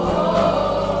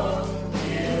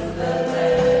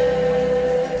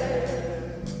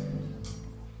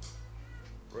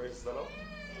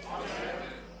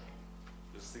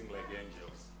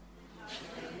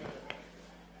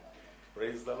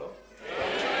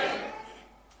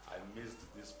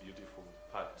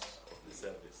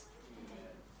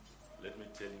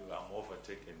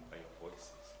taken by your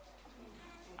voices.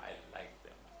 I like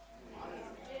them.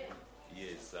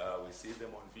 Yes, we see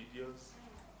them on videos,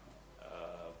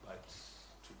 but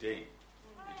today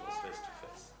it was face to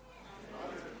face.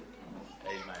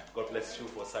 Amen. God bless you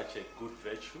for such a good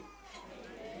virtue.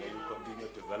 May you continue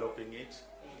developing it.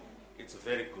 It's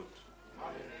very good,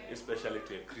 especially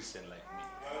to a Christian like me.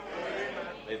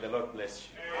 May the Lord bless you.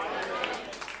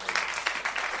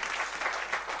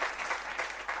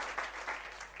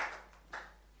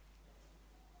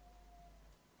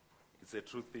 It's a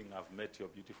true thing. I've met your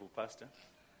beautiful pastor.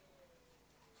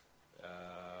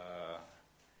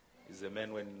 He's a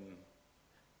man, when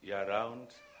you're around,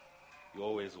 you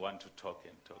always want to talk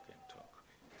and talk and talk.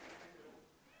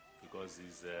 Because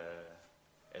he's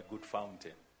a good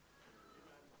fountain.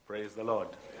 Praise the Lord.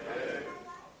 Amen.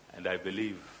 And I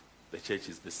believe the church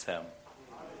is the same.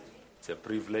 It's a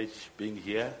privilege being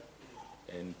here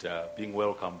and being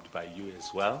welcomed by you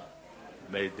as well.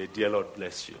 May the dear Lord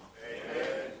bless you.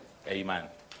 Amen.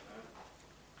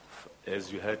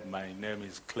 As you heard, my name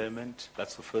is Clement.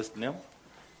 That's the first name.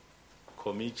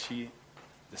 Komichi,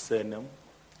 the surname.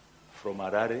 From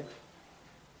Harare,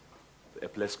 a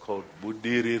place called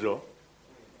Budiriro.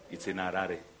 It's in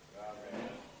Harare.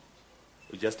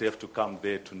 You just have to come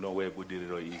there to know where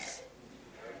Budiriro is.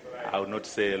 I will not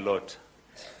say a lot,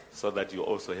 so that you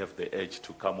also have the edge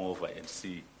to come over and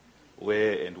see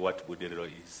where and what Budiriro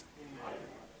is.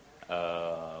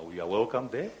 We are welcome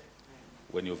there.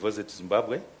 When you visit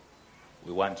Zimbabwe,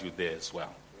 we want you there as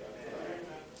well.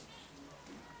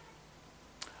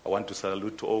 I want to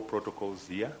salute to all protocols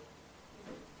here.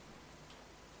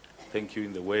 Thank you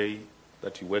in the way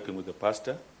that you're working with the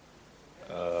pastor.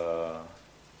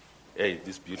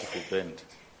 This beautiful band.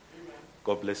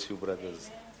 God bless you, brothers.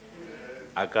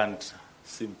 I can't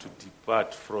seem to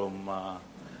depart from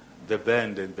the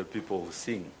band and the people who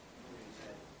sing.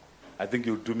 I think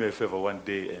you'll do me a favor one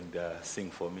day and sing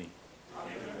for me.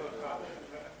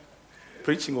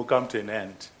 Preaching will come to an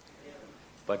end,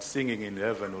 but singing in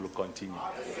heaven will continue.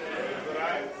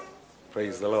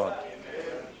 Praise the Lord.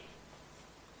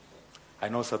 I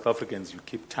know South Africans, you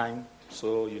keep time,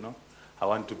 so, I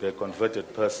want to be a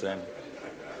converted person.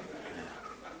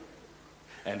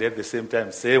 And at the same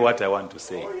time, say what I want to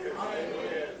say.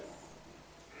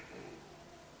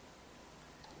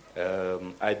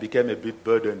 I became a bit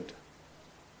burdened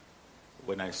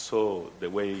when I saw the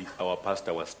way our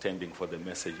pastor was standing for the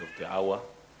message of the hour.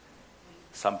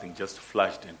 Something just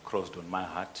flashed and crossed on my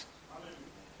heart.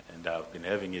 And I've been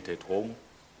having it at home.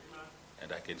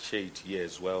 And I can share it here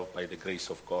as well by the grace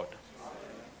of God.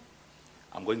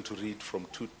 I'm going to read from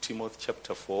 2 Timothy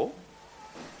chapter 4.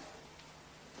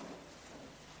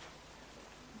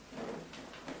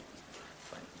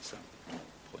 Find something to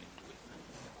point with.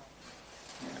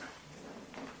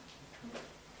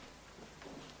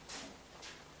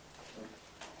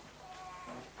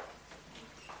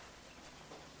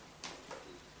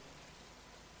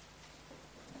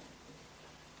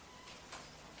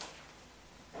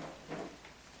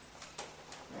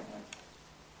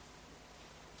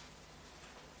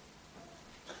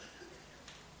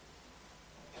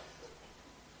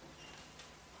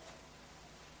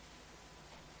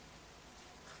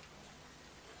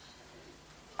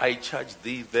 I charge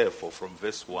thee, therefore, from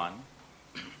verse 1,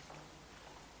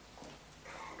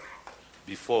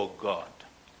 before God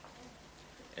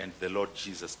and the Lord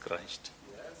Jesus Christ,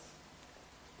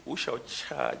 who shall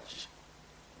charge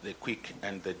the quick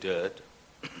and the dead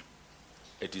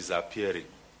at his appearing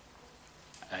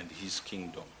and his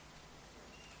kingdom.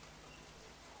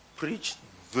 Preach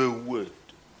the word.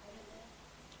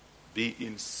 Be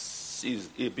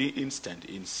instant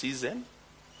in season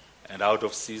and out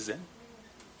of season.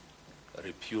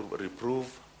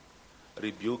 Reprove,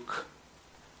 rebuke,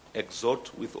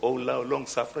 exhort with all long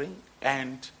suffering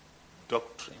and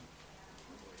doctrine.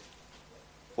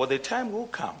 For the time will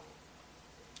come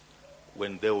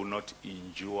when they will not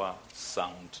endure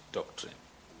sound doctrine,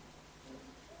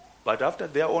 but after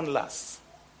their own lusts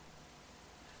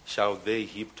shall they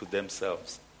heap to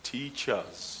themselves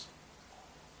teachers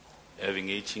having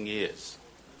itching ears,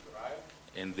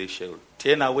 and they shall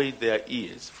turn away their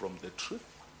ears from the truth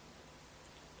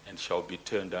and shall be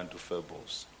turned unto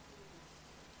fables.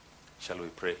 Shall we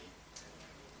pray?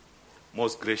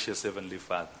 Most gracious Heavenly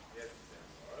Father,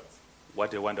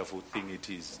 what a wonderful thing it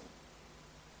is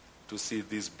to see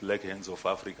these black hands of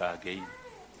Africa again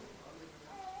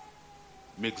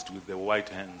mixed with the white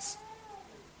hands,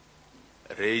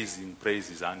 raising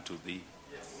praises unto thee.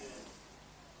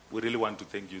 We really want to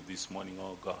thank you this morning,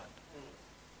 oh God,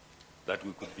 that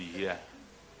we could be here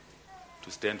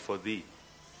to stand for thee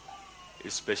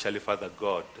especially, Father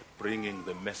God, bringing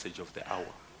the message of the hour,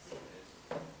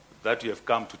 that you have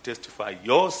come to testify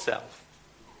yourself.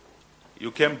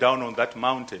 You came down on that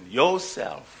mountain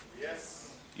yourself.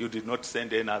 Yes. You did not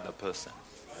send any other person.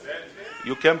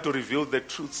 You came to reveal the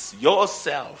truths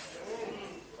yourself.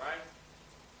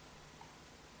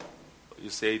 You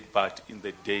said, but in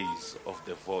the days of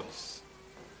the voice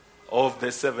of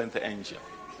the seventh angel,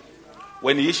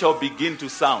 when he shall begin to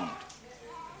sound,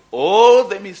 all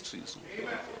the mysteries will be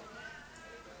revealed.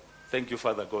 Thank you,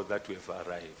 Father God, that we have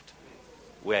arrived.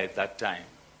 We are at that time.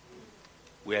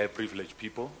 We are a privileged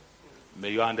people. May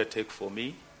you undertake for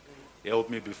me. Help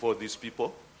me before these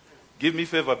people. Give me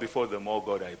favor before them, oh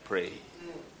God, I pray.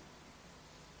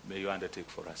 May you undertake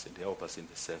for us and help us in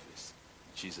the service.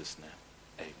 In Jesus' name,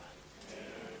 amen.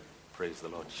 Praise the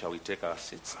Lord. Shall we take our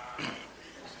seats?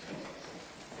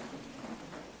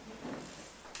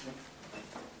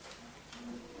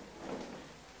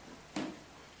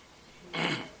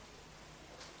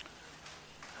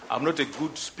 I'm not a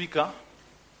good speaker.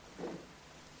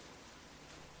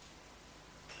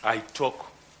 I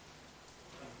talk.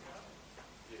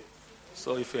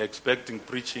 So if you're expecting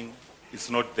preaching, it's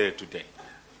not there today.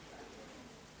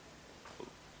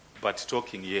 But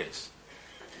talking, yes.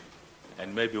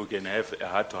 And maybe we can have a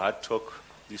heart-to-heart talk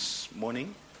this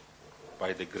morning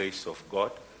by the grace of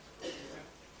God.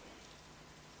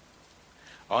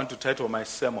 I want to title my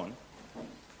sermon,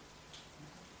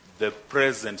 The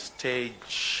Present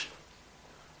Stage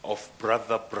of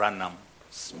Brother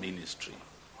Branham's Ministry.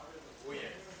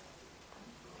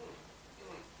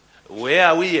 Where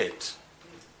are we at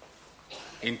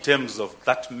in terms of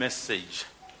that message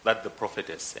that the prophet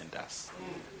has sent us?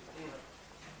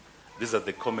 These are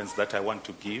the comments that I want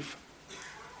to give.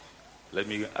 Let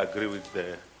me agree with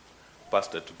the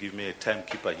pastor to give me a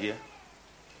timekeeper here.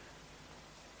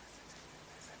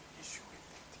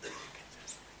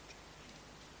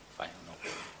 Fine, no.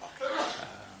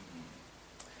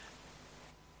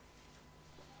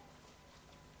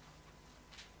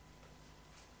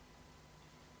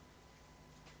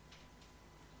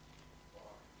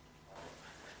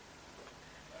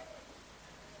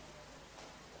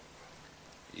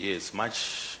 Yes,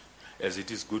 much as it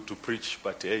is good to preach,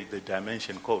 but the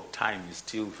dimension called time is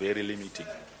still very limiting.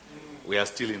 We are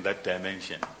still in that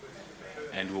dimension,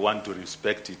 and we want to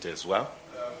respect it as well.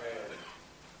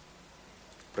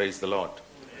 Praise the Lord.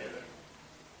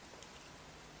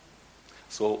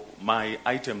 So my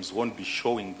items won't be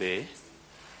showing there,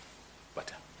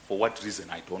 but for what reason,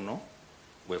 I don't know.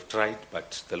 We've tried,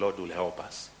 but the Lord will help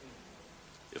us.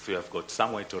 If you have got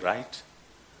somewhere to write,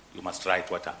 you must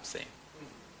write what I'm saying.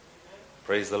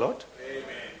 Praise the Lord. Amen.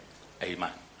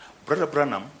 Amen. Brother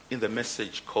Branham, in the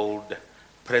message called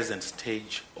Present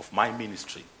Stage of My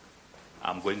Ministry,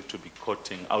 I'm going to be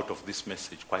quoting out of this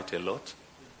message quite a lot.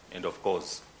 And of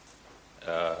course,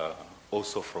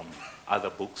 also from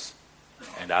other books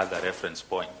and other reference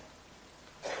points.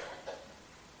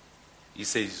 He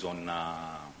says on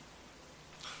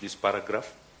this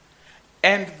paragraph,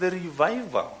 and the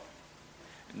revival,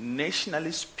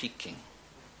 nationally speaking,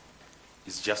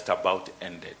 is just about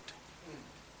ended.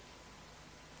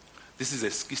 This is a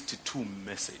 62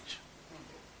 message.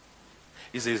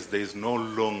 He says there is no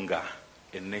longer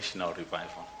a national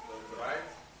revival. Right.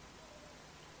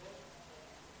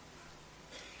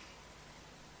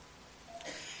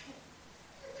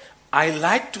 I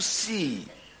like to see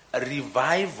a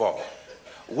revival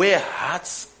where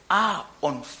hearts are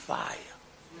on fire.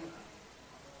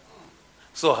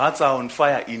 So hearts are on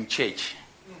fire in church.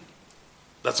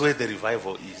 That's where the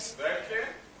revival is.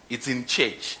 It's in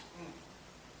church.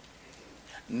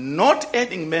 Not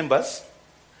adding members,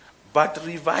 but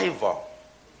revival.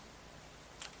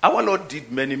 Our Lord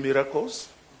did many miracles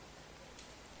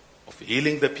of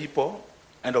healing the people,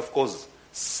 and of course,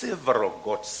 several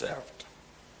got saved.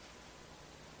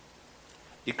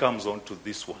 He comes on to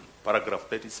this one, paragraph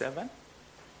 37.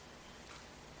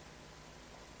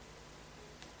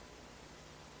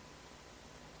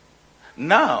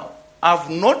 Now,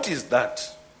 I've noticed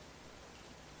that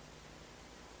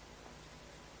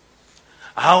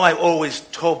how I always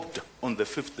stopped on the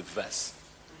 5th verse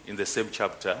in the same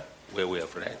chapter where we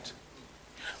have read.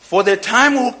 For the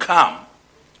time will come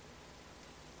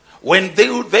when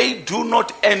they do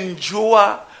not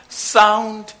endure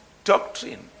sound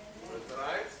doctrine,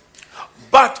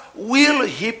 but will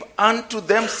heap unto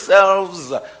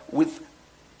themselves with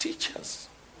teachers,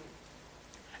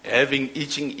 having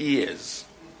itching ears,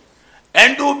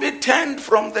 and will be turned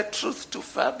from the truth to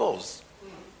fables.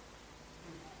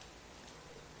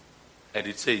 And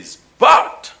it says,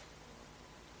 but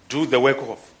do the work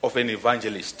of an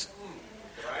evangelist.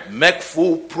 Make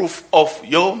full proof of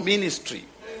your ministry.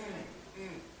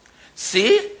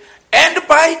 See? And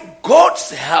by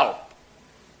God's help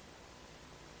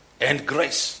and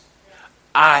grace,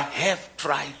 I have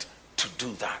tried to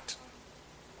do that.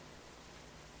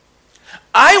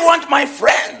 I want my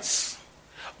friends,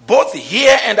 both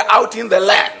here and out in the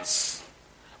lands,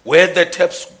 where the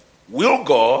tapes will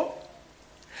go.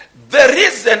 The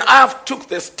reason I've took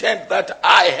the stand that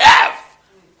I have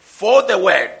for the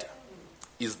word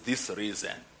is this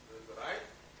reason.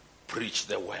 Preach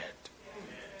the word.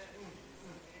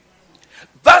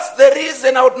 That's the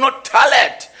reason I would not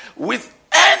tolerate with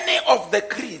any of the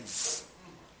creeds,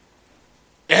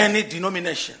 any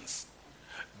denominations,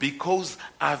 because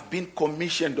I've been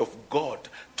commissioned of God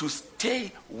to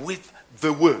stay with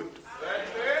the word.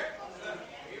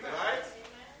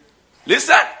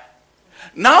 Listen.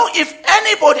 Now, if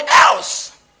anybody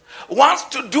else wants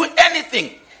to do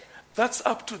anything, that's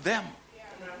up to them.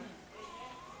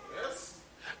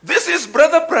 This is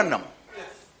Brother Branham.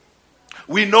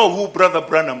 We know who Brother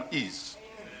Branham is.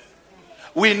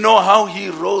 We know how he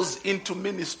rose into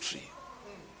ministry.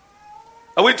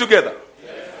 Are we together?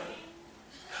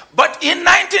 But in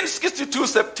 1962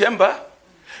 September,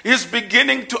 he's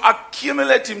beginning to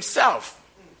accumulate himself.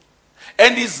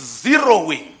 And he's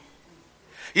zeroing.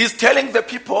 He's telling the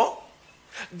people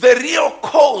the real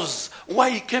cause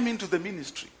why he came into the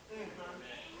ministry.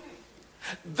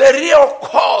 The real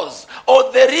cause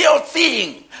or the real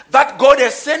thing that God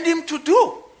has sent him to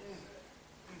do.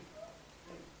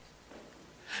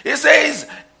 He says,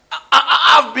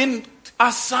 I've been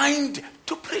assigned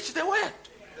to preach the word.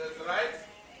 That's right.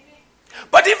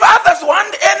 But if others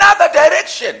want another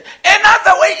direction,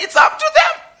 another way, it's up to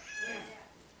them.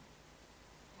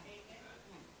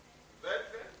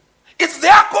 It's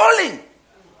their calling.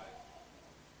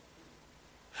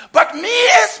 But me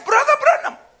as Brother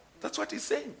Branham, that's what he's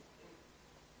saying.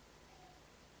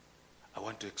 I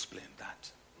want to explain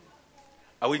that.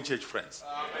 Are we in church, friends?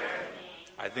 Amen.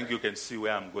 I think you can see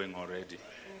where I'm going already.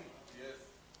 Yes.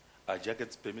 Are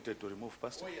jackets permitted to remove,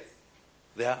 Pastor? Oh, yes.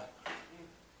 They are.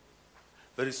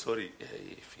 Very sorry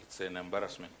if it's an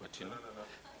embarrassment, but you know. No.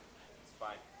 It's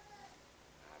fine.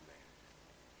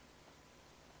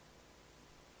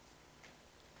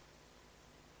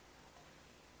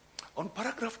 On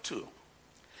paragraph 2,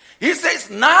 he says,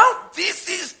 now this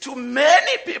is to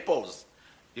many peoples.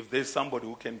 If there's somebody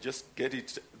who can just get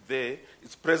it there,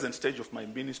 it's present stage of my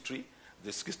ministry,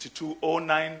 the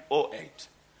 620908.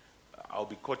 I'll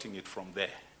be quoting it from there.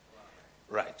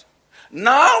 Right.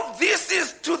 Now this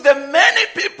is to the many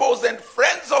peoples and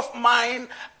friends of mine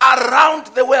around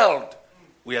the world.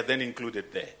 We are then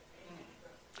included there.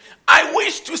 I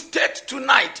wish to state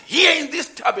tonight, here in this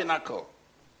tabernacle,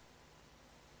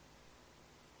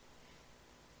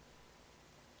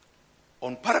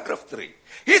 on paragraph 3,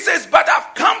 he says, but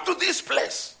I've come to this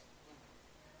place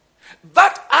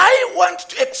that I want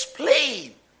to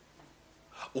explain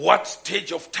what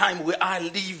stage of time we are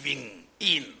living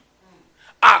in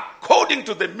according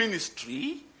to the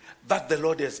ministry that the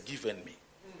Lord has given me.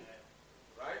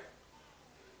 Right?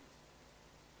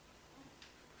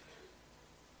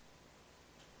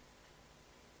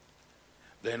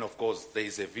 Then, of course, there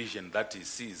is a vision that he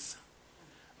sees,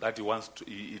 that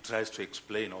he tries to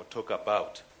explain or talk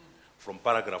about from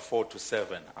paragraph 4 to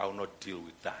 7. I will not deal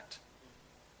with that.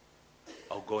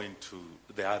 I'll go into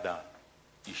the other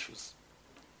issues.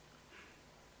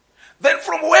 Then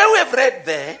from where we have read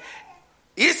there,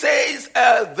 he says,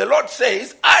 the Lord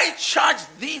says, I charge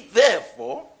thee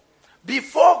therefore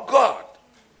before God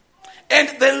and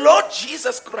the Lord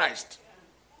Jesus Christ,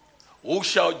 who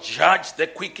shall judge the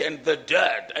quick and the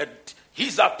dead at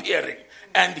his appearing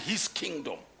and his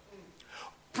kingdom.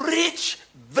 Preach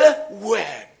the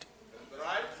word.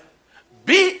 Right.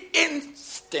 Be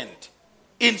instant,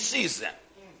 in season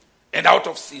and out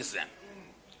of season.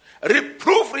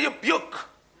 Reprove, rebuke,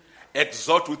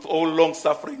 exhort with all long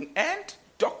suffering and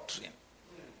doctrine.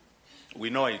 We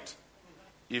know it.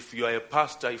 If you are a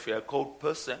pastor, if you are a called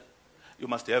person, you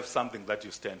must have something that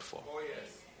you stand for. Oh,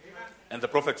 yes. And the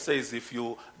prophet says, if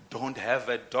you don't have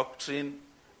a doctrine,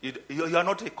 you are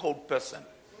not a called person.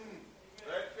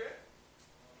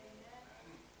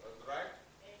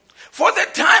 For the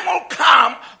time will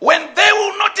come when they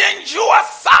will not endure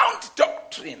sound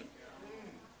doctrine,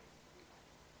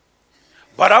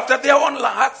 but after their own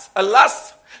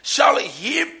lust shall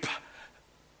heap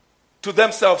to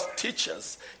themselves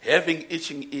teachers having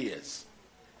itching ears,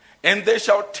 and they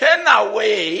shall turn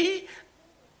away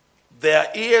their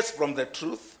ears from the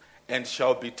truth and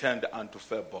shall be turned unto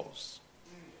fables.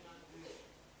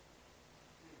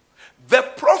 The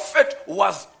prophet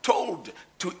was told told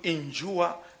to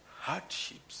endure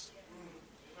hardships,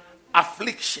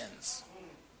 afflictions,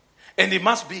 and he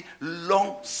must be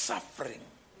long-suffering.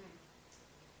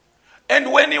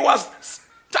 And when he was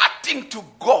starting to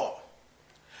go,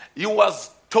 he was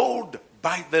told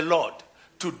by the Lord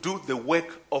to do the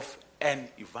work of an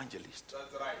evangelist.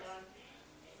 That's right.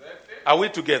 Are we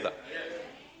together? Yes.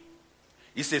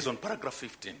 He says on paragraph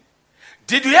 15,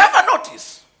 did you ever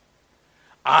notice?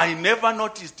 I never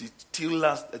noticed it till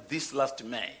this last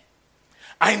May.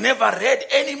 I never read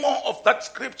any more of that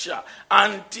scripture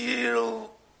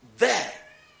until there.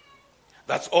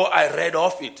 That's all I read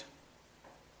of it.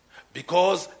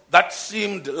 Because that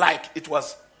seemed like it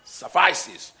was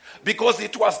suffices. Because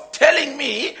it was telling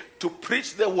me to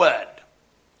preach the word,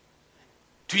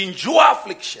 to endure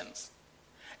afflictions,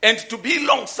 and to be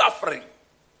long-suffering.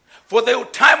 For the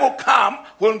time will come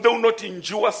when they will not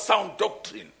endure sound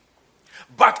doctrine.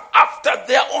 But after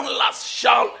their own lust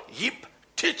shall heap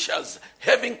teachers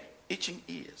having itching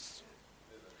ears,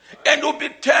 and will be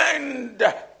turned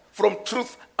from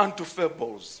truth unto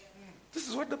fables. This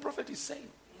is what the prophet is saying.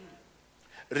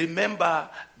 Remember,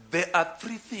 there are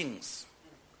three things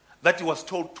that he was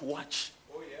told to watch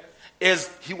as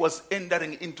he was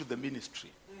entering into the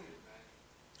ministry.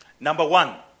 Number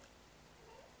one,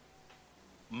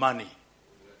 money.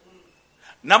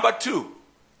 Number two,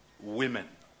 women.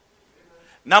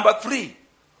 Number three,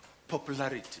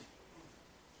 popularity.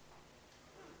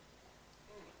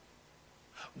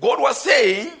 God was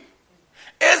saying,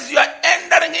 as you are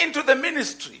entering into the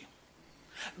ministry,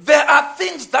 there are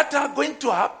things that are going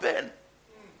to happen.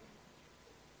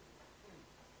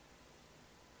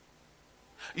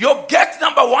 Your gate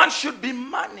number one should be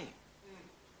money.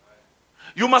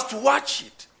 You must watch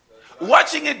it.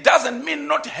 Watching it doesn't mean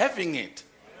not having it.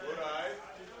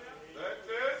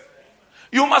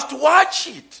 You must watch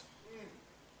it.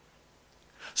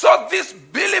 So this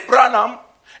Billy Branham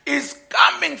is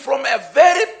coming from a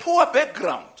very poor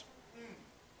background.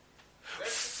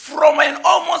 From an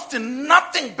almost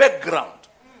nothing background.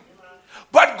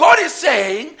 But God is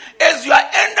saying, as you are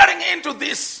entering into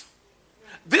this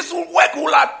work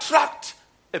will attract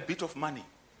a bit of money.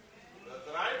 That's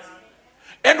right.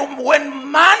 And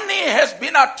when money has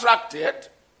been attracted,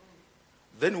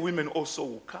 then women also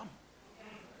will come.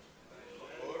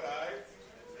 All right.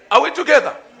 Are we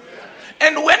together? Yeah.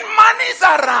 And when money is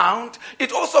around,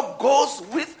 it also goes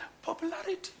with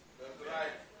popularity. That's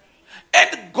right.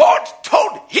 And God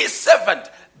told his servant,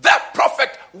 the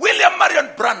prophet William Marion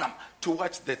Branham, to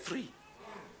watch the three.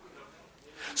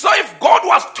 So if God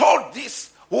was told this,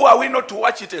 who are we not to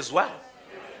watch it as well?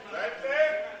 Right.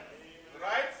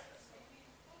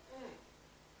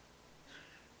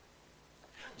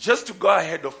 Just to go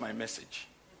ahead of my message.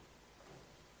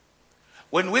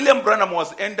 When William Branham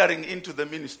was entering into the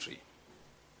ministry,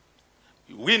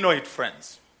 we know it,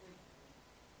 friends.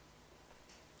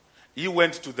 He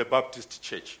went to the Baptist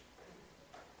church,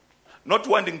 not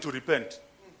wanting to repent,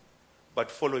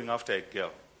 but following after a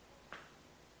girl.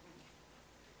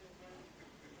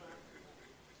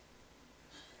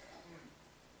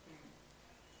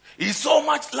 He so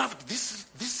much loved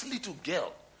this little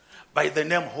girl by the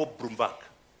name Hope Brumbach.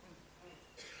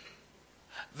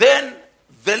 Then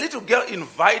the little girl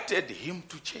invited him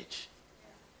to church.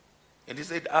 And he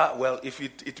said, well, if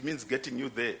it means getting you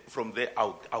there, from there,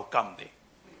 I'll come there.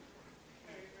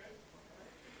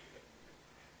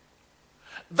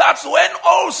 That's when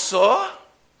also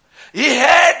he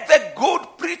heard the good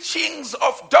preachings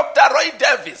of Dr. Roy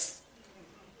Davis.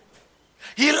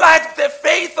 He liked the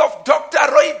faith of Dr.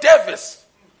 Roy Davis.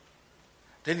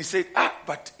 Then he said,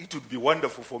 but it would be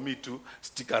wonderful for me to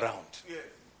stick around. Yes.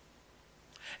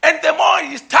 And the more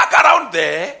he stuck around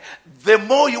there, the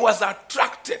more he was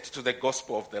attracted to the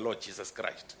gospel of the Lord Jesus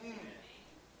Christ.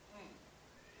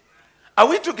 Are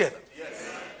we together? Yes.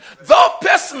 Though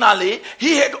personally,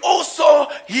 he had also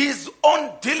his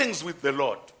own dealings with the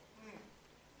Lord.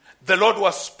 The Lord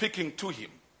was speaking to him.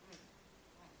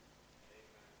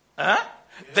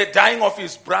 The dying of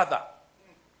his brother.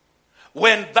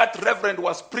 When that reverend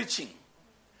was preaching,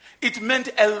 it meant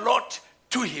a lot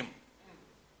to him.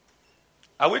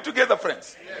 Are we together,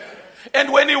 friends? Yes.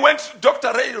 And when he went to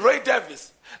Dr. Roy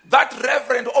Davis, that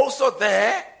reverend also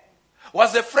there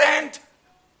was a friend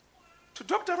to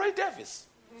Dr. Roy Davis.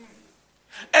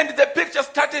 And the picture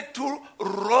started to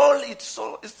roll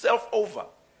itself over.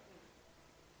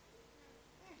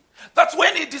 That's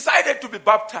when he decided to be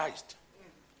baptized.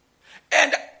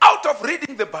 And out of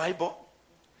reading the Bible,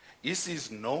 he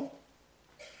says, no,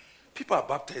 people are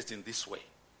baptized in this way,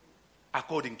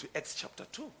 according to Acts chapter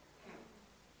 2.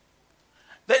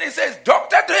 Then he says,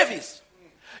 Dr. Davis,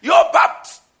 your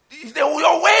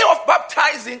your way of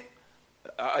baptizing.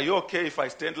 Are you okay if I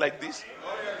stand like this?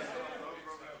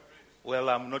 Well,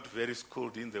 I'm not very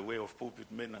schooled in the way of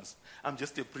pulpit manners. I'm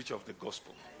just a preacher of the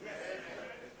gospel.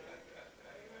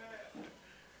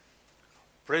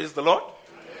 Praise the Lord.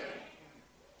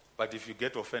 But if you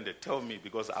get offended, tell me,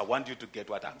 because I want you to get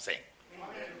what I'm saying.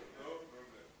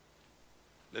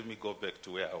 Let me go back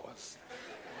to where I was.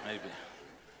 Maybe.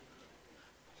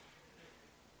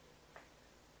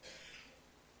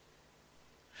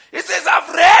 He says, I've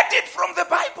read it from the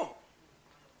Bible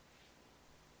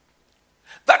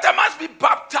that I must be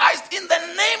baptized in the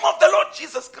name of the Lord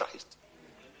Jesus Christ.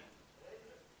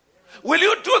 Will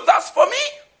you do that for me?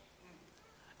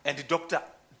 And Dr.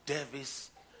 Davis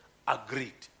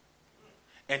agreed.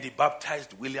 And he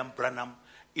baptized William Branham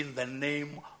in the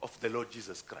name of the Lord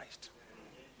Jesus Christ.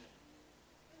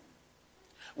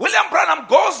 William Branham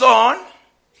goes on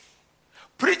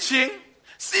preaching,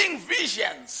 seeing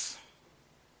visions,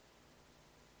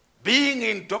 being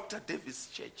in Dr. Davis'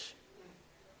 church.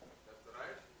 That's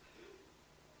right.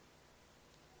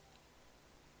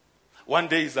 One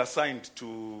day he's assigned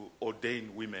to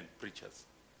ordain women preachers.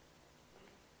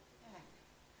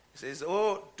 He says,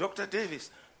 oh, Dr. Davis,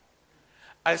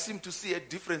 I seem to see a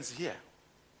difference here.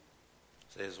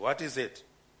 He says, what is it?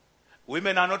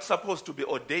 Women are not supposed to be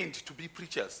ordained to be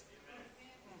preachers.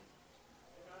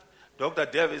 Dr.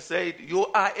 Davis said, you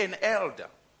are an elder.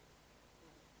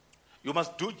 You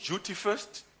must do duty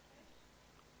first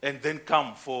and then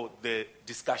come for the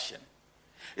discussion.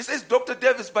 He says, Dr.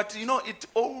 Davis, but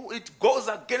it goes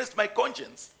against my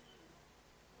conscience.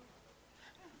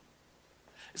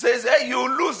 He says, hey,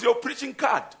 you lose your preaching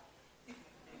card.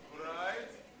 Right.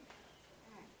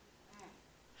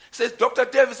 He says, Dr.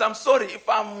 Davis, I'm sorry if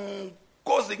I'm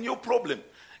causing you problem.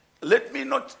 Let me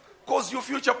not cause you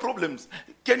future problems.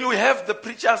 Can you have the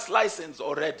preacher's license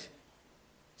already?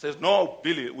 He says, no,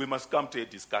 Billy, we must come to a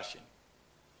discussion.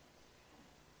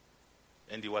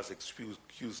 And he was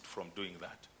excused from doing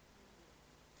that.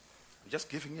 I'm just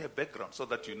giving you a background so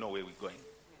that you know where we're going.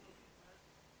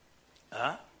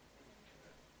 Huh?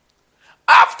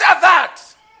 After that,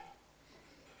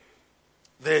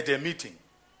 they had a meeting.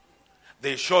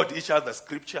 They showed each other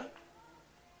scripture,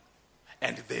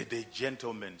 and they had a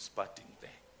gentleman spotting there.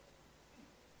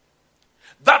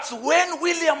 That's when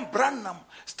William Branham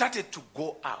started to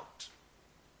go out.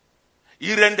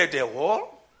 He rented a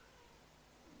hall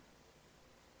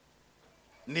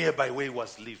nearby where he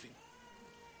was living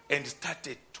and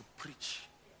started to preach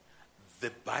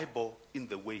the Bible in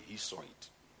the way he saw it.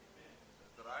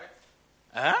 That's right.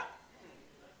 Huh?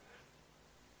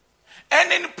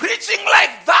 And in preaching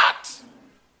like that,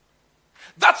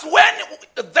 that's when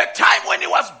the time when he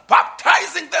was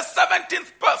baptizing the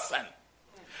 17th person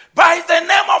by the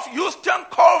name of Houston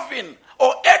Colvin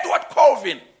or Edward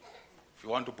Colvin, if you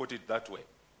want to put it that way,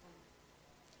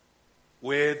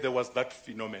 where there was that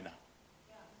phenomena.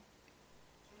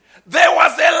 There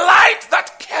was a light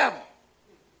that came.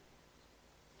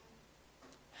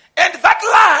 And that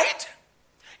light,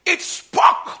 it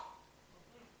spoke.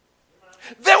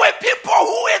 There were people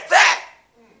who were there.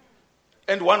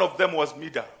 And one of them was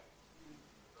Mida.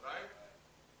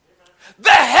 They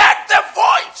heard the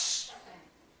voice.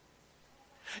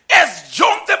 As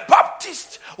John the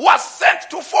Baptist was sent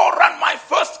to forerun my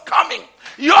first coming,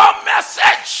 your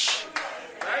message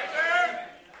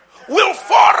will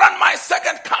forerun my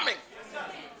second coming.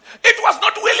 It was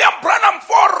not William Branham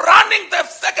forerunning the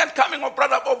second coming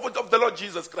of the Lord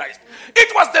Jesus Christ.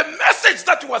 It was the message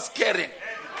that he was carrying.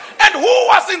 And who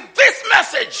was in this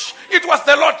message? It was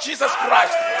the Lord Jesus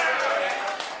Christ.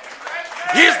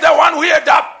 He's the one who had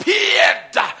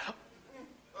appeared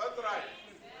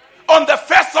on the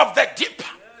face of the deep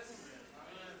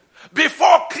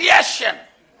before creation.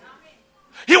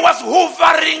 He was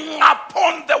hovering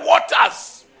upon the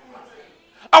waters.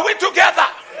 Are we together?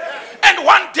 And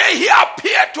one day he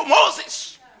appeared to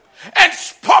Moses and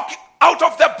spoke out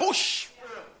of the bush.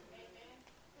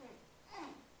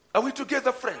 Are we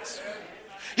together, friends?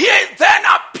 He then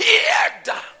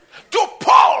appeared to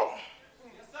Paul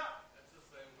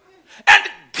and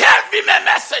gave him a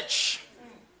message.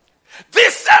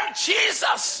 This same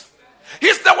Jesus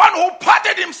is the one who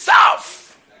parted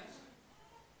himself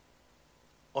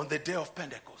on the day of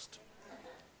Pentecost.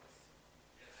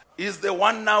 Is the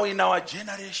one now in our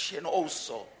generation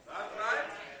also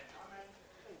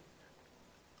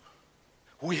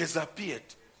who has appeared.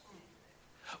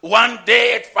 One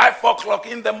day at 5 o'clock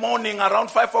in the morning,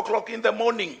 around 5 o'clock in the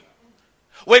morning,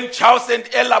 when Charles and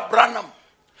Ella Branham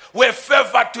were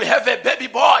favored to have a baby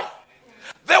boy,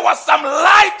 there was some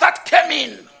light that came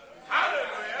in. Hallelujah.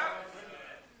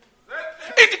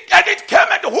 And it came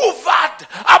and hovered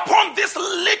upon this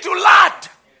little lad.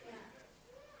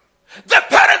 The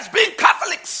parents being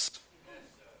Catholics,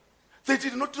 they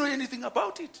did not know anything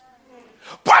about it.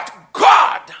 But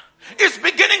God is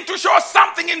beginning to show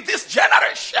something in this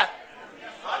generation.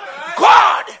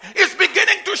 God is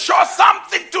beginning to show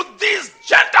something to these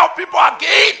Gentile people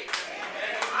again.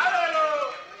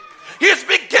 He's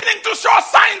beginning to show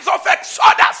signs of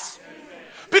exodus.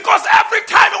 Because every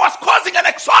time he was causing an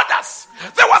exodus,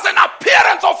 there was an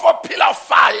appearance of a pillar of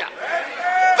fire.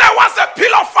 There was a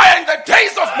pillar of fire in the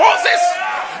days of Moses.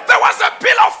 There was a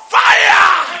pillar of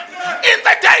fire in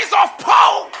the days of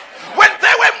Paul when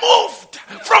they were moved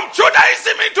from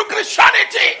Judaism into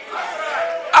Christianity.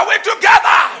 Are we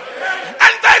together?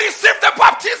 And they received the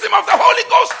baptism of the Holy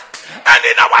Ghost. And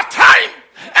in our time,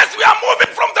 as we are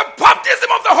moving from the baptism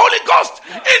of the Holy Ghost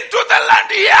into the land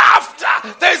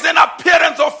hereafter, there is an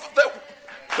appearance of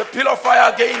the pillar of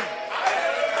fire again.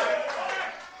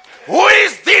 Who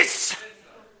is this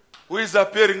who is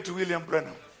appearing to William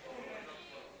Branham?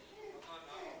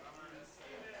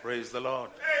 Praise the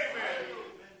Lord.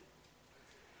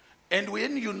 And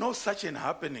when you know such an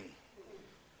happening,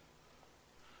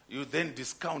 you then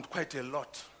discount quite a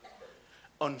lot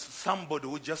on somebody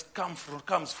who just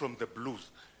comes from the blues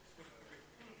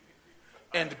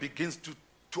and begins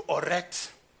to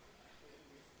orate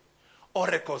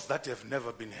oracles that have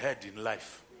never been heard in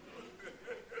life.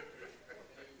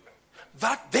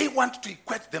 That they want to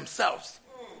equate themselves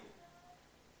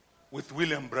with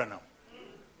William Branham.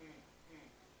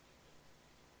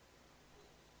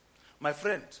 My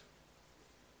friend,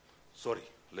 sorry,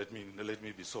 let me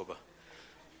be sober.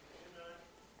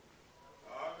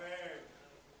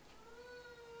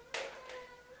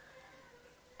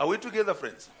 Are we together,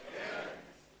 friends? Yeah.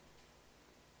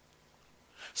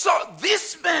 So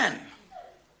this man,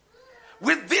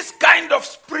 with this kind of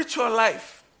spiritual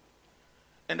life,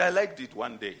 and I liked it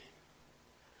one day.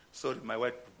 Sorry, my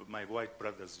white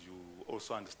brothers, you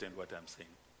also understand what I'm saying.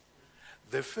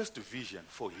 The first vision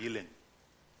for healing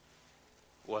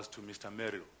was to Mr.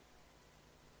 Merrill.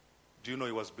 Do you know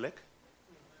he was black?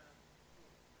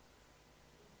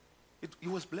 He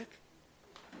was black.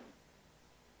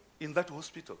 In that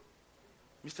hospital,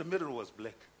 Mr. Merrill was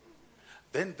black.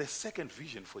 Then the second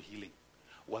vision for healing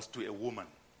was to a woman,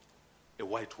 a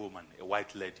white woman, a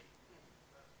white lady.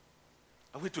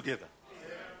 Are we together?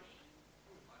 Yeah.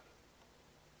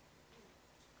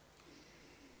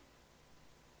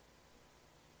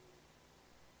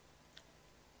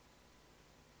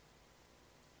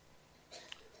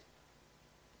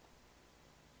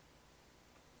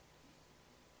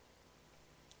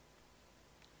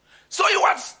 So he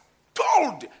was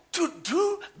told to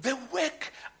do the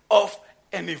work of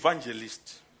an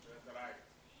evangelist.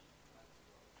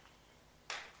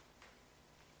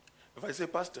 If I say,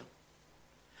 Pastor,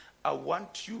 I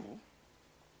want you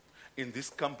in this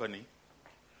company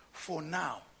for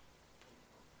now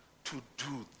to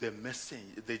do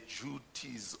the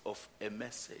duties of a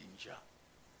messenger.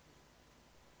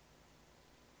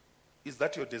 Is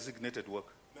that your designated work?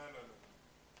 No.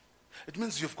 It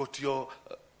means you've got your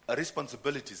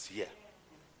responsibilities here.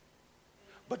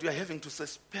 But you are having to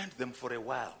suspend them for a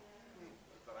while.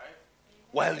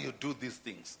 While you do these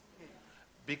things.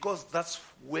 Because that's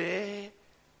where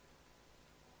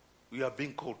we are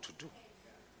being called to do.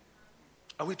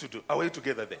 Are we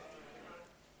together there?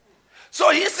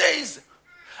 So he says,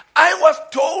 I was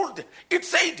told, it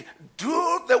said,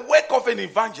 do the work of an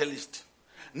evangelist.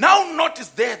 Now notice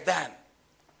there then,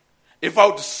 if I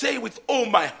would say with all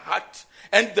my heart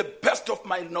and the best of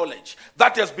my knowledge,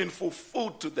 that has been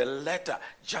fulfilled to the letter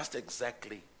just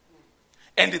exactly.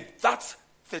 And that's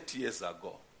 30 years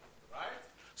ago. Right?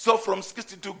 So from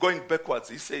 62 going backwards,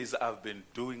 he says, I've been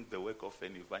doing the work of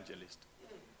an evangelist.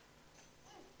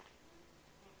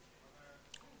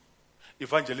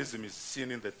 Evangelism is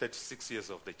seen in the 36 years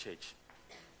of the church.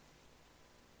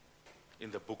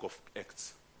 In the book of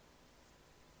Acts.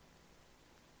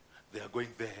 They are going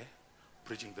there,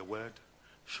 preaching the word,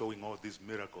 showing all these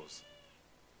miracles.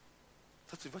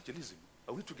 That's evangelism.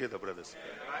 Are we together, brothers?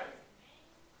 Yeah, right.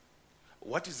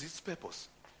 What is its purpose?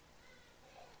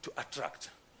 To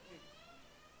attract.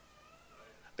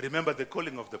 Remember the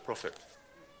calling of the prophet.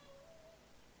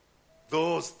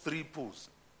 Those 3 pools.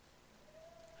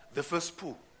 The first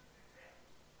pool,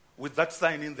 with that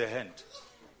sign in the hand.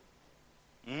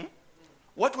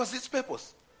 What was its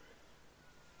purpose?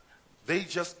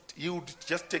 He would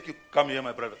just take you, come here,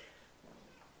 my brother.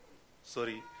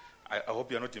 Sorry, I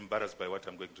hope you're not embarrassed by what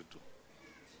I'm going to do.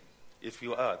 If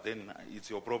you are, then it's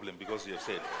your problem because you have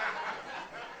said.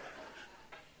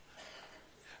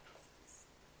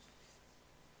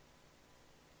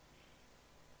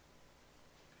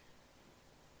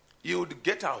 You would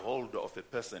get a hold of a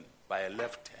person by a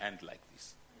left hand like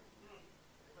this.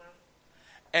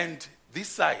 And this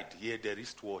side, he had a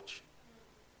wristwatch.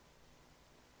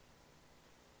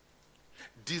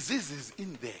 Diseases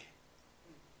in there,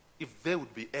 if there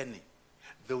would be any,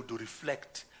 they would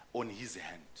reflect on his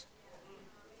hand.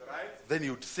 Right? Then he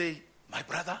would say, my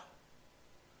brother,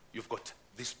 you've got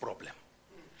this problem.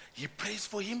 He prays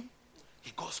for him,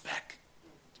 he goes back.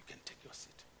 You can take your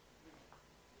seat.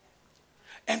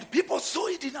 And people saw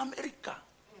it in America.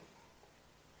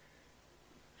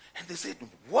 And they said,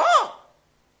 wow,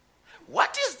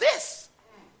 what is this?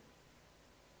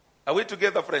 Are we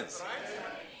together, friends?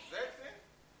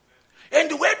 And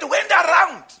the word went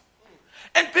around.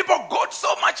 And people got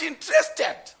so much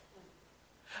interested.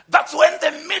 That's when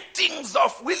the meetings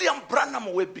of William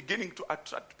Branham were beginning to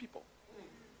attract people.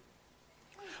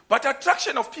 But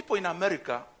attraction of people in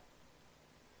America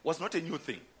was not a new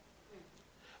thing.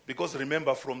 Because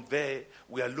remember, from there,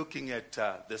 we are looking at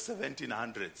the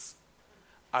 1700s.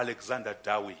 Alexander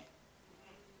Dowie,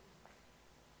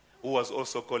 who was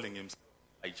also calling himself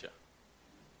Elijah.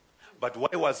 But why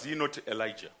was he not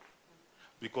Elijah?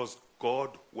 Because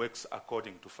God works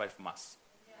according to 5 mass.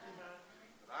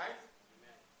 Right?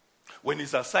 When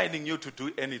he's assigning you to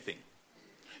do anything,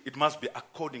 it must be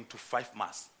according to 5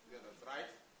 mass. Yeah, that's right.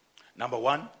 Number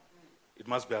 1, it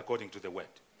must be according to the word.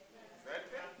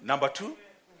 Number 2,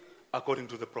 according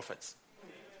to the prophets.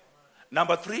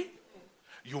 Number 3,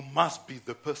 you must be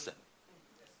the person.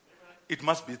 It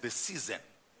must be the season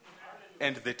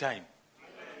and the time.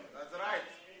 That's right.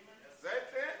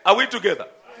 Exactly. Are we together?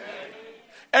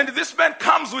 And this man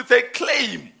comes with a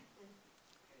claim.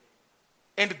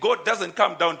 And God doesn't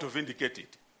come down to vindicate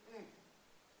it.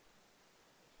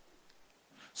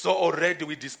 So already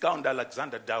we discount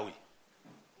Alexander Dowie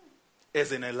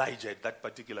as an Elijah at that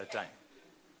particular time.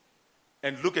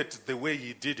 And look at the way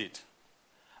he did it.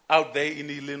 Out there in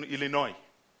Illinois.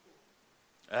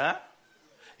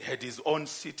 He had his own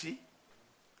city.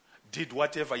 Did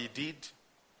whatever he did.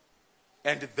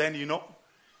 And then, he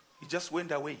just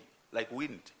went away like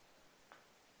wind.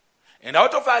 And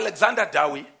out of Alexander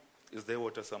Dowie, is there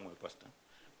water somewhere, Pastor?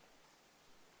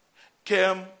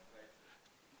 Came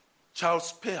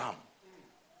Charles Parham.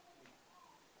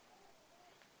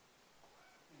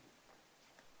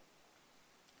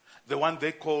 The one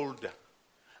they called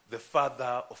the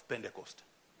father of Pentecost.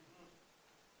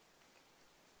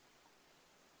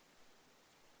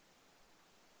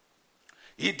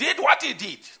 He did what he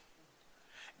did.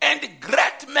 And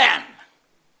great men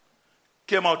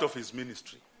came out of his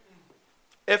ministry.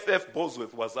 F.F.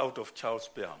 Bosworth was out of Charles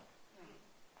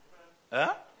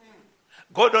Parham.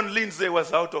 Gordon Lindsay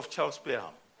was out of Charles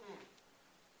Parham.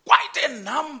 Quite a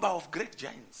number of great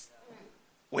giants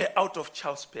were out of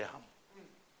Charles Parham.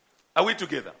 Are we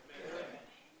together?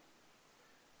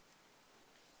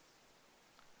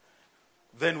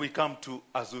 Then we come to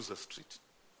Azusa Street.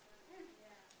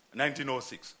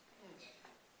 1906.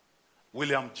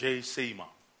 William J. Seymour.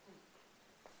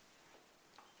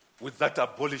 With that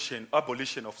abolition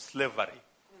of slavery.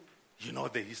 You know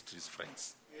the histories,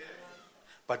 friends.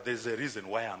 But there's a reason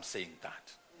why I'm saying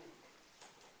that.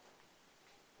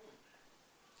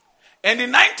 And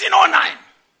in 1909,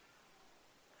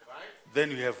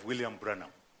 then you have William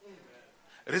Branham.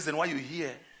 Reason why you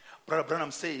hear Brother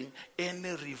Branham saying,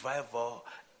 any revival,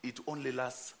 it only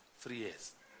lasts 3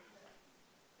 years.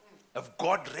 If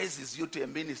God raises you to a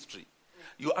ministry,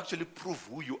 you actually prove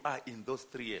who you are in those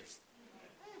 3 years.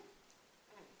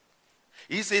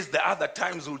 He says the other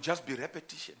times will just be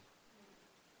repetition.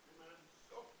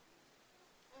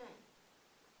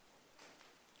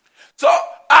 So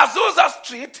Azusa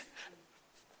Street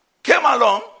came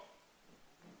along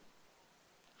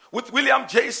with William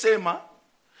J. Seymour,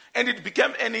 and it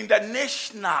became an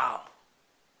international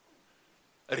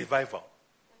revival.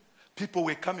 People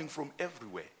were coming from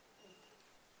everywhere.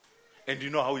 And you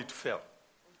know how it fell.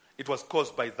 It was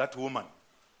caused by that woman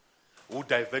who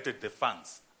diverted the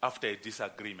funds after a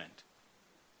disagreement.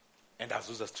 And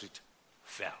Azusa Street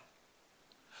fell.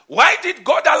 Why did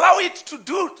God allow it to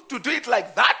do it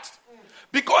like that?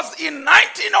 Because in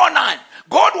 1909,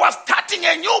 God was starting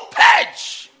a new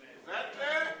page.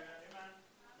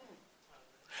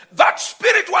 That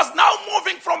spirit was now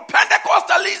moving from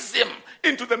Pentecostalism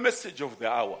into the message of the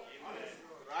hour.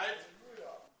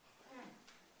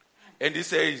 And he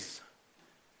says,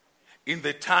 in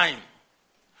the time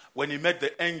when he met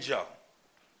the angel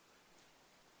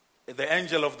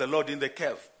of the Lord in the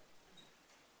cave,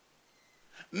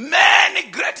 many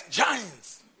great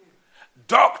giants,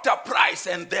 Dr. Price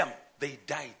and them, they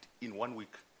died in 1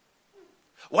 week.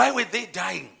 Why were they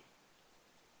dying?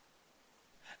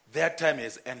 Their time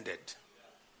has ended.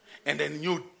 And a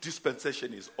new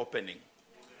dispensation is opening.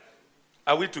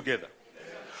 Are we together?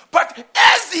 But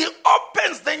as he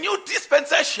opens the new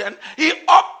dispensation, he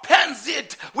opens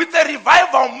it with a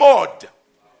revival mode.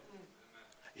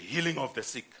 Healing of the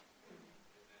sick.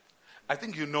 I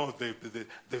think you know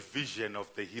the vision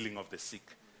of the healing of the sick.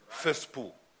 First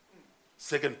pool,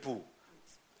 second pool,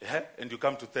 and you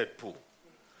come to third pool.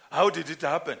 How did it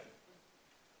happen?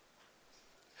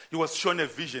 He was shown a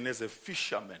vision as a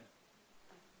fisherman,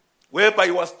 whereby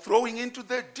he was throwing into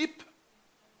the deep.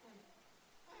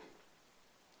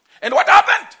 And what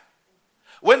happened?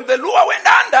 When the lure went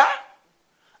under,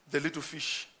 the little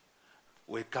fish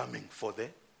were coming for the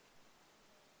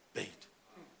bait.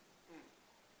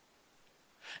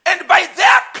 And by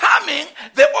their coming,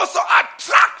 they also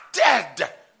attracted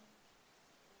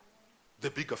the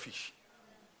bigger fish,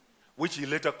 which he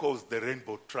later calls the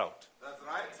rainbow trout. That's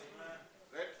right.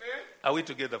 Are we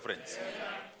together, friends?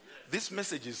 This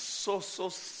message is so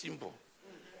simple.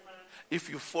 If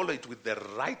you follow it with the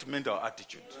right mental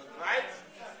attitude. Right.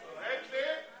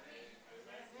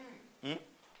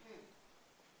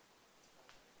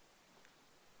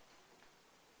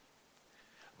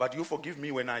 But you forgive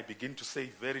me when I begin to say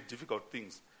very difficult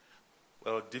things.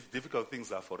 Well, difficult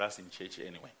things are for us in church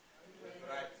anyway.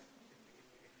 Right.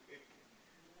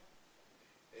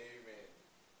 Amen.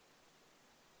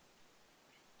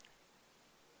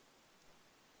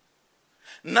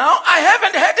 Now, I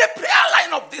haven't had a prayer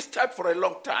line of this type for a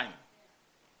long time.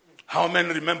 How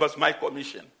many remembers my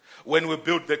commission when we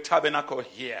built the tabernacle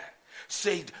here?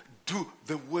 Said, do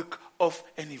the work of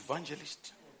an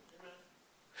evangelist.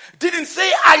 Didn't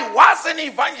say I was an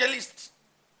evangelist.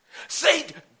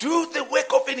 Said, do the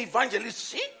work of an evangelist.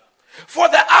 See? For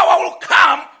the hour will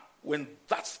come when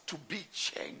that's to be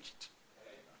changed.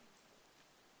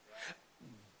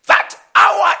 That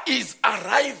hour is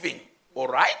arriving. All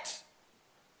right?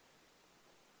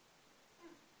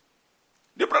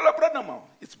 The Brother Branham.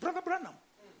 It's Brother Branham.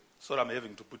 So I'm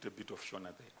having to put a bit of Shona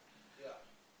there. Yeah.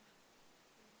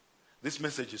 This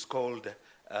message is called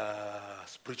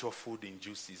Spiritual Food in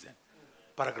Due Season.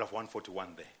 Paragraph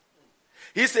 141 there.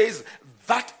 He says,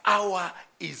 that hour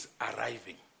is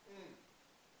arriving.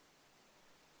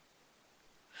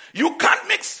 You can't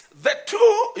mix the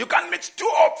two. You can't mix 2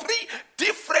 or 3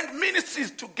 different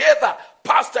ministries together,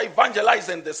 pastor, evangelize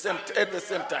at the same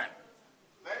time.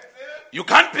 You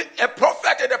can't be a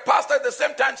prophet and a pastor at the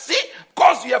same time. See?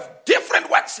 Because you have different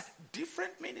works,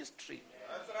 different ministry.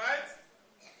 That's right.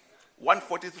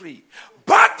 143.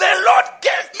 But the Lord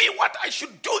gave me what I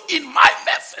should do in my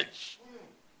message.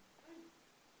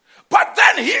 But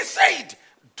then he said,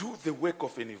 do the work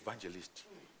of an evangelist.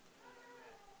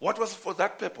 What was for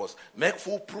that purpose? Make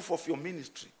full proof of your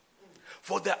ministry.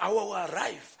 For the hour will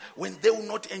arrive when they will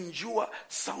not endure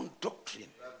sound doctrine.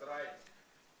 That's right.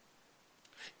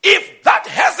 If that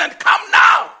hasn't come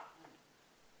now,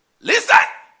 listen,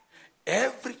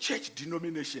 every church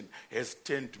denomination has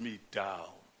turned me down.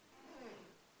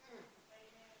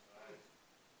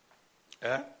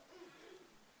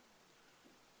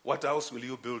 What house will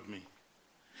you build me?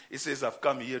 He says, I've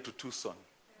come here to Tucson.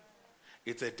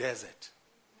 It's a desert.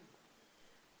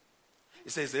 He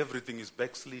says, everything is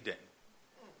backslidden.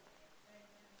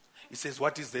 He says,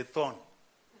 what is the thorn?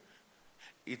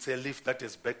 It's a leaf that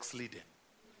is backslidden.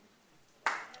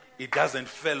 It doesn't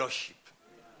fellowship.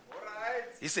 Right.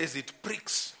 He says, it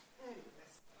pricks.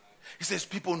 He says,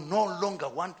 people no longer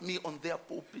want me on their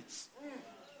pulpits.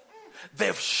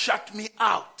 They've shut me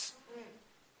out.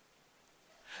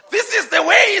 This is the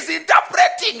way he's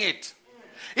interpreting it.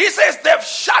 He says, they've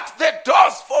shut the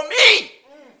doors for me.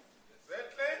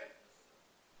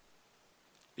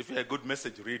 If you're a good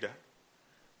message reader,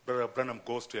 Brother Branham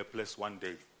goes to a place one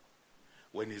day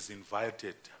when he's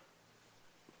invited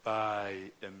by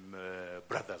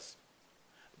brothers.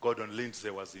 Gordon Lindsay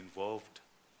was involved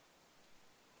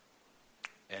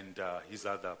and his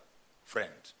other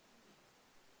friend.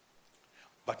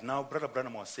 But now Brother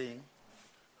Branham was saying,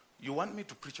 you want me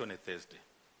to preach on a Thursday?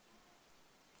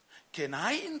 Can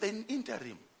I, in the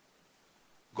interim,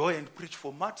 go and preach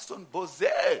for Matson Bose?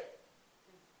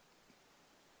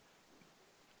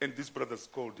 And these brothers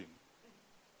called him.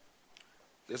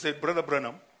 They said, Brother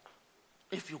Branham,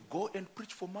 if you go and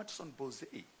preach for Matson Bose,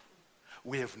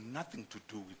 we have nothing to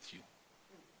do with you.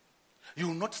 You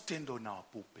will not stand on our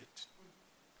pulpit.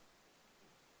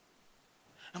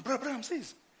 And Brother Branham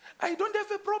says, I don't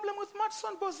have a problem with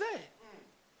Matson Bose.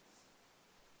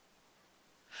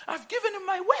 I've given him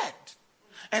my word.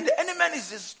 And any man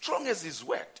is as strong as his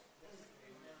word.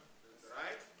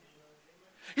 Right.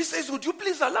 He says, would you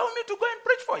please allow me to go and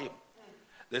preach for him?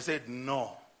 They said,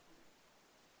 no.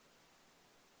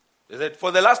 They said,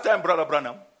 for the last time, Brother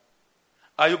Branham,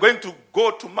 are you going to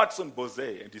go to Matson Bose?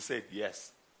 And he said,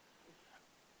 yes.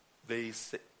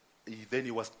 Then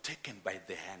he was taken by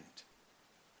the hand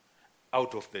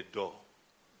out of the door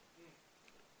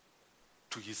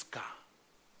to his car.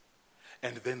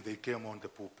 And then they came on the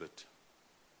pulpit.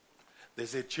 They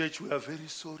said, church, we are very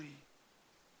sorry.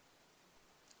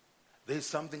 There is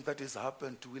something that has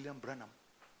happened to William Branham.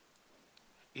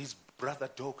 His brother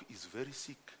Doc is very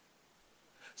sick.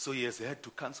 So he has had to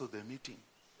cancel the meeting.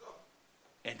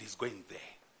 And he's going there.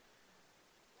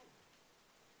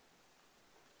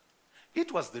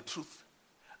 It was the truth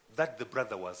that the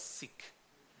brother was sick.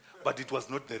 But it was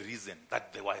not the reason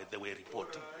that they were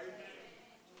reporting.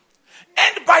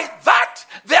 And by that,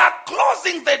 they are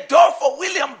closing the door for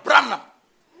William Branham.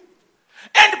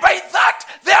 And by that,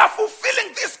 they are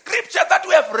fulfilling this scripture that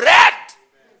we have read.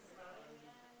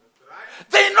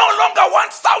 They no longer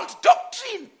want sound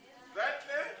doctrine.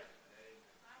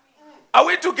 Are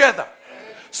we together?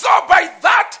 So by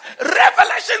that,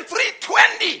 Revelation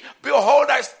 3:20, behold,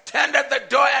 I stand at the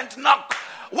door and knock,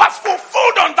 was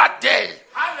fulfilled on that day.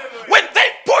 Hallelujah. When they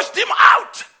pushed him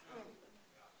out,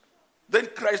 then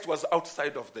Christ was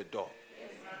outside of the door.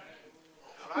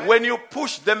 Right. When you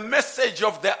push the message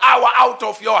of the hour out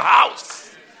of your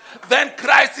house, then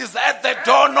Christ is at the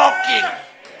door knocking.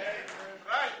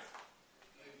 Right.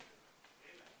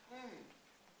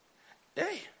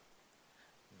 Hey,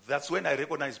 that's when I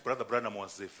recognized Brother Branham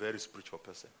was a very spiritual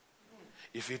person.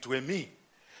 If it were me,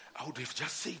 I would have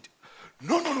just said,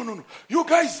 no. You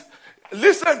guys,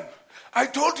 listen. I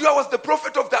told you I was the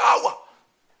prophet of the hour.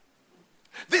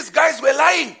 These guys were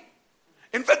lying.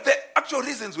 In fact, the actual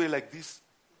reasons were like this.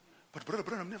 But Brother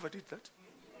Branham never did that.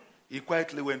 He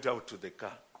quietly went out to the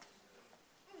car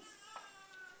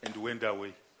and went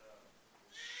away.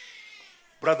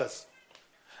 Brothers,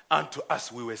 unto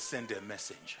us we were sent a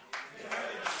messenger.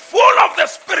 Full of the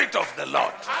Spirit of the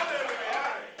Lord.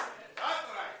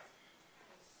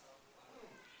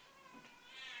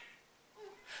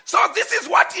 So this is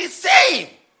what he's saying.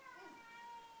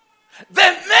 The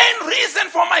main reason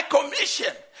for my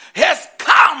commission has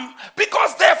come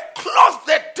because they've closed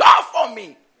the door for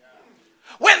me.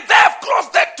 When they've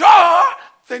closed the door,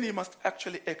 then he must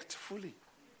actually act fully.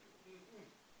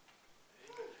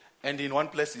 And in one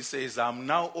place he says, I'm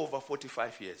now over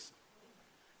 45 years.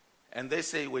 And they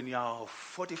say when you are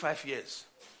 45 years,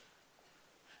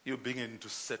 you begin to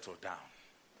settle down.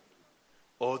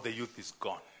 All the youth is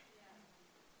gone.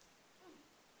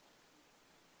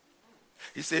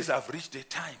 He says, I've reached a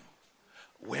time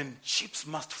when chips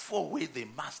must fall where they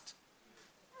must.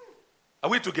 Are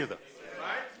we together?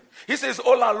 Right. He says,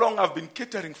 all along I've been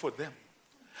catering for them.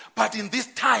 But in this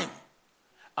time,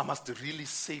 I must really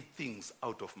say things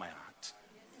out of my heart.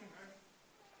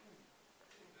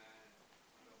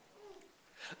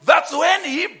 That's when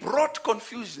he brought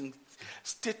confusing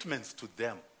statements to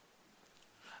them.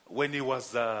 When he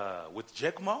was with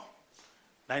Jack Moore,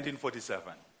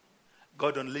 1947,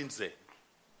 Gordon Lindsay,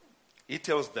 he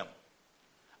tells them,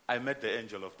 I met the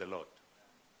angel of the Lord.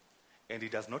 And he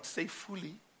does not say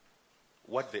fully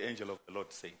what the angel of the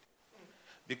Lord said.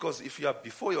 Because if you are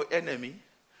before your enemy,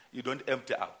 you don't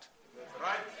empty out.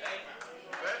 Right.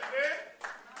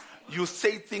 You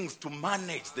say things to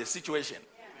manage the situation.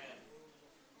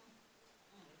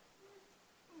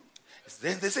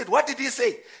 Then they said, what did he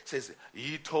say? He says,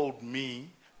 he told me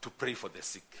to pray for the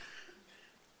sick.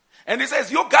 And he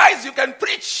says, you guys, you can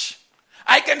preach.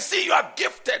 I can see you are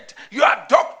gifted. You are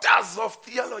doctors of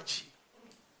theology.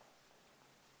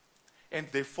 And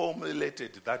they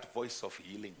formulated that voice of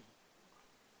healing.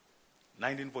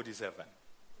 1947.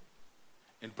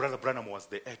 And Brother Branham was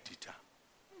the editor.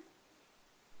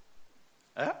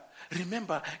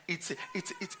 Remember, it's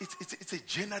a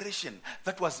generation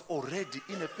that was already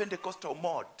in a Pentecostal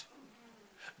mode.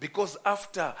 Because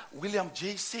after William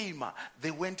J. Seymour,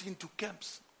 they went into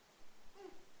camps.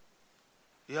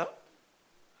 Yeah?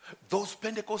 Those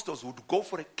Pentecostals would go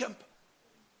for a camp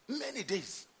many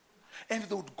days. And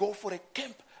they would go for a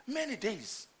camp many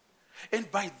days.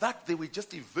 And by that, they were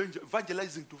just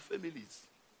evangelizing to families.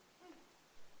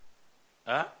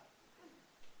 Huh?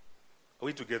 Are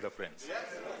we together, friends? Yes.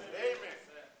 Amen.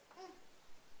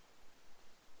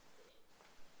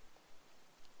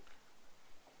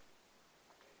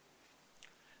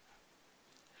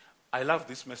 I love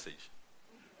this message,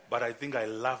 but I think I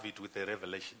love it with a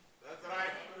revelation. That's right.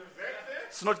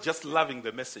 It's not just loving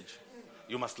the message.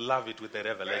 You must love it with a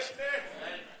revelation.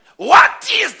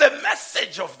 What is the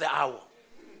message of the hour?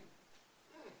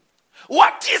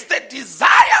 What is the desire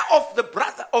of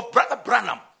Brother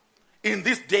Branham in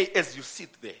this day as you sit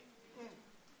there?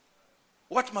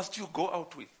 What must you go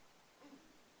out with?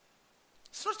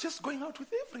 It's not just going out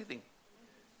with everything.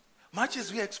 Much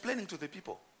as we are explaining to the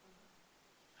people.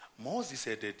 Moses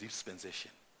had a dispensation.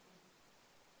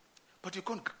 But you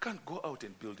can't go out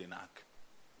and build an ark.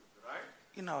 Right?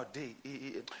 In our day,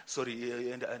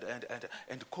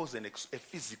 and cause a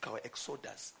physical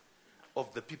exodus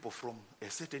of the people from a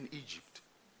certain Egypt.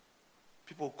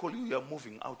 People call you are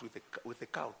moving out with a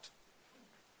cult.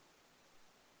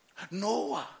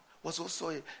 Noah was also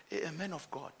a man of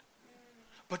God.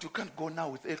 But you can't go now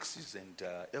with axes and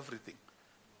everything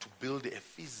to build a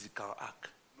physical ark.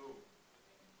 No.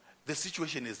 The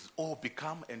situation is all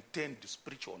become and turned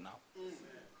spiritual now.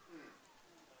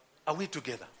 Are we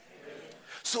together?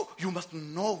 So you must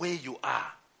know where you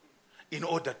are in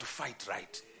order to fight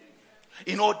right.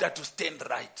 In order to stand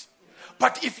right.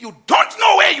 But if you don't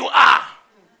know where you are,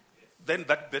 then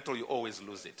that battle you always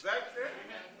lose it. That's it.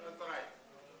 That's right.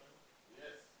 Yes.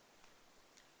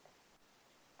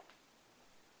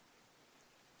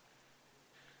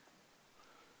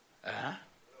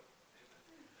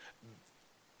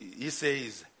 He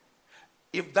says,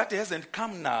 if that hasn't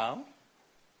come now,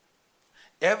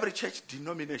 every church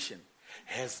denomination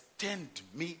has turned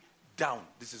me down.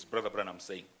 This is Brother Branham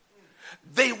saying.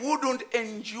 They wouldn't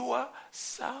endure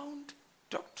sound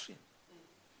doctrine.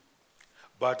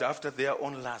 But after their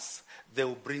own lusts, they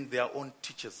will bring their own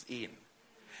teachers in.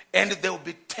 And they will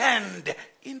be turned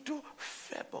into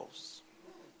fables.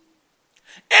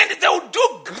 And they will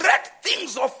do great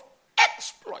things of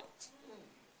exploit.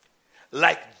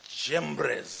 Like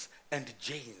Jambres and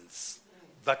Jannes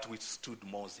that withstood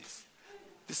Moses.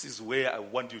 This is where I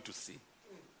want you to see.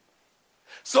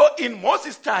 So in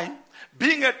Moses' time,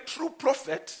 being a true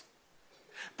prophet,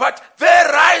 but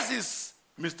there rises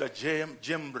Mr.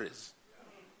 Jambres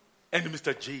and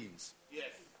Mr. Jannes.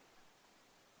 Yes.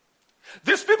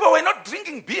 These people were not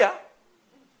drinking beer.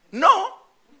 No.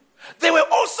 They were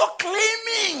also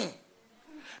claiming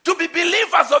to be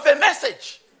believers of a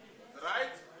message. Right?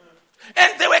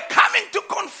 And they were coming to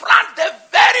confront the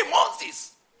very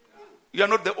Moses. You are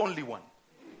not the only one.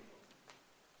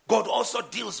 God also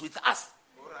deals with us.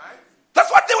 All right. That's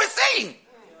what they were saying.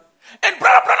 And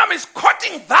Brother Branham is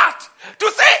quoting that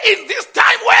to say in this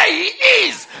time where he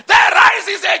is, there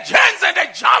rises a Jannes and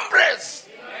a Jambres.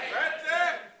 That's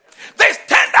it. They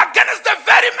stand against the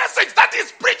very message that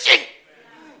he's preaching.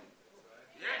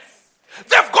 Yes.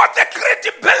 They've got the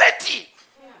credibility.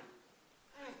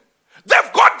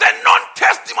 They've got the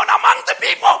non-testimony among the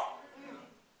people.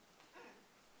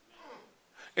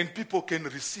 And people can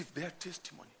receive their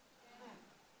testimony.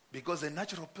 Because a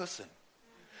natural person,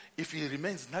 if he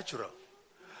remains natural,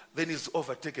 then he's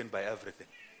overtaken by everything.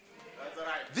 That's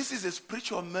right. This is a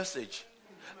spiritual message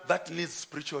that needs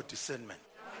spiritual discernment.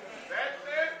 That's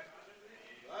it.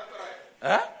 That's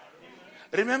right. Huh?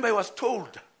 Remember, I was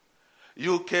told,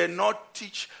 you cannot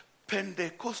teach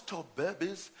Pentecostal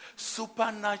babies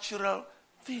supernatural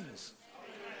things.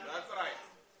 That's right.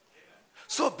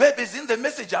 So babies in the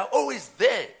message are always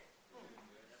there.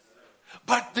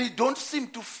 But they don't seem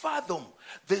to fathom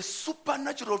the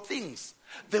supernatural things.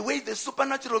 The way the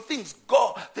supernatural things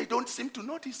go, they don't seem to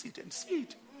notice it and see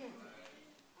it.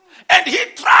 And he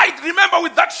tried, remember,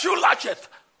 with that shoe latchet,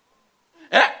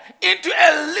 into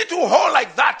a little hole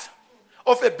like that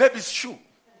of a baby's shoe.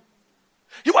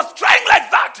 He was trying like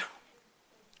that,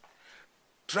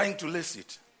 trying to lace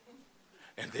it.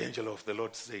 And the angel of the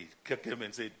Lord came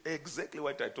and said, exactly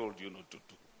what I told you not to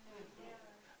do.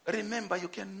 Remember, you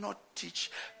cannot teach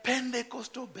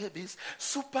Pentecostal babies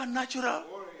supernatural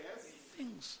Oh, yes.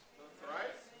 things. That's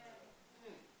right.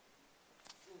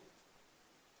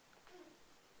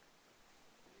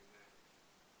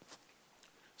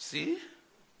 See?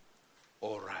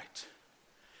 All right.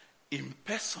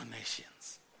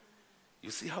 Impersonations. You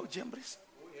see how Jambres?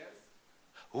 Oh, yes.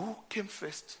 Who came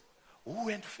first? Who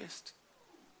went first?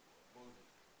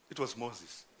 It was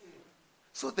Moses.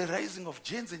 So the rising of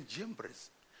Jannes and Jambres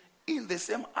in the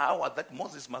same hour that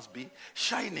Moses must be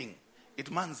shining,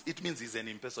 it means he's an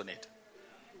impersonator.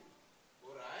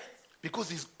 All right.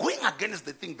 Because he's going against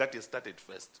the thing that he started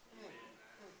first.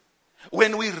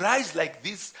 When we rise like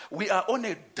this, we are on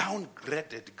a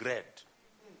downgraded grade.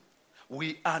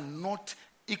 We are not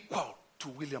equal to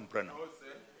William Branham. Oh,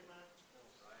 sir.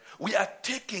 We are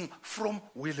taking from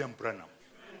William Branham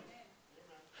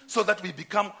so that we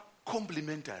become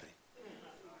complementary.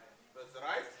 That's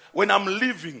right. When I'm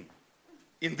living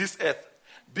in this earth,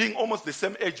 being almost the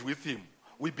same age with him,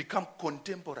 we become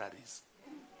contemporaries.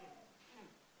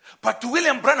 But to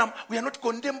William Branham, we are not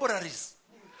contemporaries.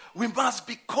 We must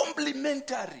be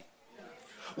complementary.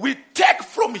 We take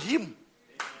from him.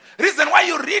 Reason why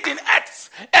you read in Acts,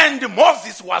 and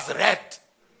Moses was read.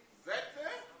 That's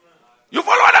it. You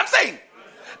follow what I'm saying?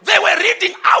 They were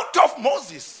reading out of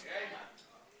Moses.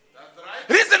 That's right.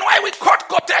 Reason why we quote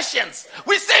quotations.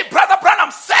 We say Brother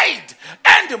Branham said,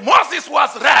 and Moses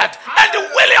was read, and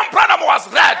William Branham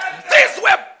was read. These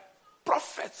were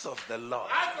prophets of the Lord.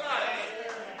 That's right.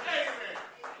 Amen.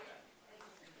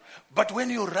 But when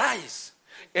you rise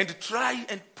and try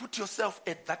and put yourself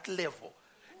at that level,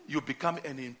 you become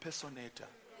an impersonator.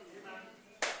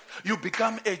 You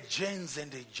become a Janes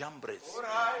and a Jambres. All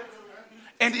right.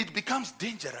 And it becomes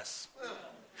dangerous.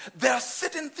 There are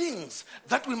certain things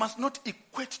that we must not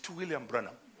equate to William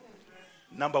Branham.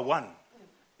 Number one,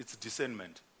 it's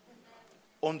discernment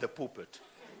on the pulpit.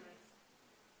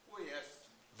 Oh, yes.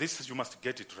 This you must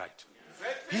get it right.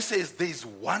 He says there is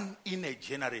one in a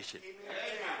generation.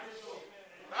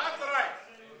 That's right.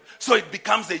 So it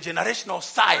becomes a generational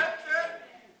sign.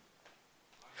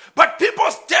 But people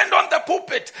stand on the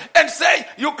pulpit and say,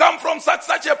 you come from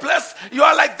such a place, you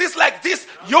are like this,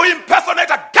 you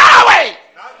impersonator, go away!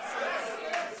 That's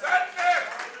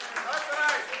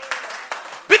right.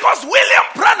 Because William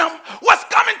Branham was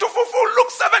coming to fulfill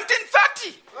Luke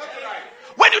 17:30. That's right.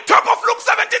 When you talk of Luke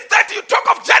 17:30, you talk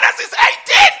of Genesis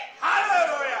 18.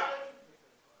 Hallelujah.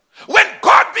 When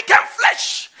God became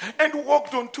flesh and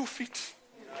walked on 2 feet.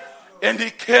 And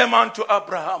he came unto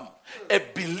Abraham, a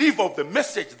believer of the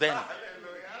message then.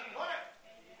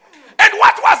 And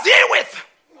what was he with?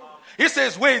 He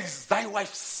says, where is thy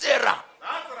wife Sarah?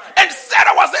 And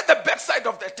Sarah was at the backside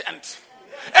of the tent.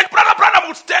 And Brother Branham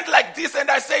would stand like this and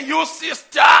I say, you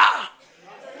sister,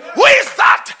 who is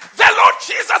that? The Lord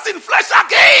Jesus in flesh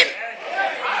again.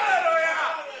 Hallelujah.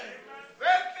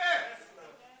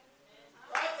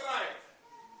 That's right.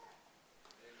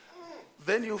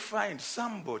 Then you find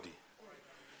somebody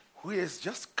who has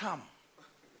just come,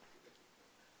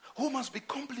 who must be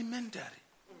complimentary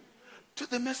to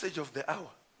the message of the hour.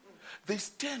 They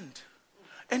stand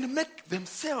and make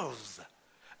themselves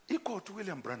equal to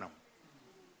William Branham.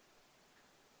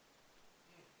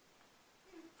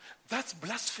 That's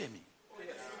blasphemy. Oh,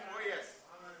 yes.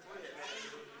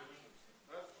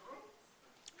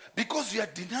 Because you are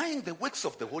denying the works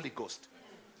of the Holy Ghost.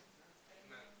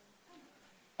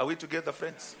 Are we together,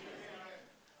 friends?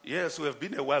 Yes, we have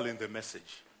been a while in the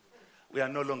message. We are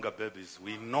no longer babies.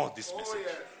 We know this message. Oh,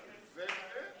 yes.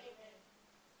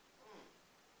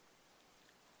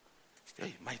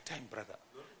 Hey, my time, brother.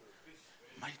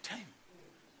 My time.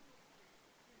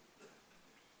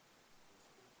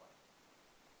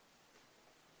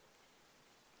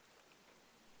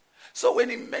 So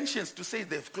when he mentions to say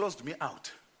they've closed me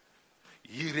out,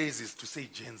 he raises to say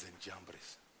Janes and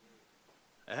Jambres.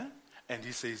 And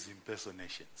he says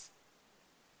impersonations.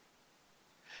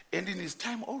 And in his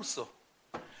time also,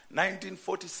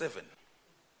 1947,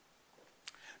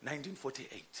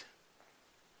 1948,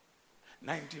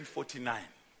 1949,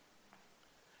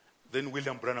 then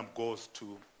William Branham goes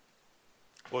to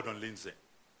Gordon Lindsay.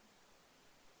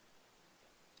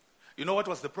 You know what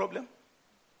was the problem?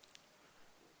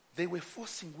 They were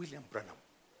forcing William Branham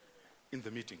in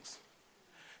the meetings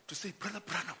to say, Brother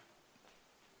Branham,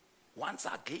 once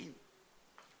again,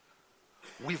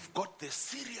 we've got the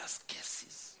serious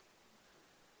cases.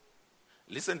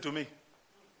 Listen to me.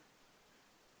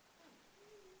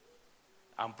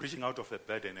 I'm preaching out of a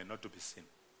burden and not to be seen.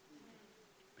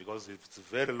 Because it's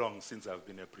very long since I've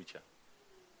been a preacher.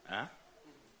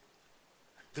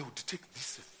 They would take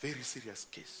this very serious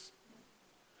case.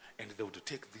 And they would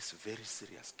take this very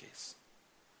serious case.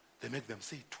 They make them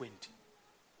say 20.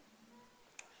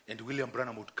 And William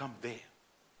Branham would come there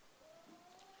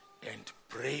and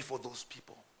pray for those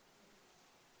people.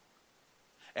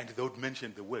 And they would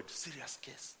mention the word serious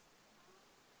case.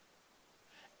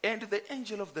 And the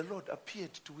angel of the Lord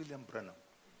appeared to William Branham.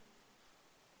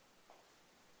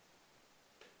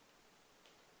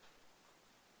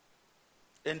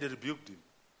 And rebuked him.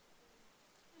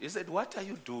 He said, what are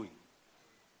you doing?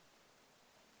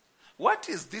 What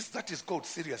is this that is called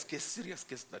serious case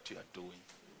that you are doing?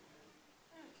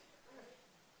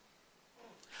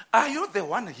 Are you the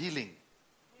one healing?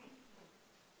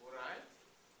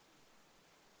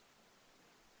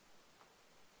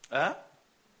 All right.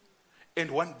 And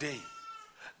one day,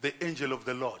 the angel of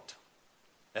the Lord,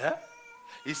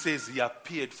 he says he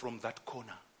appeared from that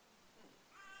corner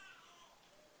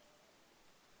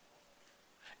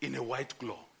in a white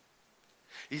glow.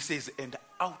 He says, and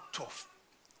out of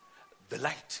the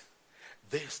light,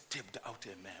 there stepped out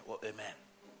a man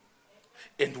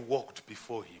and walked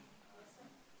before him.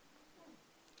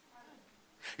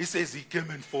 He says he came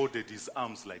and folded his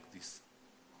arms like this.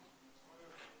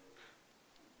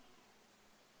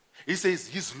 He says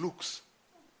his looks,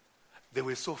 they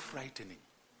were so frightening.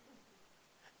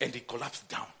 And he collapsed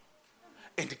down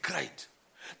and he cried.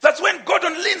 That's when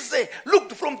Gordon Lindsay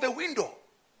looked from the window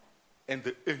and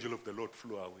the angel of the Lord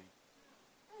flew away.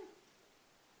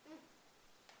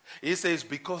 He says,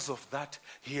 because of that,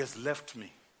 he has left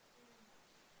me.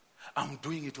 I'm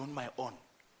doing it on my own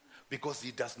because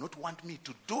he does not want me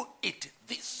to do it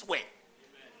this way.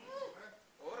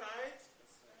 All right.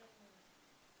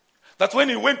 That's when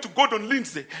he went to Gordon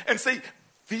Lindsay and said,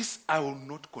 this I will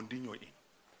not continue in.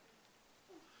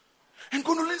 And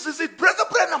Gordon Lindsay said, Brother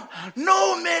Branham,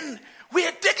 no man, we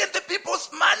had taken the people's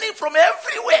money from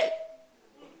everywhere.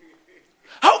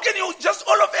 How can you just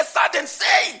all of a sudden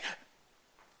say,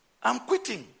 I'm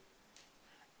quitting?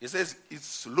 He says,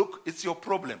 it's your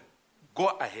problem. Go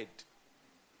ahead.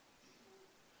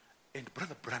 And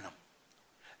Brother Branham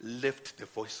left the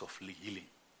Voice of Healing,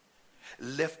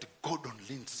 left Gordon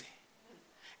Lindsay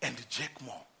and Jack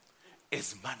Moore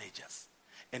as managers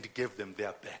and gave them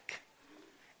their back.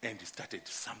 And he started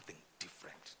something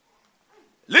different.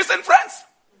 Listen, friends.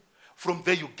 From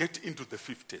there you get into the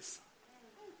 50s.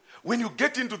 When you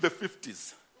get into the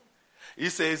 50s, he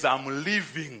says, I'm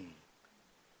leaving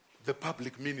the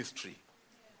public ministry,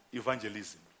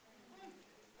 evangelism.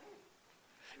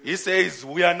 He says,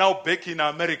 we are now back in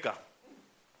America.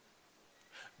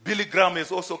 Billy Graham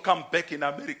has also come back in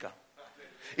America.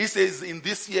 He says, in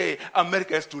this year,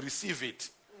 America has to receive it,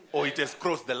 or it has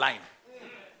crossed the line.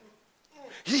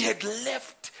 He had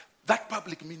left that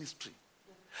public ministry.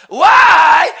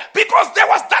 Why? Because there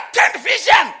was that 10th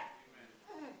vision.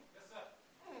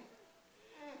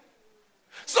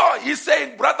 So he's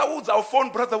saying, Brother Woods, I'll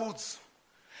phone Brother Woods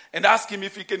and ask him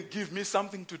if he can give me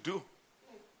something to do.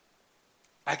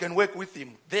 I can work with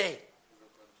him there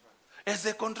as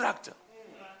a contractor.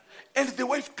 And the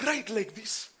wife cried like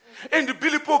this. And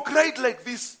Billy Paul cried like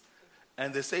this.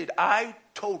 And they said, I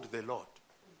told the Lord,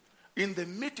 in the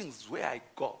meetings where I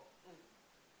go,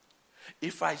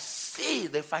 if I see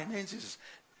the finances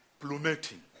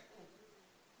plummeting,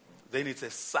 then it's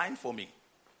a sign for me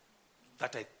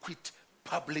that I quit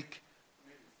public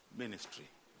ministry.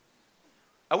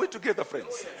 Are we together,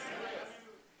 friends?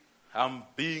 I'm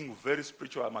being very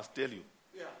spiritual, I must tell you.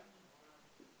 Yeah.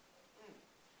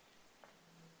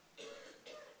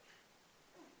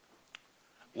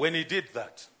 When he did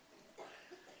that,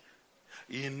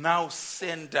 he now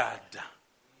centered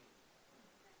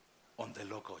on the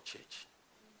local church.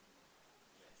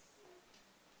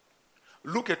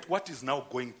 Look at what is now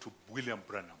going to William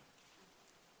Branham.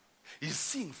 He's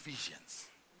seeing visions.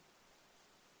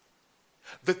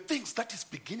 The things that he's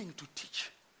beginning to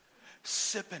teach.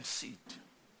 Serpent seed.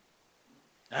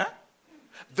 Huh?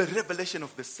 The revelation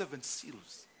of the 7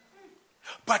 seals.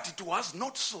 But it was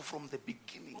not so from the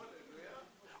beginning.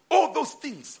 All those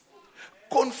things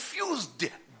confused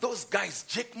those guys,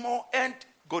 Jack Moore and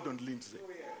Gordon Lindsay.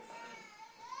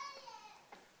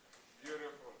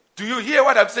 Beautiful. Do you hear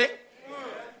what I'm saying?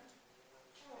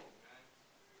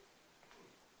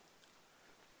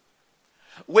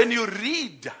 When you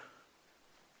read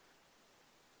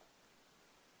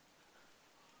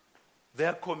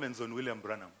their comments on William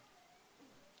Branham,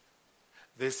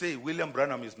 they say William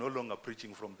Branham is no longer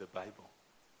preaching from the Bible.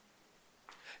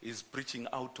 He's preaching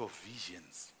out of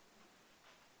visions.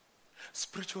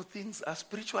 Spiritual things are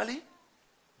spiritually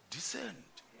discerned.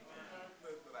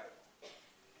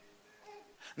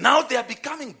 Now they are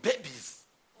becoming babies.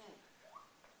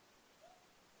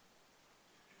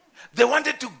 They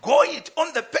wanted to go it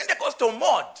on the Pentecostal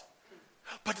mode.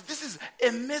 But this is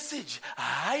a message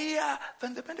higher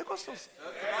than the Pentecostals. That's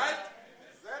right.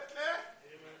 Exactly.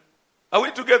 Are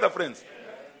we together, friends?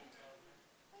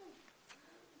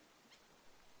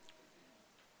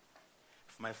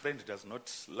 If my friend does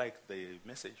not like the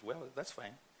message, well, that's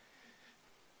fine.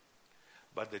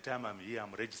 But the time I'm here,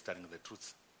 I'm registering the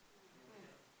truth.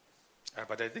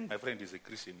 But I think my friend is a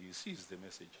Christian. He sees the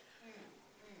message.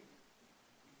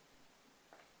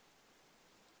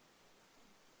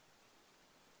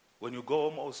 When you go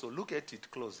home also, look at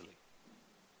it closely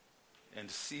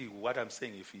and see what I'm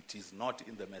saying if it is not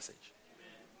in the message.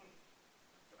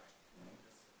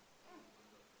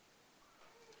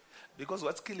 Because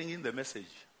what's killing in the message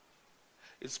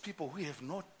is people who have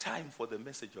no time for the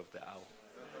message of the hour.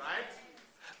 Right.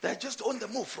 They're just on the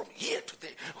move from here to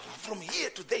there, from here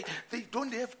to there. They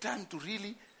don't have time to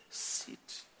really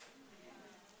sit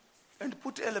and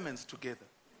put elements together.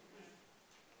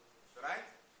 Right.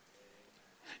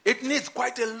 It needs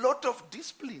quite a lot of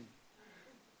discipline.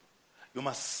 You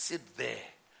must sit there,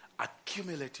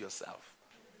 accumulate yourself,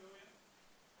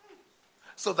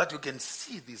 so that you can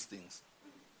see these things.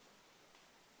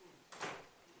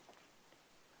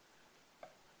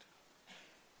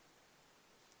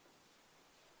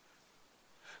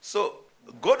 So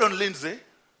Gordon Lindsay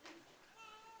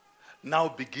now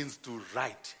begins to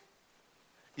write.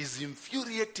 He's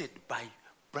infuriated by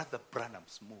Brother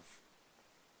Branham's move.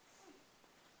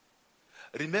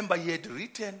 Remember, he had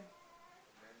written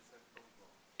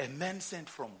a man sent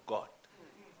from God.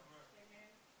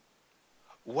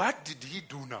 What did he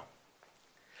do now?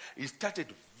 He started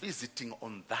visiting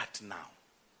on that now.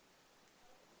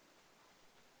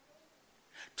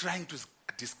 Trying to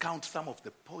discount some of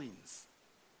the points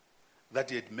that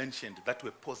he had mentioned that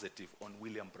were positive on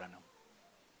William Branham.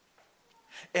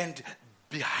 And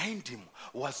behind him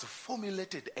was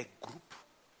formulated a group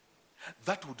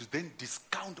that would then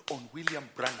discount on William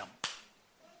Branham.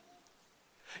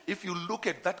 If you look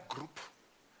at that group,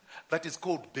 that is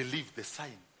called Believe the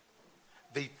Sign.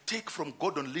 They take from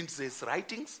Gordon Lindsay's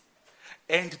writings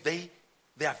and they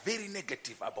are very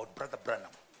negative about Brother Branham.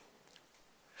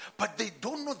 But they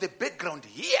don't know the background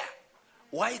here,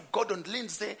 why Gordon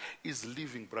Lindsay is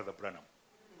leaving Brother Branham.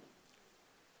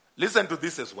 Listen to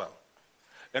this as well.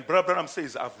 And Brother Branham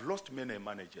says, I've lost many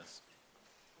managers.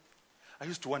 I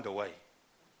used to wonder why.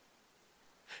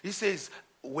 He says,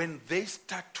 when they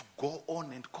start to go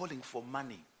on and calling for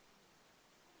money,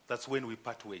 that's when we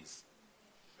part ways.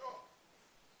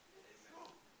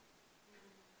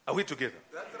 Are we together?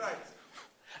 That's right.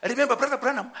 I remember Brother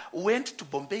Branham went to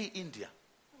Bombay, India.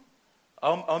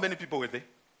 How many people were there?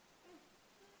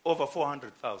 Over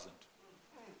 400,000.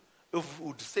 If we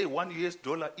would say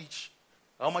 $1 each,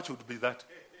 how much would be that? That's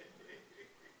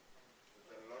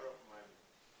a lot of money.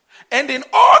 And in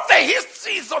all the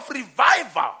histories of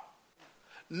revival,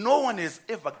 no one has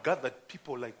ever gathered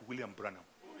people like William Branham.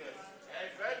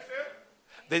 Exactly.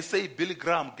 They say Billy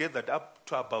Graham gathered up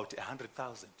to about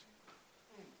 100,000.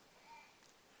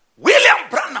 William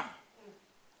Branham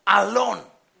alone,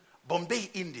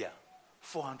 Bombay, India,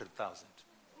 400,000.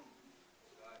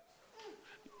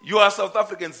 You are South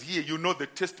Africans here, you know the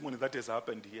testimony that has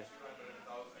happened here.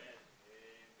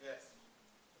 Yes.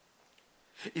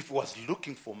 If he was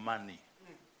looking for money,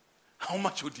 how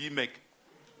much would he make?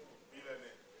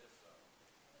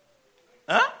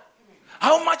 Huh?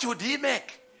 How much would he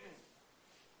make?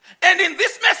 And in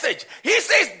this message, he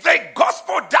says the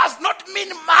gospel does not mean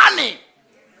money.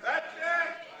 That's it.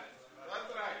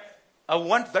 That's right. I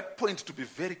want that point to be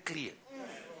very clear.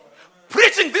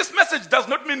 Preaching this message does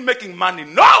not mean making money.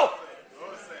 No! No,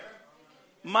 sir.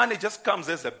 Money just comes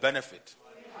as a benefit.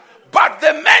 But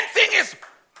the main thing is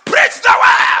preach the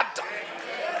word.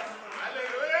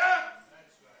 Hallelujah.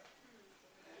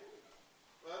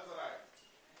 That's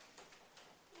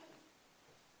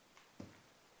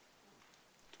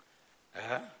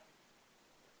right.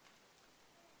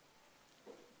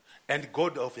 And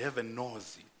God of heaven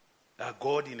knows it.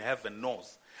 God in heaven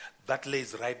knows. That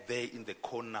lays right there in the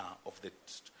corner of the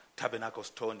tabernacle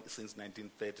stone since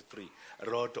 1933.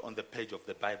 Wrote on the page of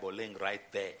the Bible, laying right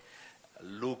there.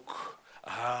 Look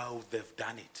how they've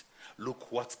done it.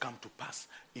 Look what's come to pass.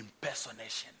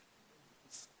 Impersonation.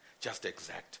 It's just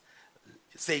exact.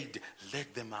 Said,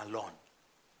 let them alone.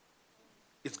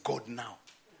 It's God now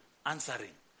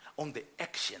answering on the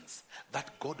actions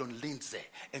that Gordon Lindsay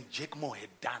and Jake Moore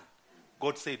had done.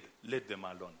 God said, let them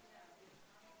alone.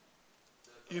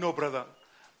 You know,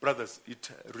 brothers, it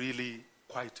really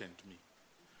quietened me.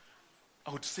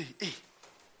 I would say, hey,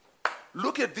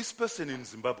 look at this person in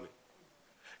Zimbabwe.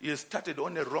 He has started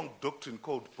on a wrong doctrine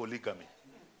called polygamy.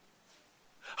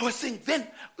 I was saying, then,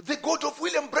 the God of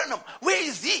William Branham, where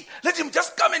is he? Let him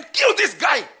just come and kill this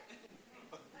guy.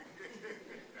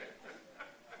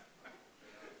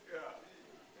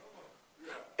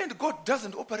 And God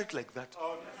doesn't operate like that.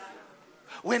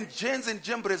 When Janes and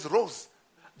Jambres rose,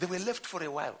 they were left for a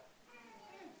while.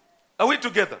 Are we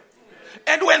together?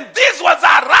 And when this was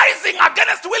arising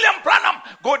against William Branham,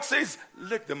 God says,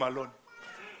 let them alone.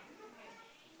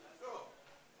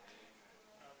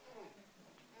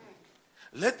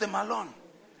 Let them alone.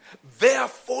 Their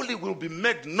folly will be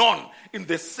made known in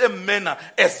the same manner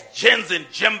as Janes and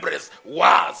Jambres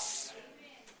was.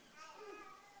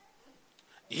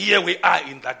 Here we are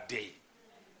in that day.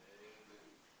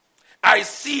 I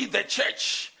see the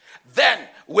church then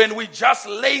when we just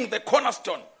laying the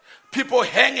cornerstone, people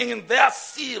hanging in their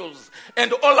seals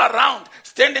and all around,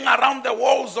 standing around the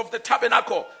walls of the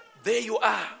tabernacle. There you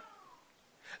are.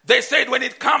 They said when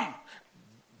it come,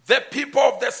 the people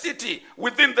of the city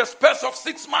within the space of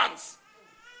 6 months,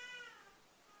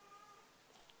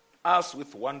 us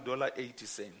with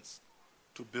 $1.80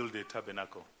 to build a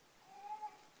tabernacle.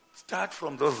 Start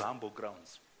from those humble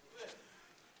grounds.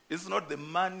 It's not the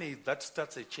money that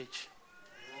starts a church.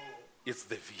 It's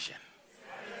the vision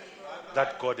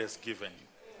that God has given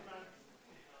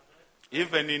you.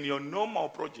 Even in your normal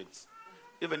projects,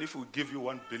 even if we give you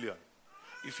 1 billion,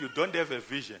 if you don't have a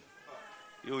vision,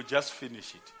 you'll just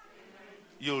finish it.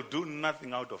 You'll do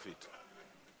nothing out of it.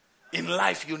 In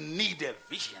life, you need a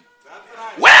vision.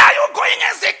 Where are you going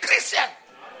as a Christian?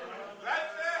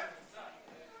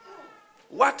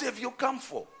 What have you come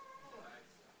for?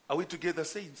 Are we together,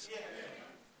 saints?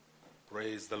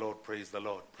 Praise the Lord, praise the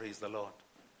Lord, praise the Lord.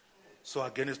 So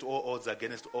against all odds,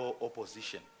 against all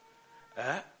opposition,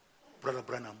 Brother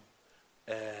Branham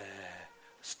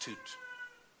stood.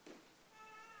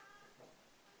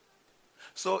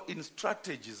 So in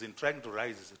strategies in trying to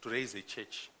raise a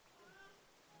church,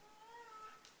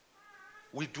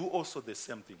 we do also the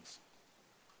same things.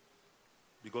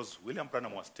 Because William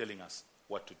Branham was telling us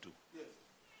what to do. Yes.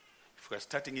 If we're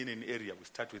starting in an area, we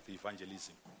start with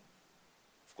evangelism.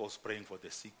 Of course, praying for the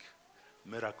sick,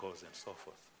 miracles and so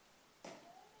forth.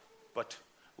 But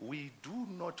we do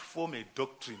not form a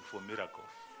doctrine for miracles.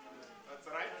 That's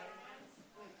right.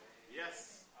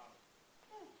 Yes.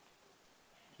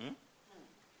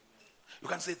 You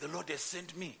can say, the Lord has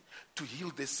sent me to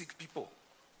heal the sick people.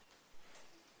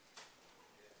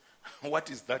 What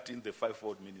is that in the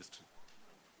fivefold ministry?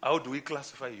 How do we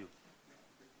classify you?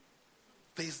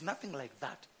 There is nothing like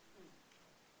that.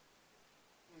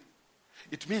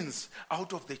 It means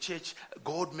out of the church,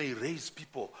 God may raise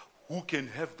people who can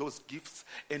have those gifts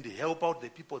and help out the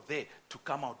people there to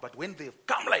come out. But when they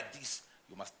come like this,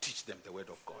 you must teach them the word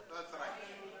of God. That's right.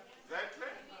 Exactly.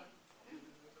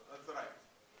 That's right.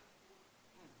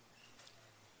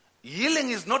 Healing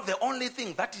is not the only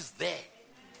thing that is there.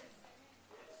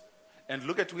 And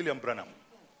look at William Branham.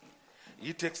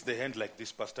 He takes the hand like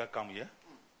this. Pastor, come here.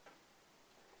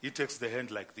 He takes the hand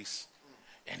like this.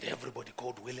 And everybody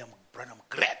called William Branham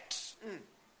great.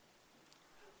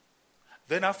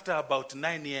 Then after about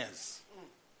 9 years,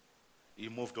 he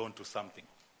moved on to something.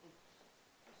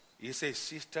 He says,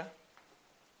 sister,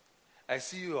 I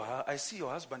see your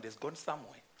husband has gone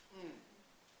somewhere.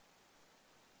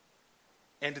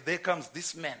 And there comes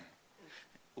this man.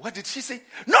 What did she say?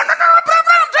 No,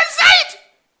 Branham, don't say it.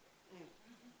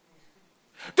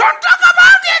 Don't talk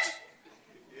about it.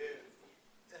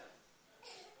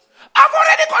 I've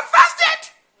already confessed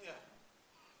it.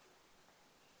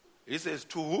 He says,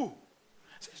 to who?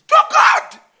 He says, to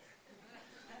God.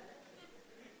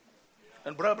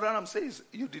 And Brother Branham says,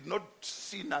 you did not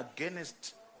sin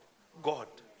against God.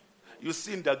 You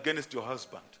sinned against your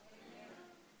husband.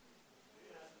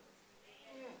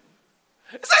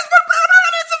 He says, but Brother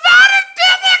Branham, it's very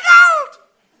difficult.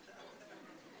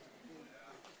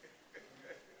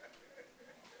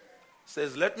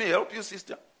 Says, let me help you,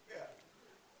 sister.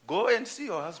 Go and see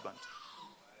your husband.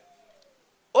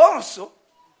 Also,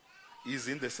 he's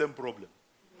in the same problem.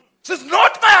 Says,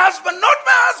 not my husband, not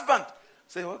my husband.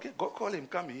 Say, okay, go call him,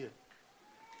 come here.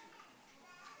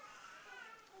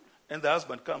 And the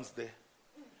husband comes there.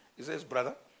 He says,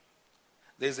 brother,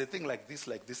 there's a thing like this,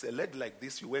 a lady like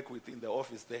this you work with in the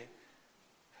office there.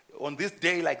 On this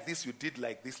day like this, you did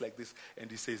like this. And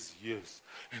he says, yes.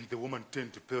 And the woman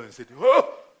turned to pale and said,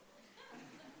 oh!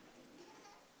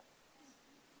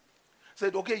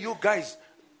 Said, okay, you guys,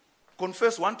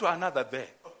 confess one to another there.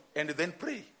 And then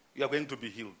pray. You are going to be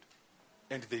healed.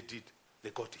 And they did.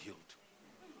 They got healed.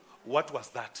 What was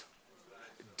that?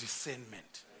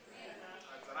 Discernment.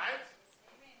 That's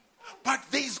right. But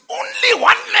there is only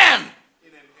one man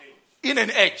in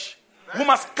an age who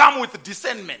must come with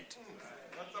discernment.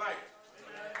 That's right.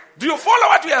 Do you follow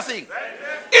what we are saying?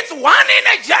 It's one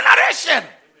in a generation.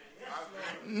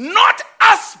 Not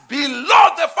us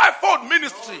below the fivefold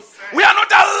ministry. We are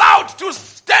not allowed to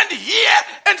stand here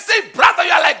and say, brother,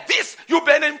 you are like this. You've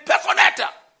been an impersonator.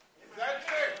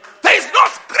 There is no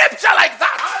scripture like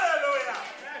that. Hallelujah.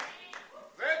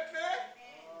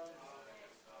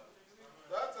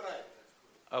 That's right.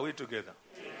 Are we together?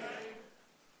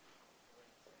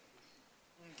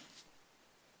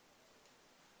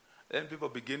 Then people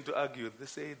begin to argue. They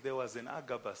say there was an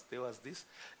Agabus, there was this.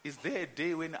 Is there a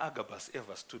day when Agabus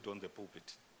ever stood on the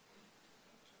pulpit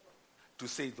to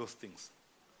say those things?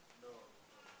 No.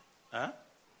 Huh?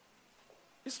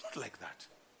 It's not like that.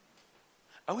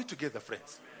 Are we together,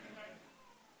 friends?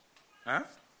 Huh?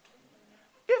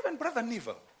 Even Brother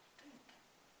Neville.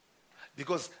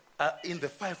 Because in the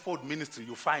fivefold ministry,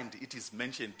 you find it is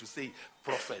mentioned to say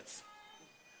prophets.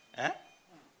 Huh?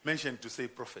 Mentioned to say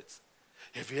prophets.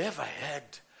 Have you ever heard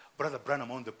Brother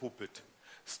Branham on the pulpit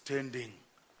standing,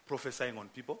 prophesying on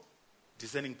people,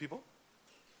 discerning people?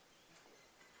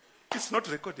 It's not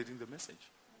recorded in the message.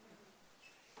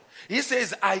 He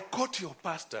says, I caught your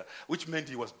pastor, which meant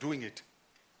he was doing it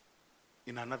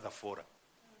in another forum.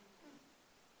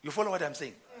 You follow what I'm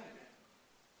saying?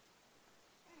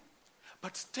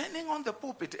 But standing on the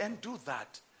pulpit and do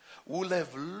that will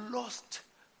have lost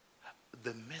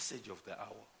the message of the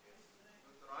hour.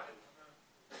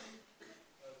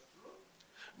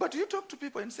 But you talk to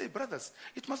people and say, brothers,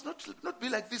 it must not be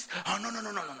like this. Oh,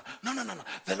 no.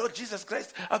 The Lord Jesus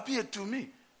Christ appeared to me.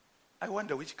 I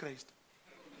wonder which Christ.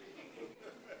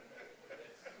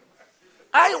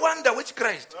 I wonder which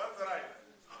Christ. That's right.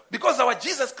 Because our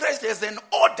Jesus Christ has an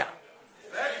order.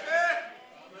 That's it.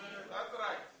 That's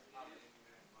right.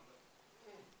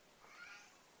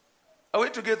 Are we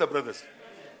together, brothers?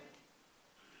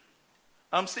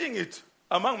 I'm seeing it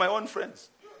among my own friends.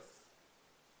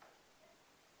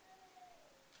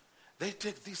 They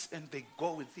take this and they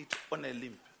go with it on a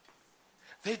limp.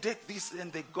 They take this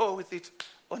and they go with it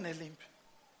on a limp.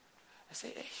 I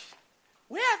say, hey,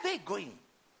 where are they going?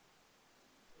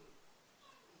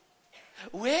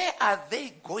 Where are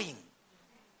they going?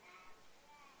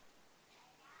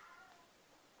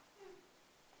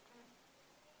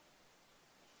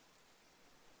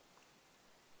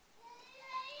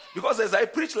 Because as I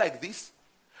preach like this,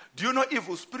 do you know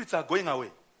evil spirits are going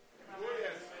away?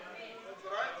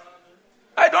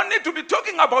 I don't need to be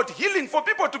talking about healing for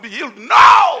people to be healed.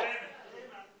 No!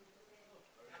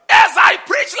 As I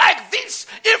preach like this,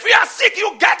 if you are sick,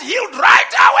 you get healed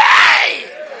right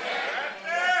away.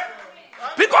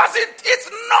 Because it's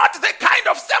not the kind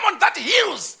of sermon that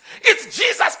heals. It's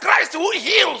Jesus Christ who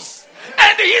heals.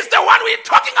 And he's the one we're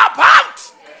talking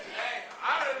about.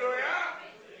 Hallelujah.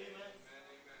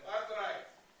 That's right.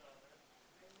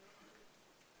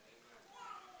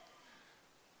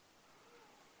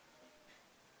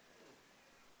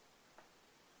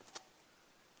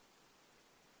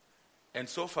 And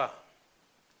so far,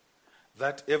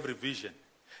 that every vision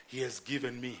he has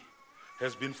given me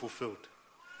has been fulfilled.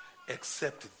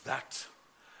 Except that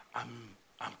I'm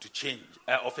to change,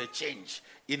 of a change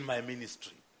in my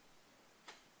ministry.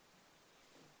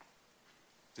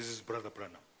 This is Brother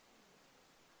Branham.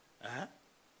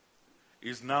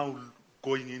 He's now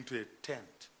going into a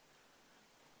tent.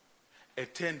 A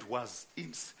tent was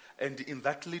and in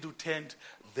that little tent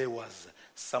there was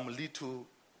some little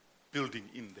building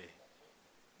in there.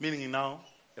 Meaning now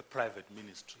a private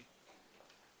ministry.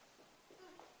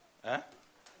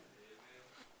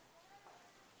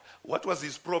 What was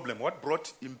his problem? What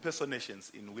brought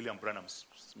impersonations in William Branham's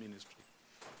ministry?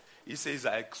 He says,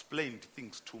 I explained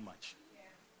things too much.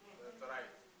 That's right.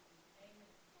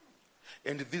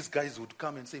 And these guys would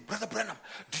come and say, Brother Branham,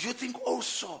 do you think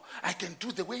also I can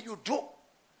do the way you do?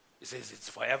 He says, it's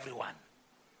for everyone.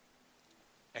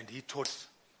 And he taught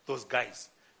those guys,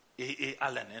 A.A.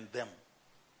 Allen and them.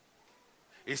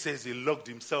 He says he locked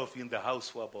himself in the house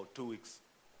for about 2 weeks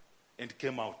and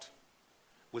came out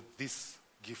with this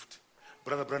gift.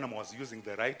 Brother Branham was using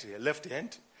the left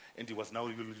hand, and he was now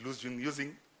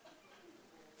using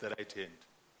the right hand.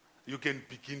 You can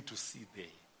begin to see there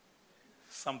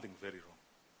something very wrong.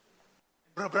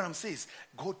 Brother Branham says,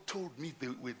 God told me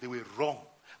they were wrong,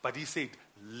 but he said,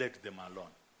 let them alone.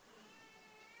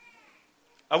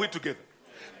 Are we together?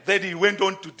 Then he went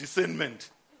on to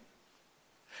discernment.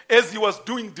 As he was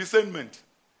doing discernment,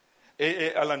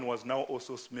 A.A. Allen was now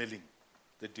also smelling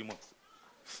the demons.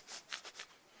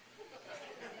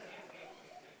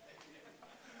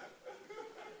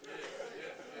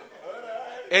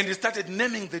 And he started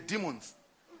naming the demons.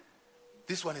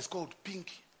 This one is called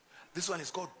pink. This one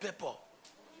is called purple.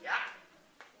 Yeah.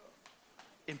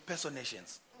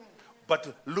 Impersonations.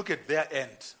 But look at their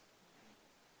end.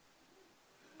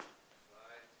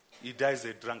 He dies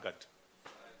a drunkard.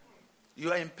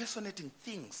 You are impersonating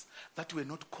things that were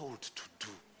not called to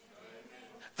do.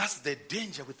 That's the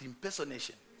danger with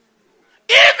impersonation.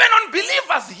 Even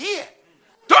unbelievers here,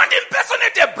 don't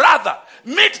impersonate a brother.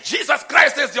 Meet Jesus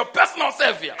Christ as your personal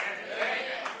Savior.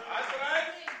 That's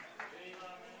right.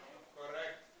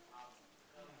 Correct.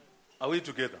 Are we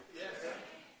together? Yes.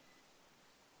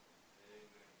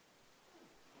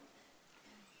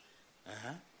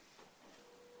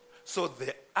 So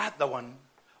the other one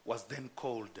was then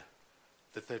called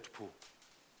the third pool.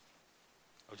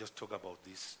 I'll just talk about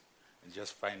this and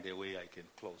just find a way I can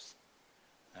close.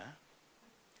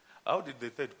 How did the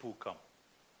third pool come?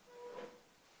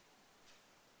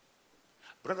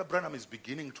 Brother Branham is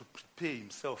beginning to prepare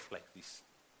himself like this.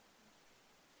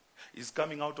 He's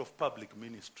coming out of public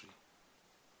ministry.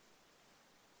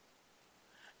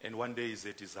 And one day he's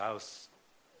at his house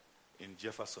in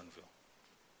Jeffersonville.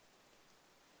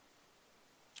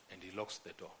 And he locks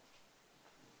the door.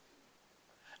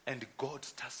 And God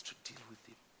starts to deal with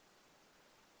him.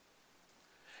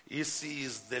 He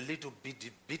sees the little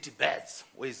bitty birds.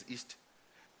 Where is east?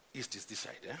 East is this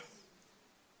side,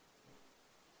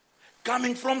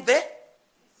 Coming from the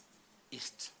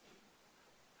northeast.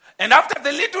 And after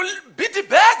the little bitty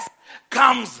birds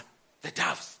comes the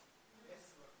doves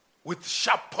with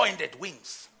sharp pointed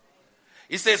wings.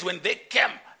 He says when they came,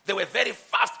 they were very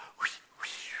fast.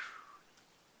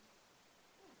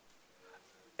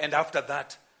 And after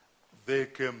that, there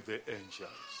came the angels.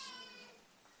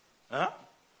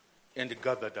 And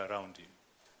gathered around him.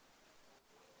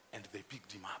 And they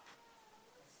picked him up.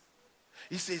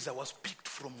 He says, I was picked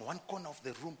from one corner of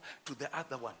the room to the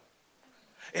other one.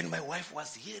 And my wife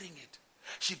was hearing it.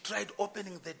 She tried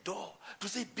opening the door to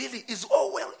say, Billy, is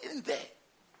all well in there?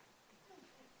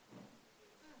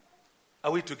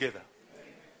 Are we together?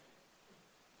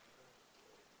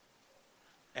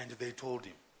 And they told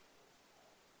him,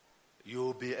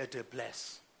 you'll be at a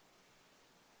place.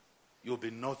 You'll be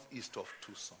northeast of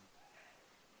Tucson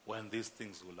when these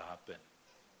things will happen.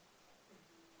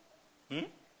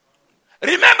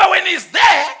 Remember when he's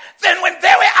there, then when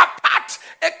they were apart,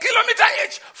 a kilometer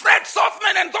each, Fred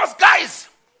Sothman and those guys,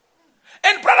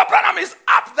 and Brother Branham is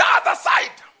up the other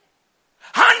side,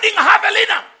 handing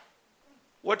Javelina.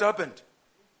 What happened?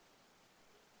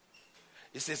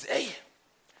 He says, hey,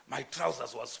 my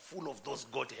trousers was full of those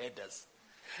goat headers,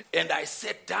 and I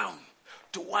sat down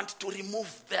to want to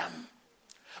remove them.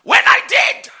 When I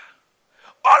did,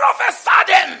 all of a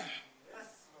sudden,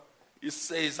 he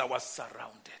says, I was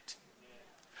surrounded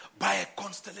by a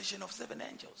constellation of 7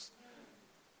 angels.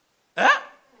 And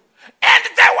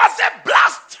there was a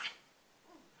blast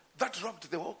that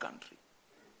rocked the whole country.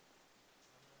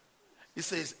 He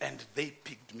says, and they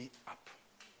picked me up.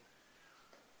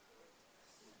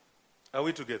 Are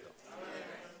we together? Amen.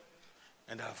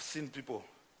 And I've seen people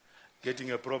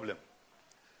getting a problem.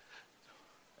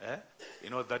 You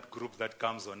know that group that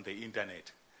comes on the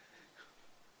internet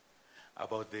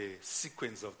about the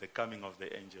sequence of the coming of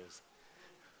the angels.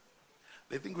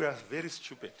 They think we are very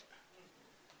stupid.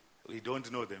 We don't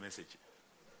know the message.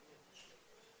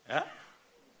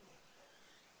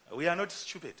 We are not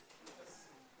stupid.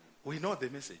 We know the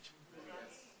message.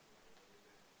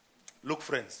 Look,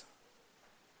 friends.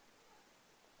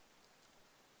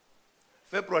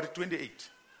 February 28,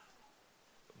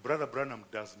 Brother Branham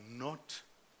does not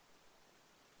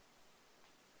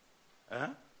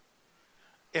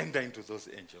enter into those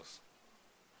angels.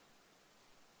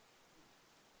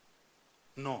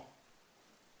 No.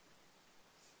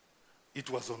 It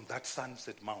was on that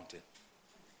Sunset Mountain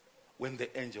when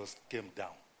the angels came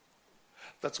down.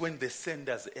 That's when they send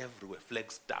us everywhere,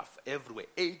 Flagstaff, everywhere,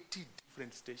 80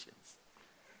 different stations.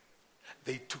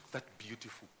 They took that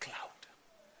beautiful cloud.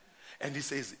 And he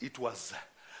says it was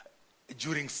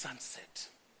during sunset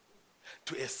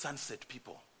to a sunset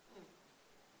people.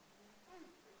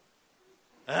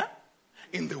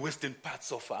 In the western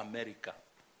parts of America.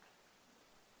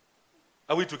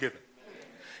 Are we together?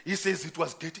 He says it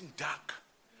was getting dark.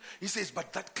 He says,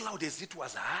 but that cloud as it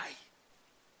was high,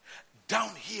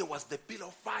 down here was the pillar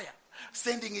of fire,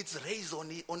 sending its rays on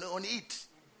it.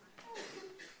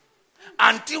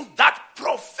 Until that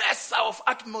professor of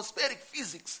atmospheric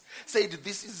physics said,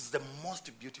 this is the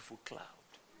most beautiful cloud.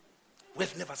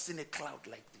 We've never seen a cloud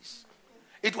like this.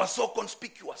 It was so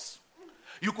conspicuous.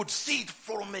 You could see it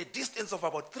from a distance of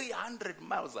about 300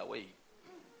 miles away.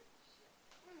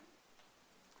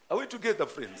 Are we together,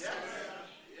 friends?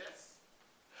 Yes.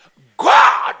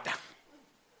 God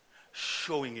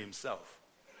showing himself,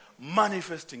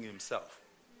 manifesting himself.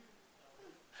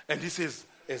 And he says,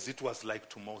 as it was like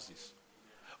to Moses,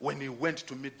 when he went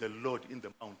to meet the Lord in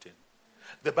the mountain.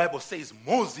 The Bible says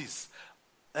Moses,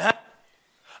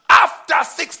 after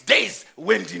 6 days,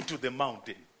 went into the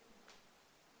mountain.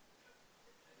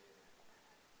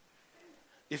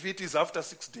 If it is after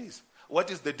 6 days,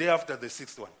 what is the day after the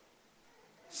 6th one?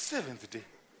 7th day.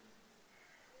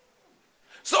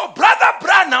 So Brother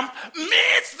Branham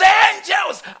meets the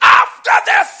angels after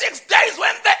the 6 days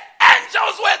when the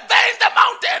angels were there in the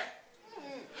mountain.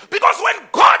 Because when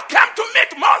God came to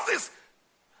meet Moses,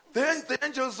 the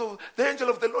angel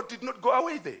of the Lord did not go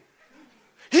away there.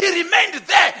 He remained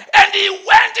there and he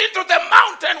went into the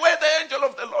mountain where the angel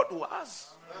of the Lord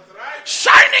was. That's right.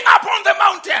 Shining upon the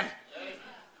mountain.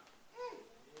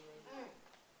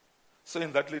 So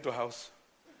in that little house,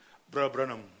 Brother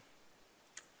Branham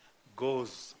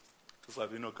goes to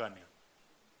Sabino Canyon.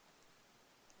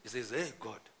 He says, hey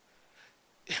God,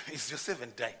 is your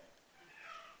servant dying?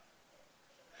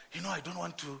 You know, I don't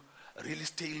want to really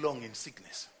stay long in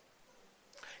sickness.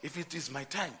 If it is my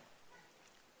time,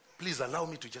 please allow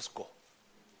me to just go.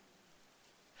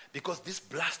 Because this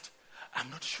blast, I'm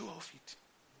not sure of it.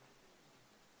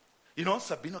 You know,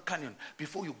 Sabino Canyon,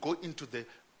 before you go into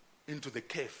the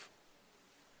cave,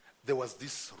 there was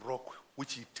this rock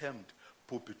which he termed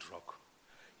Pulpit Rock.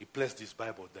 He placed his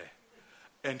Bible there.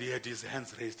 And he had his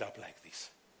hands raised up like this.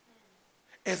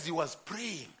 As he was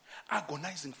praying,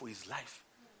 agonizing for his life.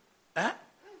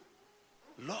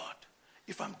 Lord,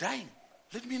 if I'm dying,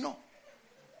 let me know.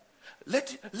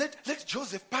 Let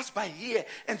Joseph pass by here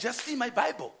and just see my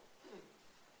Bible.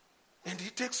 And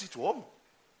he takes it home.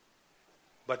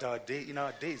 But in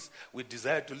our days, we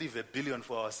desire to leave $1 billion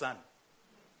for our son.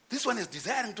 This one is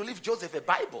desiring to leave Joseph a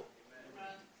Bible.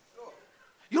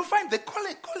 You'll find the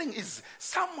calling is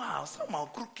somehow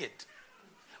crooked.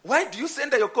 Why do you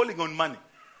center your calling on money?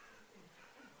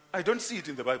 I don't see it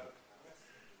in the Bible.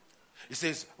 It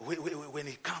says, when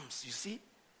he comes, you see,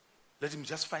 let him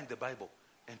just find the Bible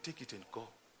and take it and go.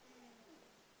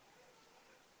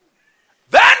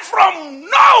 Then from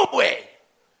nowhere,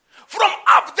 from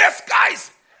up the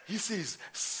skies, he says,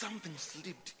 something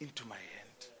slipped into my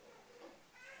hand.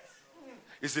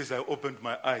 He says, I opened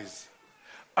my eyes.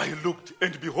 I looked,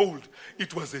 and behold,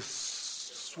 it was a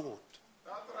sword.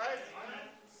 That's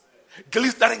right.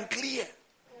 Glistering clear.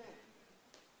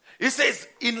 He says,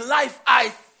 in life I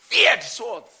feared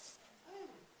swords.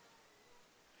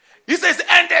 He says,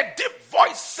 and a deep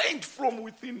voice saying from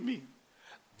within me,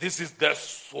 this is the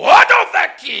sword of the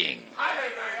king.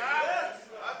 Hallelujah.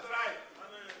 That's right.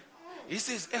 He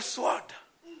says, a sword.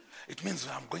 It means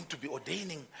I'm going to be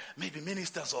ordaining maybe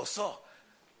ministers or so,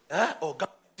 or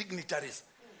dignitaries.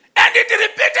 And it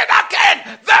repeated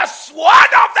again, the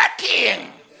sword of the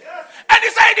king. And he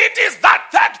said, it is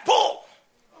that third pull.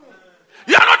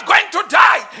 You're not going to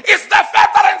die. It's the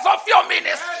furtherance of your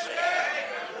ministry.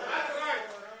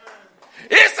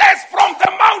 He says, from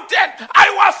the mountain,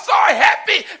 I was so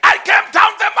happy. I came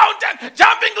down the mountain,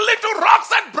 jumping little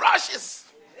rocks and brushes.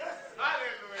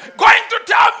 Going to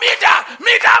tell Mida,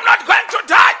 I'm not going to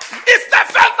die. It's the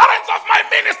furtherance of my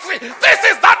ministry. This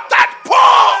is the third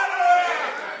pull.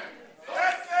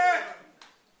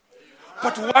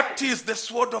 But what is the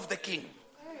sword of the king?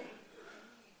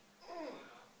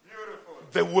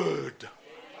 The word.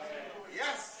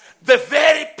 Yes. The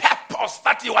very purpose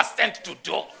that he was sent to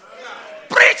do.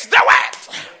 Preach the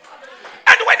word.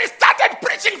 And when he started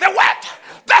preaching the word,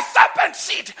 the serpent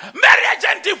seed, marriage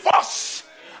and divorce,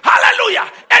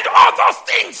 hallelujah, and all those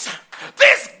things,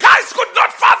 these guys could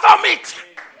not fathom it.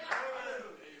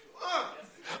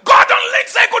 Gordon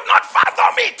Lindsay could not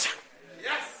fathom it.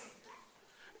 Yes.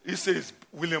 He says,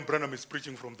 William Branham is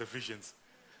preaching from the visions.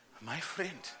 My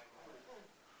friend,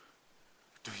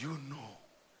 do you know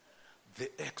the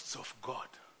acts of God?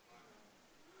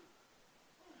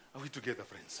 Are we together,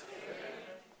 friends?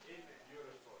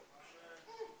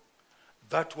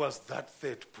 That was that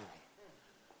third pull.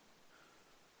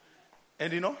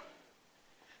 And you know,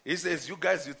 he says, you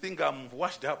guys, you think I'm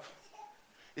washed up.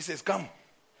 He says, come.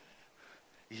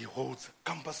 He holds,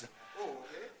 come person.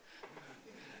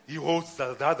 He holds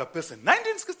the other person,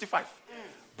 1965,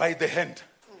 by the hand.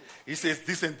 He says,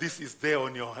 this and this is there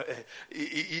on your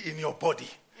in your body,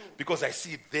 because I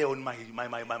see it there on my hand.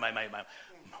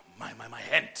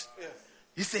 Yes.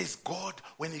 He says, God,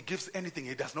 when he gives anything,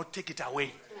 he does not take it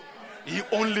away. He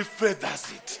only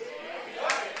feathers it.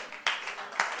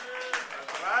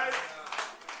 Right.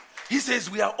 He says,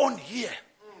 we are on here,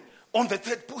 on the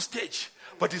third pull stage,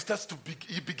 but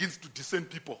he begins to descend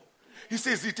people. He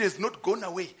says, it has not gone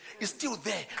away. It's still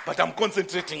there, but I'm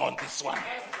concentrating on this one.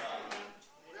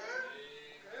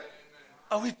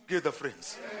 Are we together,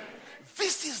 friends?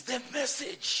 This is the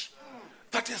message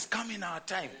that has come in our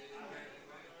time.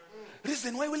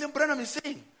 Reason why William Branham is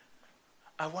saying,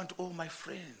 I want all my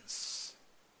friends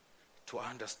to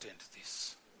understand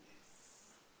this.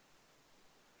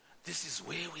 This is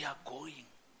where we are going.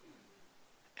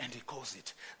 And he calls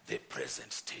it the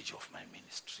present stage of my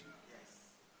ministry.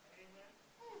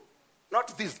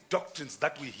 Not these doctrines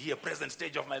that we hear, present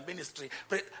stage of my ministry.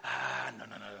 No.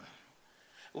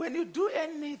 When you do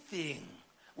anything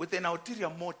with an ulterior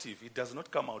motive, it does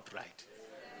not come out right.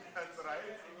 That's right.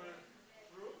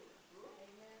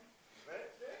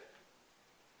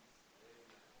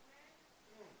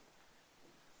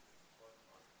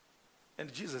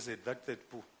 And Jesus said that third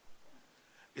pull.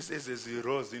 He says as he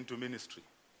rose into ministry,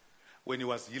 when he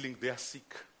was healing their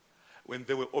sick, when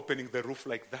they were opening the roof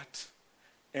like that,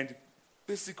 and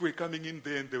the sick were coming in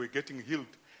there and they were getting healed,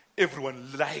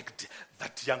 everyone liked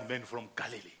that young man from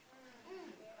Galilee.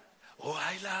 Oh,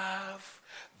 I love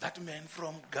that man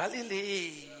from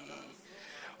Galilee,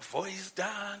 for he's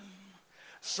done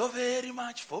so very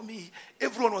much for me.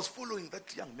 Everyone was following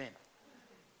that young man.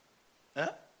 Huh?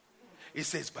 He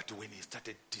says, but when he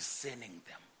started discerning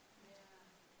them,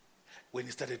 when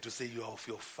he started to say, you are of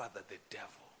your father, the devil.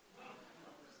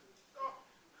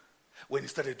 When he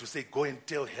started to say, go and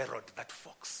tell Herod that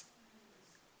fox.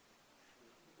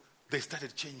 They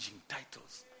started changing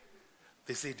titles.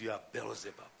 They said, you are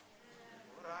Beelzebub.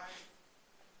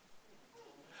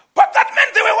 But that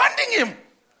meant they were wanting him.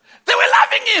 They were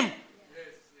loving him.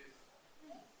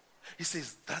 He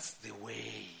says, that's the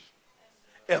way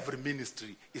every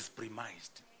ministry is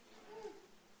premised.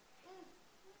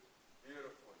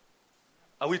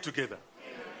 Are we together?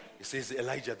 He says,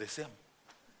 Elijah the same.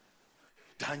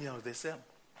 Daniel the same.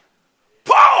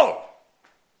 Paul!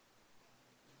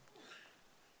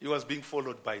 He was being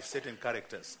followed by certain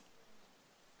characters.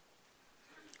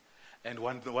 And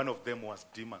one of them was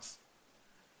Demas.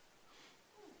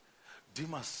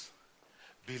 Demas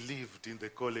believed in the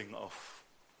calling of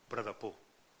Brother Paul.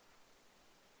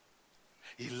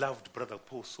 He loved Brother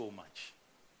Paul so much.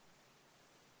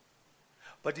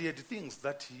 But he had things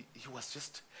that he was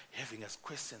just having as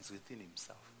questions within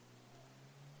himself.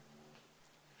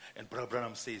 And Brother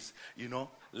Branham says,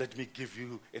 let me give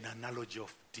you an analogy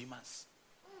of Demas.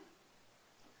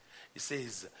 He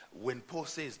says, when Paul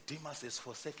says, Demas has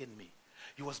forsaken me,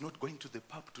 he was not going to the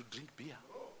pub to drink beer.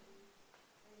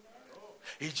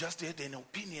 He just had an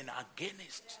opinion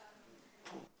against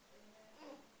Paul.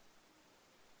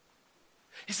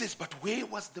 He says, but where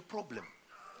was the problem?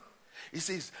 He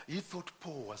says, he thought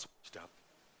Paul was washed up.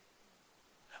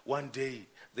 One day,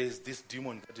 there's this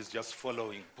demon that is just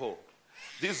following Paul.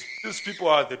 These people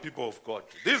are the people of God.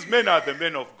 These men are the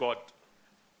men of God.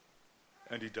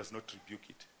 And he does not rebuke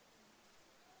it.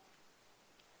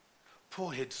 Paul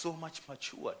had so much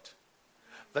matured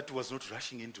that he was not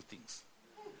rushing into things.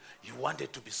 He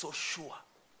wanted to be so sure.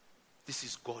 This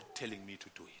is God telling me to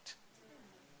do it.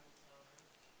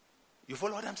 You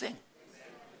follow what I'm saying?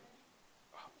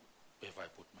 Where have I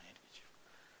put my handkerchief?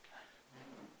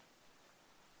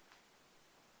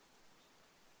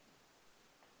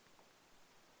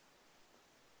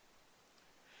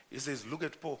 He says, look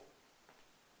at Paul.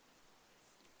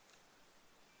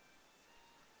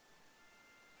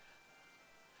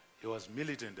 He was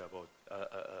militant about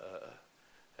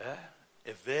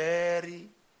a very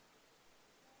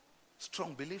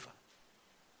strong believer.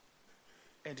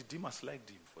 And Demas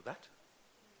liked him for that.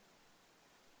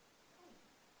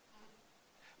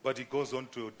 But he goes on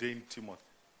to ordain Timothy.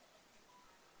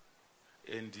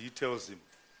 And he tells him,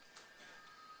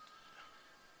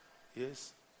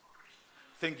 yes,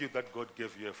 thank you that God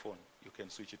gave you a phone. You can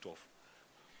switch it off.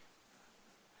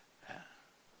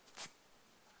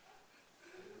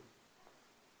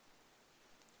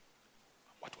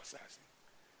 What was I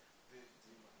saying?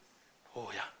 Oh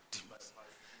yeah, Demas.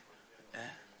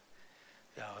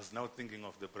 Yeah, I was now thinking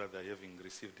of the brother having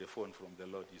received a phone from the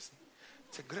Lord, you see.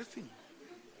 It's a great thing.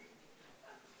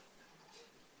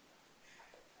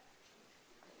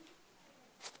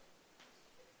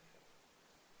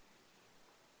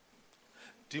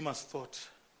 Demas thought,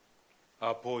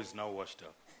 our Paul is now washed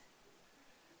up.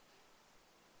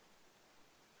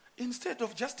 Instead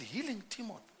of just healing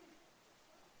Timothy,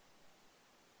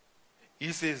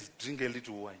 he says, drink a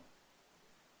little wine.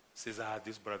 He says,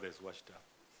 this brother is washed up.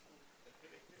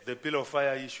 The pillar of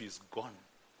fire issue is gone.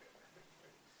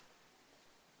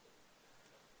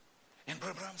 And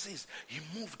Brother Branham says, he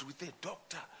moved with a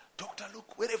doctor. Doctor,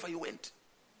 look, wherever you went.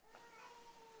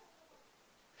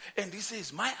 And he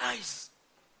says, my eyes,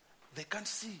 they can't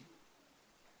see.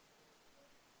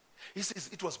 He says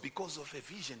it was because of a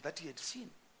vision that he had seen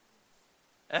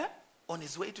on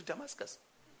his way to Damascus.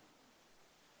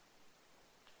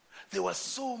 There was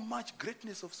so much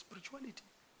greatness of spirituality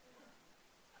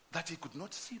that he could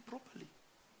not see properly.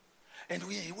 And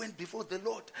when he went before the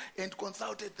Lord and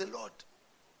consulted the Lord,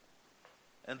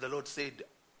 and the Lord said,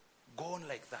 go on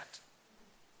like that.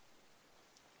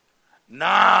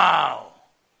 Now,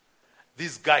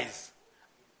 these guys,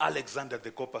 Alexander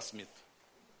the coppersmith,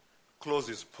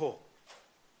 closes Paul.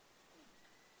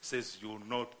 Says, you will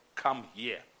not come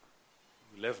here.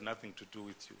 We'll have nothing to do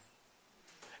with you.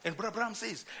 And Brother Branham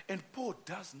says, and Paul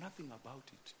does nothing about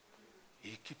it.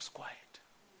 He keeps quiet.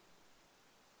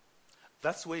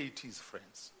 That's where it is,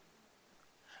 friends.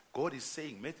 God is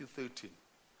saying, Matthew 13,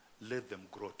 let them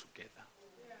grow together.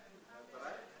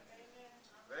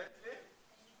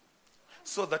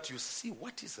 So that you see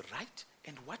what is right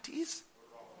and what is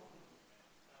wrong.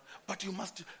 But you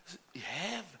must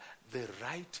have the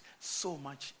right so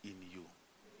much in you.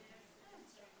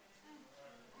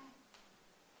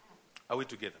 Are we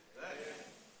together?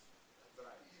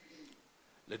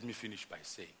 Let me finish by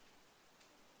saying,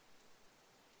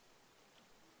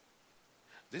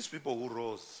 these people who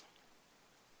rose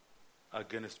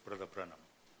against Brother Branham,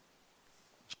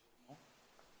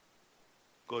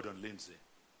 Gordon Lindsay,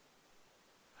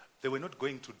 they were not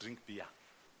going to drink beer.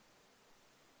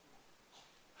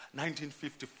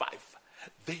 1955,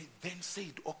 They then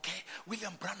said, okay,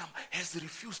 William Branham has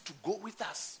refused to go with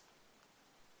us.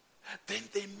 Then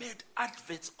they made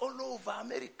adverts all over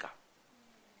America.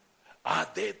 Are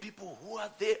there people who are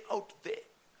there out there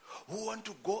who want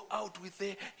to go out with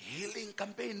a healing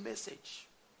campaign message?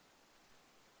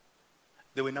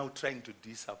 They were now trying to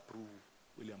disapprove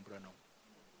William Branham.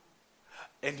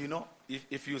 And you know,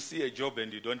 if you see a job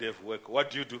and you don't have work,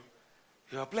 what do?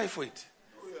 You apply for it.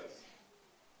 Oh, yes.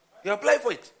 You apply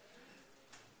for it.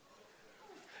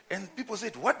 And people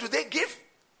said, what do they give?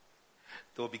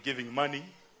 They'll be giving money.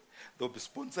 They'll be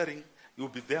sponsoring. You'll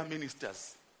be their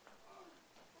ministers.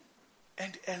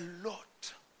 And a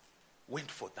lot went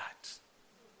for that.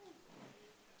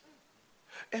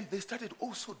 And they started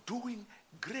also doing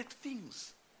great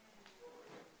things.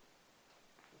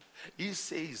 He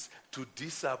says to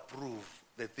disapprove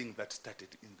the thing that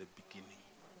started in the beginning.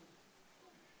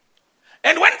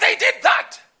 And when they did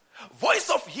that, Voice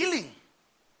of Healing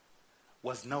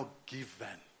was now given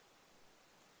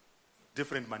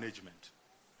different management.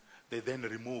 They then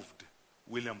removed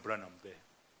William Branham there.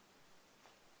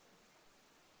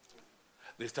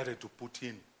 They started to put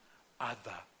in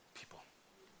other people.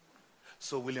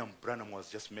 So William Branham was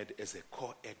just made as a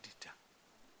co-editor.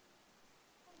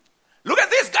 Look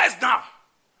at these guys now.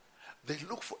 They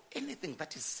look for anything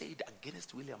that is said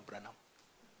against William Branham.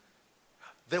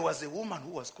 There was a woman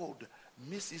who was called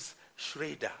Mrs.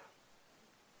 Schrader,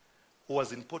 who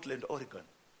was in Portland, Oregon.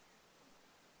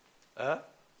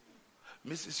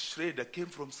 Mrs. Schrader came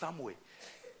from somewhere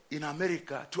in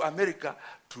America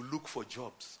to look for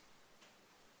jobs.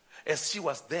 As she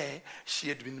was there, she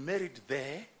had been married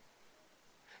there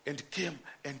and came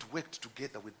and worked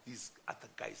together with these other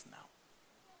guys now.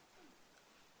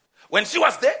 When she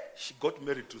was there, she got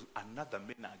married to another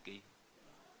man again.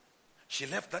 She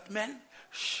left that man.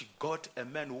 She got a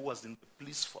man who was in the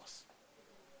police force.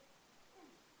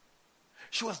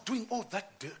 She was doing all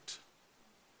that dirt.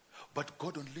 But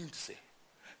Gordon Lindsay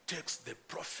takes the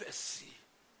prophecy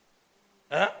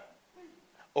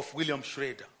of William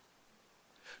Schrader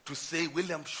to say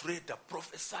William Schrader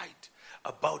prophesied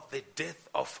about the death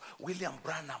of William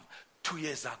Branham 2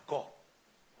 years ago.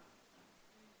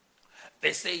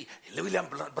 They say William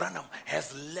Branham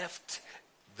has left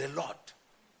the Lord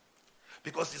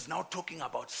because he's now talking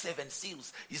about 7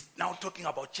 seals. He's now talking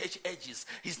about church ages.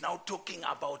 He's now talking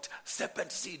about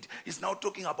serpent seed. He's now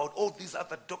talking about all these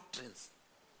other doctrines.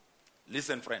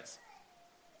 Listen, friends.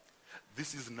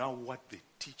 This is now what they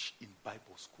teach in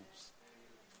Bible schools.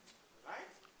 Right?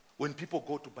 When people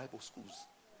go to Bible schools,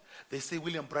 they say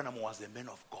William Branham was a man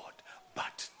of God,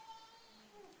 but,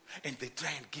 and they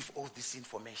try and give all this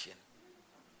information.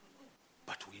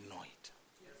 But we know it.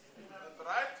 That's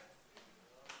right.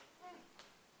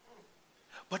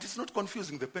 But it's not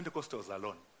confusing the Pentecostals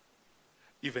alone,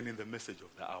 even in the message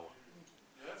of the hour.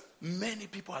 Yes. Many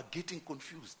people are getting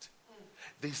confused.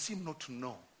 They seem not to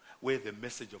know where the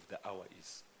message of the hour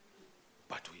is.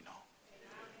 But we know.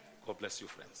 God bless you,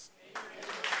 friends.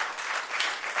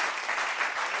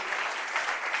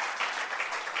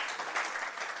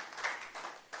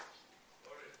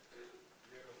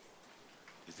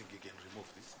 You think you can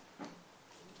remove this?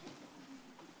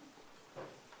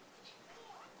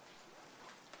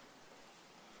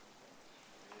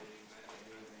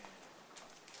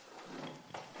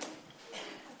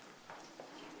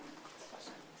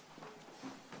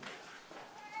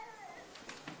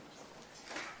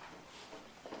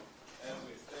 As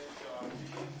we stand to our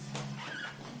feet,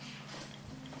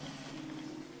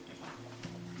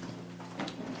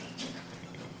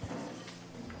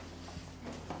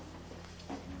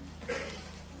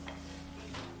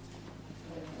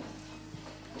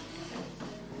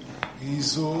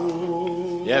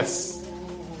 Yes.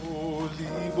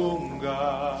 Libonga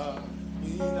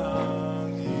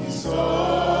inangizo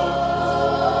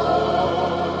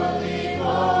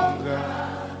libonga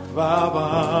baba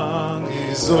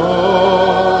ngizo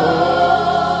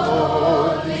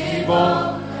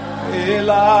libonga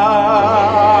ela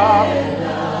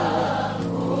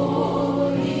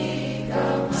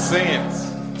Sing it.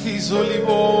 ngizo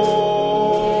libonga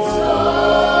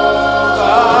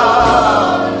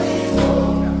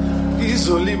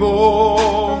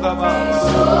Libonga baba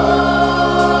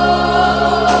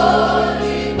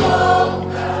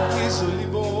Izo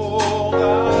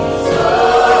libonga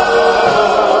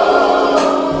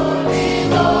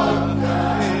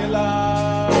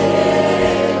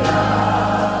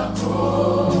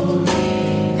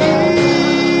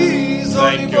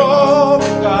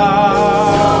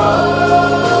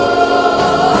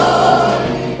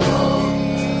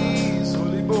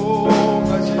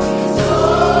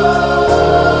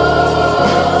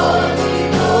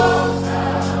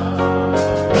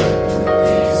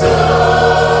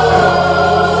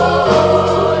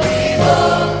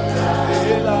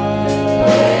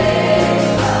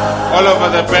All over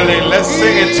the building, let's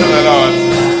sing it to the Lord.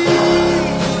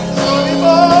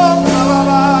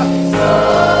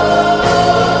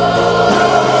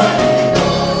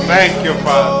 Thank you,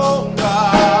 Father.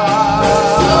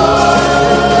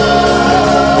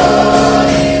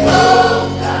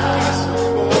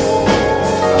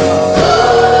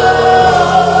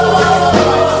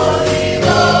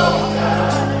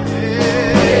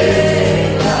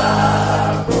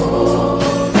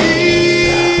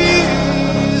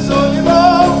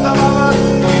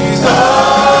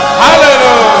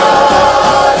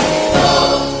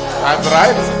 That's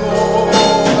right.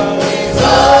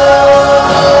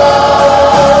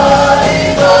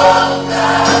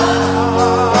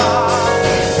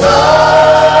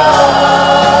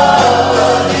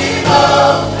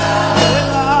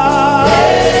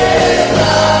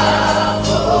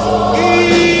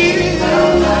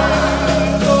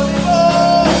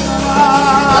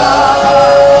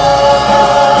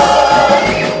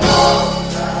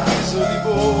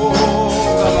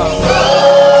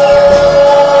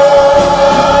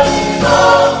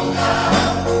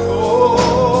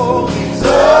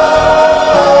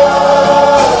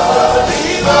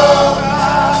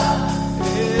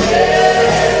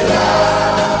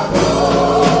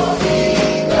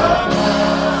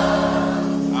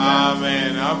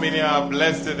 Amen. How many are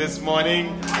blessed this morning?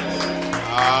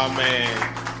 Amen.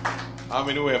 How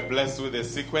many were blessed with the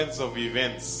sequence of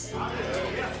events?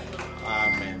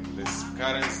 Amen. This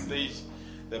current stage,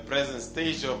 the present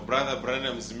stage of Brother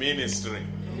Branham's ministry.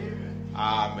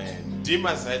 Amen.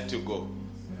 Demas had to go.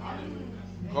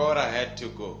 Cora had to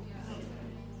go.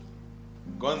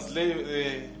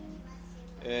 Gonsley,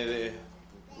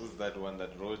 who's that one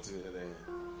that wrote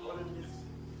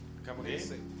come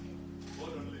again?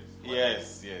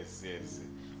 Yes.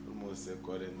 Almost a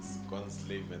God's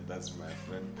slave, and that's my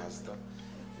friend Pastor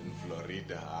in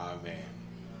Florida. Amen.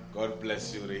 God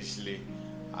bless you richly.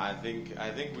 I think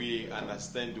we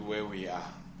understand where we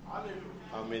are.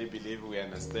 How many believe we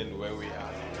understand where we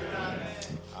are?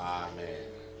 Amen.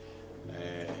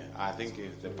 I think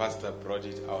if the pastor brought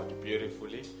it out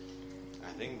beautifully.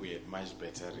 I think we had much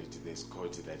better read this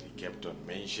quote that he kept on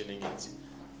mentioning it.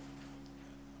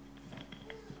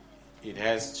 It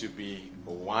has to be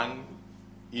one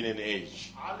in an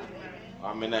age.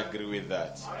 I mean, I agree with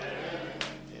that.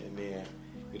 And,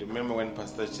 you remember when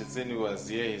Pastor Chitseni was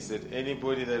here, he said,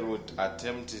 anybody that would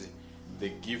attempt the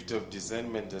gift of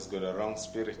discernment has got a wrong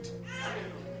spirit.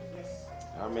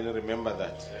 How many remember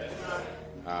that?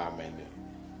 Amen.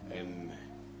 And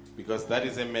because that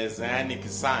is a messianic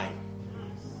sign.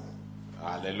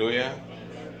 Hallelujah.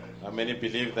 How many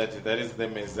believe that that is the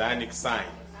messianic sign?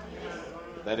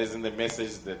 That is in the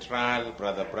message, the trial.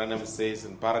 Brother Branham says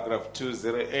in paragraph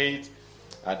 208,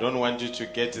 I don't want you to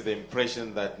get the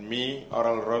impression that me,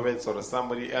 Oral Roberts, or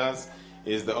somebody else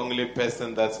is the only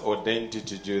person that's ordained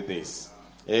to do this.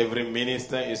 Every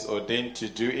minister is ordained to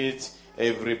do it.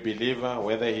 Every believer,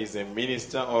 whether he's a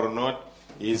minister or not,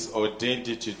 is ordained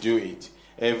to do it.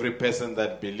 Every person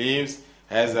that believes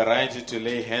has a right to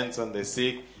lay hands on the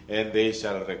sick and they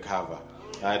shall recover.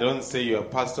 I don't say your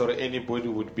pastor or anybody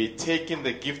would be taking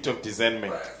the gift of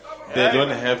discernment. They don't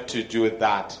have to do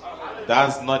that.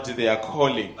 That's not their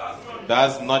calling.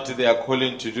 That's not their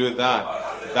calling to do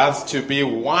that. That's to be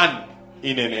one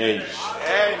in an age.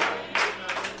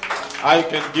 I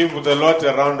can give the Lord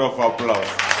a round of applause.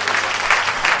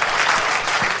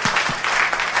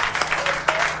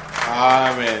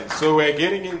 Amen. So we're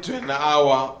getting into an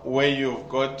hour where you've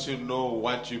got to know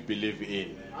what you believe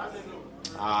in.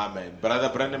 Amen. Brother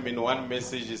Branham in one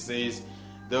message he says,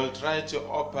 they'll try to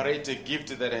operate a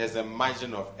gift that has a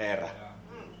margin of error.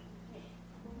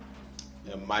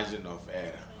 A margin of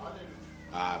error.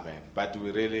 Amen. But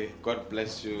we really, God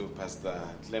bless you, Pastor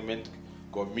Clement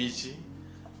Gomichi.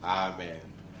 Amen.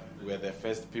 We're the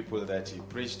first people that he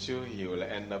preached to. He will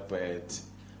end up at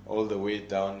all the way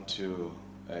down to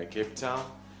Cape Town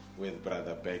with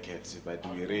Brother Beckett. But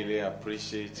we really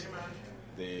appreciate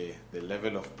the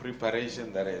level of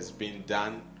preparation that has been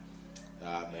done.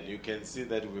 And you can see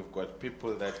that we've got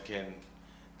people that can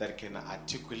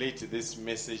articulate this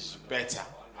message better.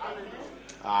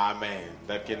 Amen.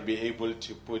 That can be able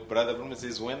to put. Brother Bruno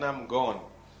says, when I'm gone,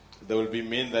 there will be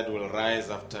men that will rise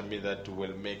after me that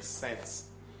will make sense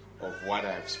of what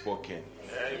I have spoken.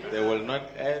 Amen. They will not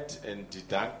add and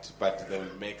deduct, but they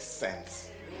will make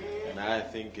sense. And I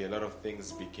think a lot of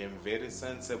things became very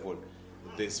sensible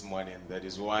this morning. That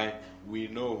is why we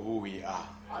know who we are.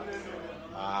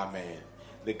 Amen.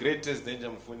 The greatest danger,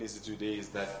 Mfunisi, today is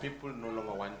that people no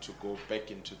longer want to go back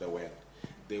into the world.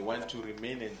 They want to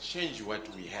remain and change what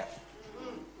we have.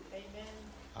 Amen.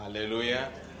 Hallelujah.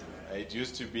 It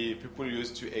used to be people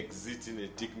used to exit in a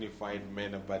dignified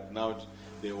manner, but now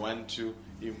they want to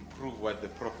improve what the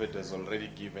prophet has already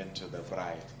given to the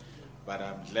bride. But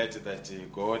I'm glad that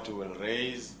God will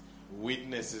raise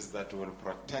witnesses that will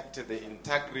protect the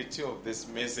integrity of this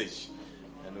message.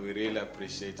 And we really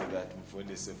appreciate that,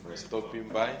 Mfundisi, for stopping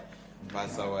by.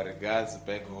 Pass our regards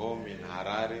back home in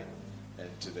Harare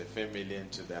and to the family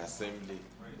and to the assembly.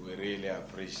 We really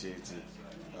appreciate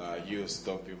you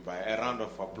stopping by. A round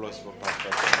of applause for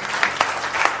Pastor.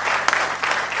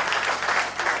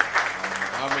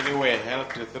 How many were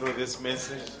helped through this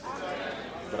message?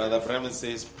 Brother Bremen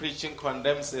says, preaching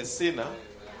condemns a sinner,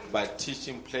 but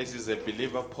teaching places a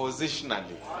believer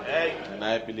positionally. And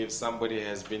I believe somebody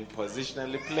has been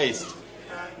positionally placed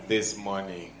this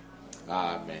morning.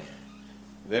 Amen.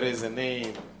 There is a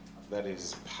name that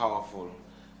is powerful,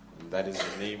 and that is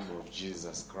the name of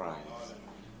Jesus Christ.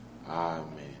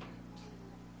 Amen.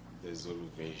 The Zulu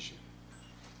version.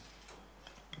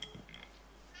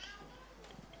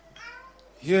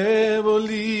 Yebo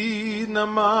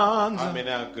linamandla. How many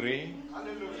agree?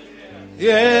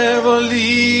 Yebo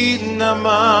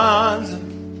linamandla.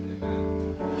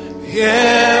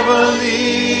 Yebo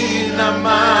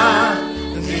linamandla.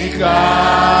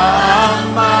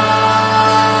 Igama.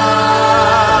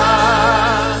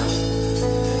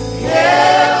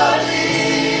 Yebo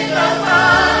linamandla.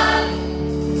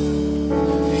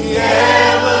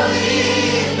 Yebo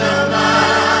linamandla.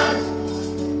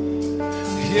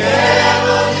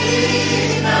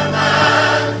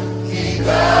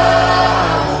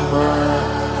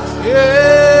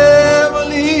 Yebo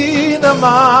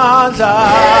Mandla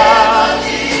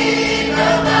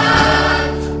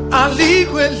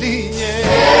alikwe linye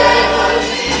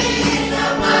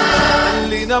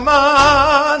lina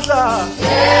mandla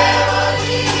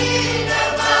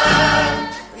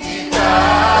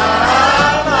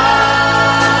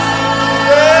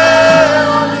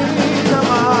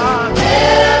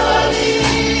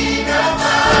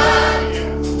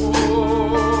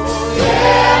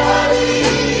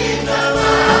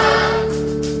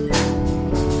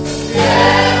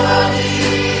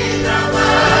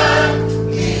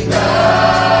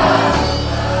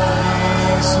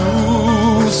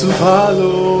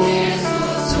Follow,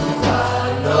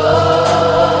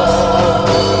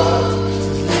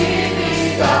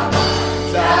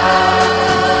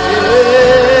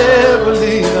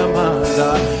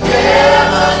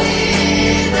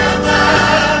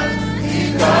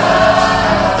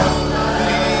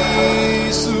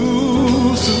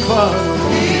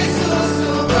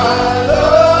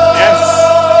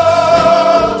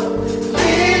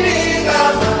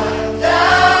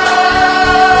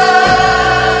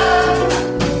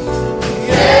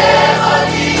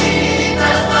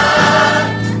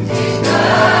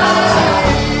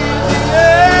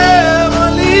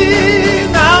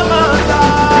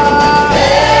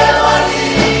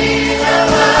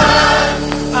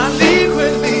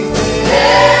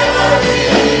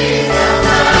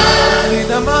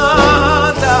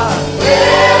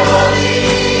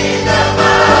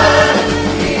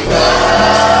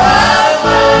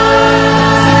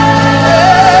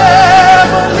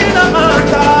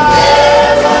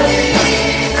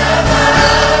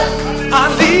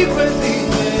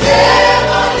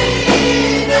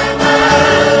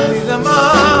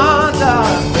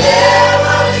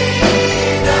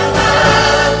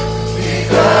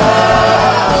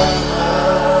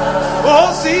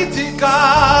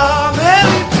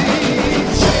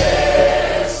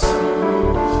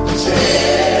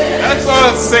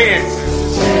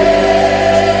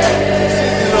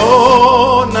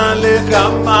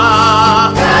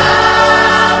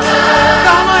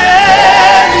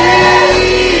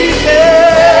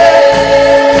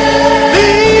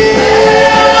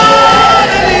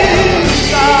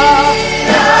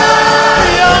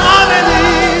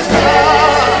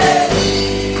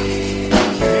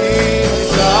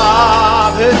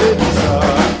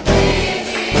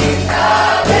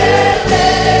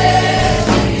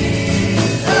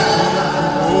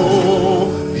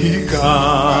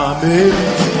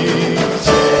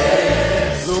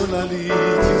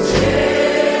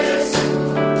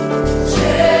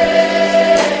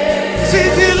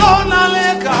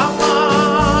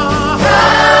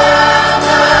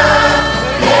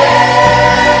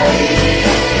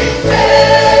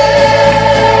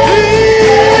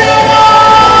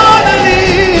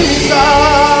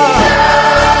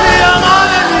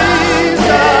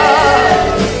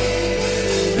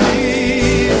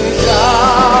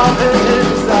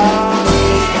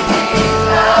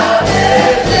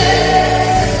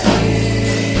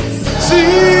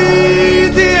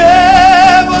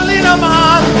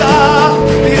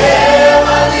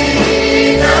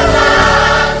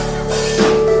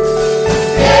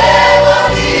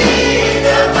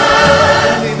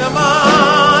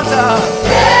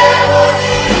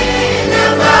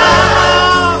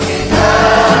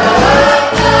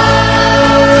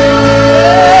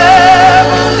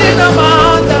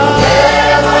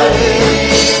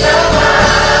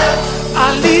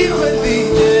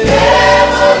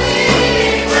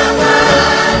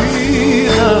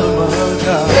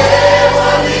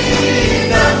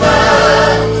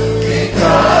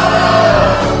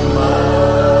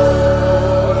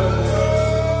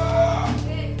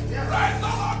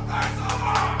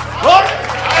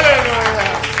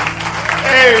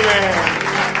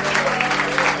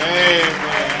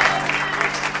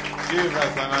 Give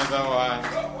us another one.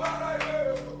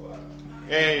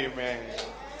 Amen.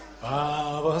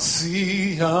 Baba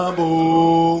siyabonga.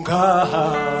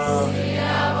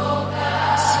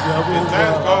 Siyabonga.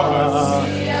 Thank God.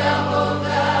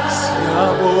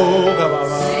 Siyabonga Baba.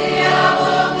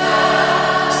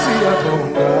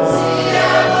 Siyabonga.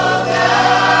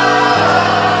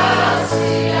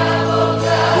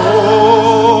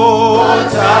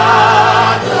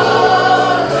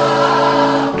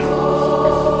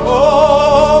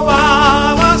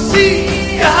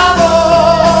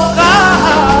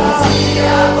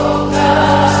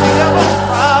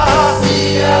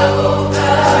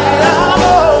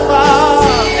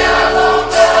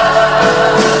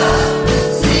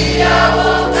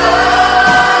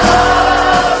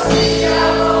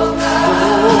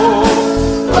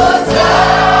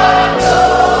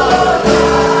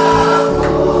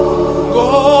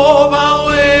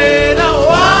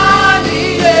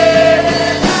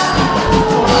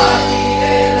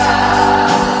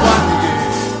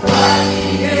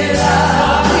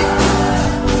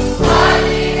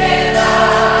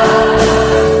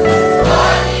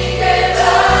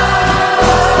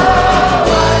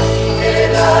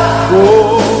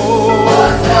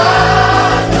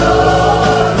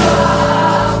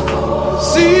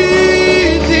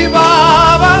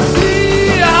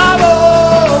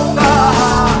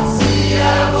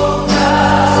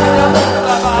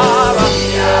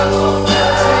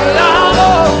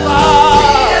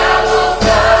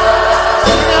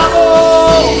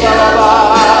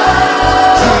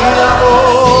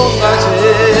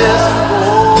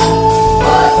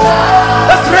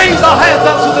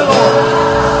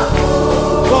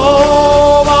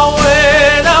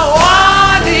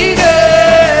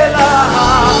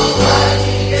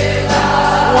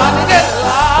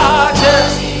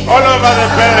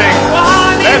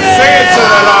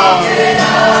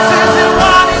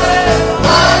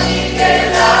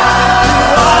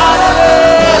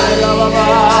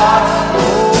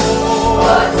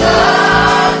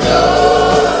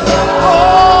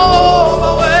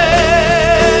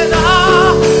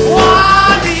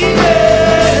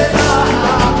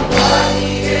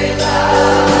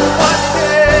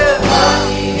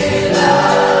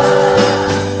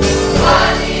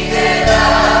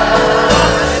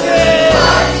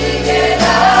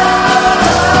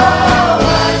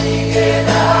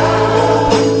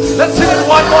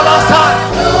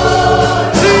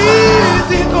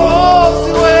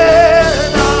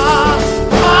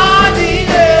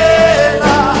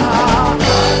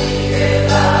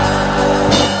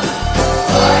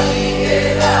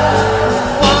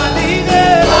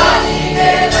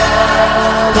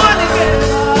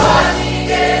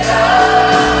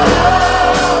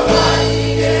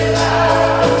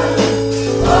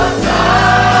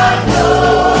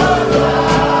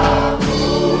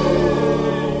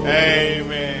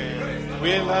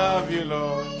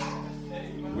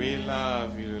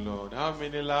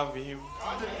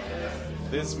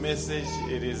 This message,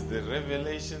 it is the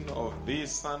revelation of the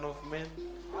Son of Man.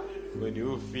 When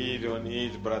you feed on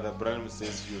it, Brother Branham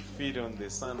says you feed on the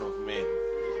Son of Man.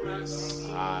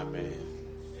 Amen.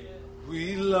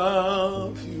 We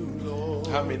love you, Lord.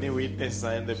 How many witnesses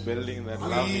are in the building that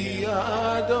love We Him?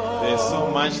 adore. There's so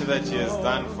much that He has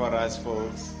done for us,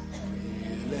 folks.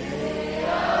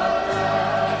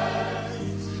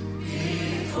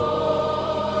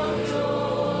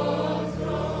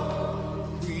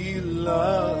 We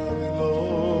love you,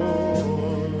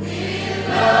 Lord. We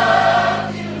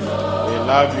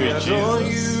love you, Adore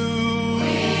Jesus. you.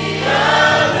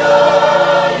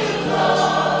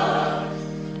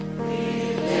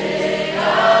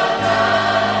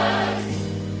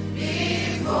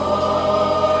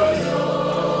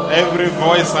 Every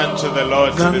voice unto the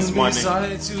Lord None this morning.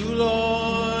 besides you,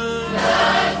 Lord.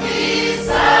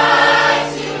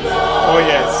 Oh,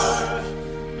 yes.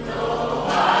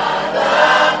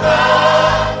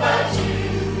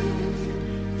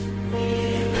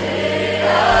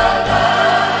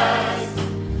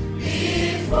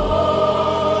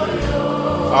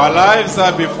 Our lives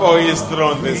are before His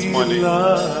throne this We morning.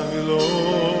 love you, Lord.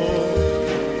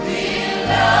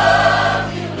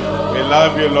 We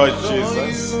love you, Lord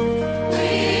Jesus.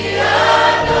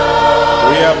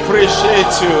 We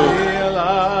appreciate you.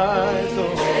 Realize,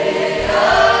 Lord.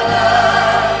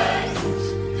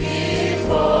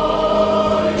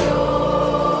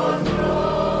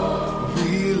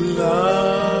 We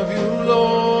love you,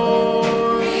 Lord.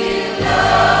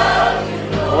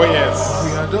 Oh, yes.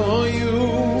 We adore you.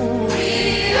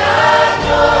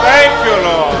 Thank you,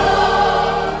 Lord.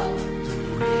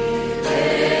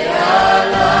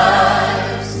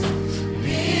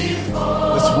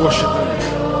 Let's worship Him.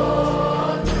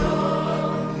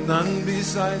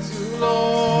 besides you,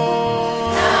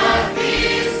 Lord.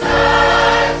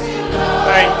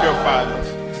 Thank you, Father.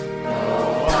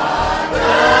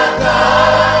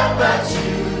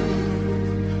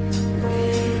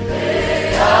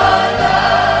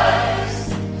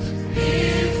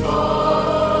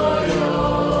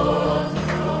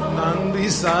 None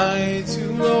besides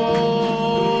you,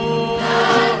 Lord.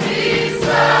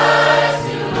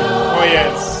 Oh,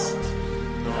 yes.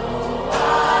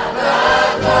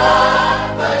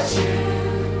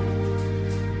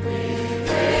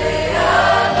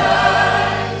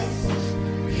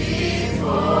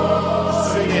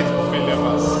 Sing it,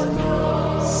 Philippus.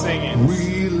 Sing it.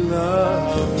 We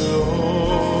love you,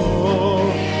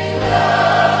 Lord.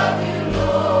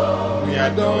 We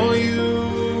adore you.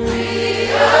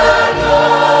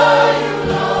 you.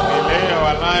 We lay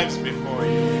our lives before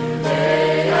you.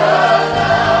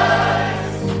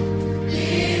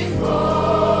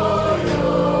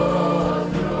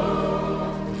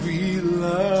 We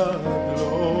love you,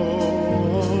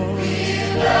 Lord.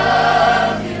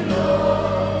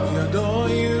 We adore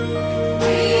you.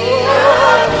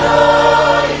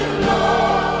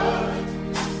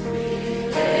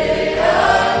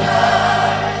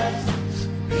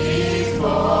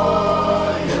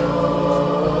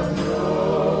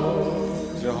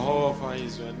 Jehovah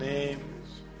is your name.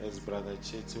 As Brother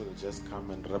Chetu will just come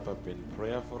and wrap up in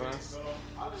prayer for us.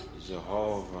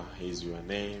 Jehovah is your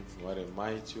name. What a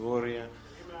mighty warrior.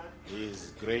 He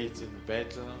is great in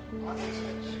battle.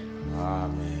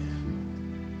 Amen.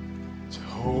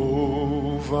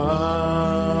 Jehovah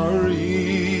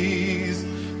is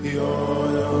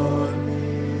your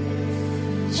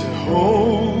name.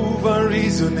 Jehovah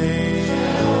is your name.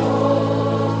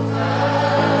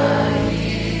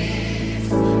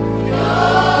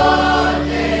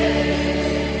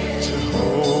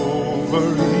 Jehovah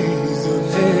is your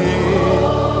name.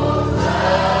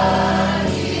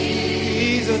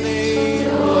 Is your name,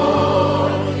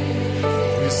 Lord.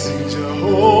 We sing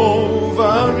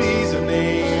Jehovah is your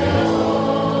name.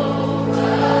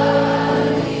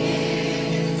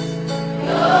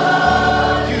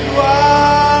 You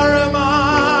are a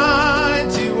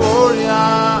mighty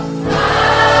warrior.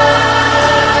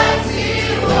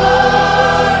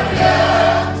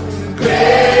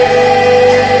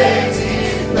 Great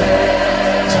in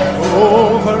battle.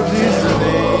 Jehovah is your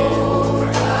name.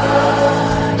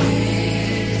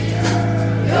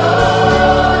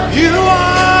 You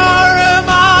are a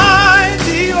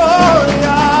mighty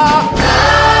warrior.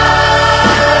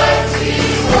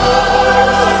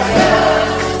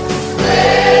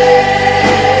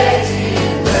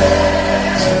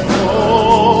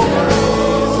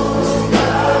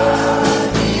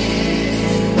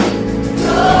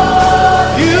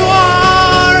 You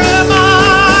are a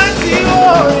mighty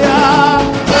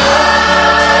warrior.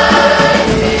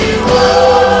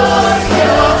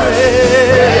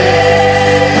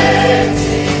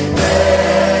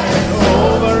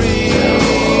 Jehovah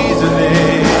is your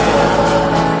name.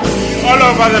 All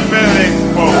over the building,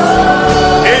 folks.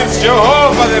 It's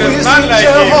Jehovah. There We is none sing like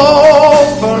him.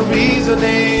 Jehovah is your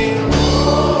name.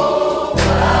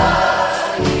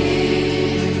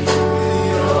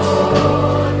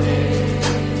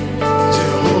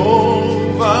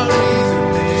 Jehovah is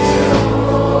your name.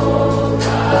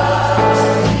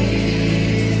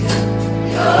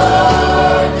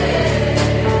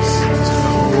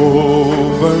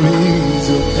 Jehovah is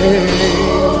your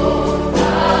name.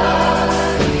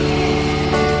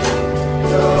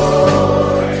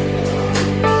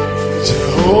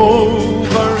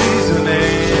 Jehovah is your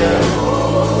name.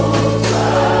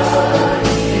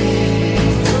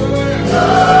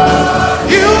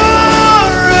 You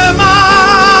are a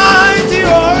mighty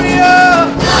warrior.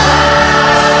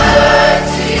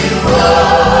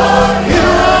 You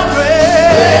are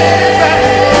great.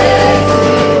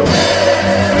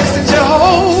 Mr.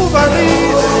 Jehovah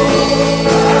is your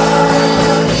name.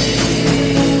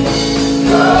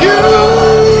 You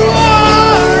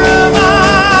are a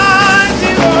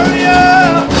mighty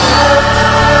warrior.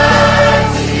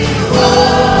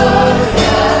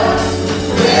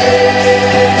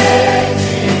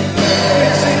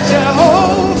 Mr.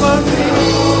 Jehovah is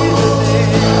your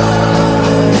name.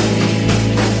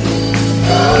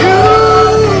 You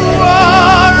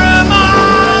are a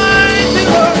mighty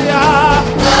warrior.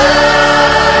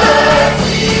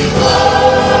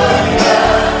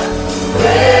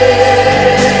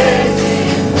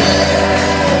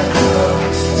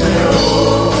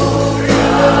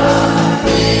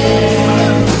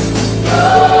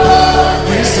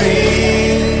 We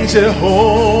sing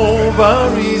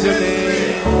Jehovah is your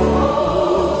name.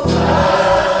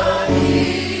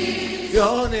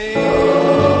 Your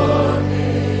name.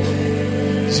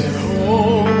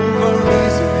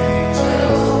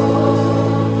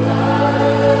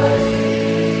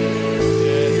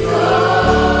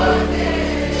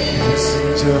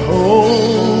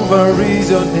 is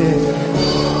your name.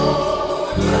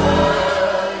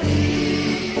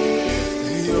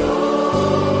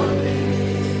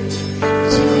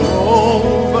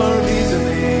 Jehovah is your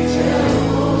name.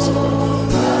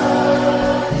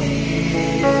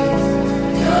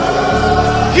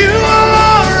 You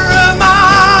are a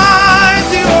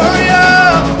mighty warrior.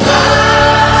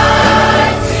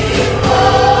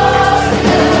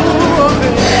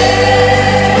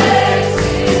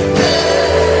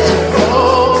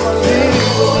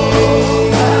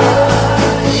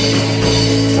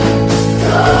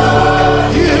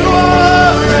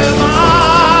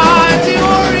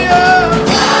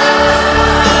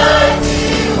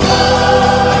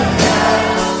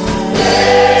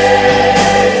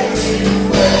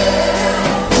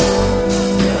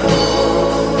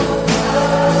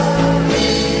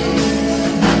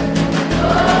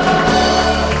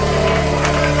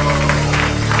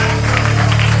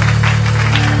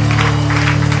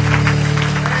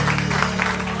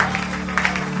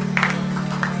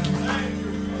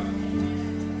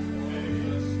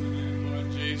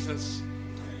 Lord Jesus,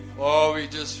 oh, we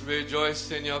just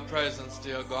rejoice in your presence,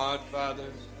 dear God, Father.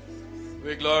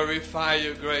 We glorify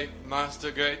you, great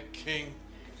Master, great King.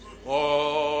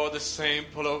 Oh, the same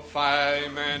pillar of fire,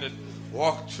 man, that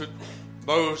walked with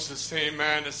Moses, same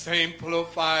man, the same pillar of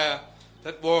fire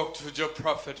that walked with your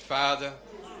prophet, Father.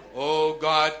 Oh,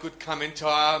 God could come into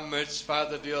our midst,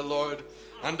 Father, dear Lord,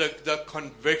 under the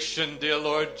conviction, dear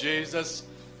Lord Jesus,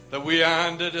 that we are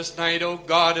under this night, oh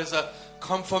God, as a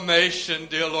confirmation,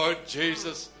 dear Lord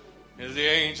Jesus, as the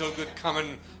angel could come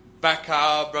and back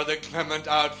our brother Clement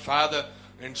out, Father,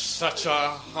 in such a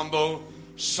humble,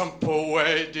 simple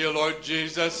way, dear Lord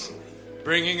Jesus,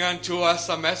 bringing unto us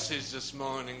a message this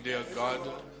morning, dear God,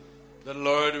 that,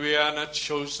 Lord, we are not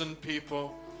chosen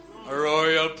people, a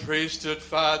royal priesthood,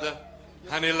 Father,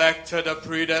 an elected, a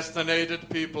predestinated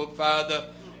people, Father,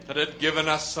 that had given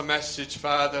us a message,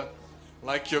 Father,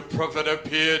 like your prophet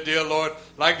appeared, dear Lord,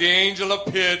 like the angel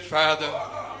appeared, Father.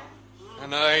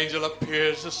 And the angel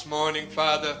appears this morning,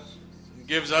 Father, and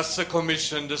gives us a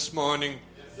commission this morning,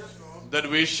 that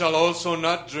we shall also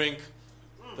not drink,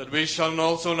 that we shall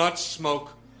also not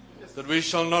smoke, that we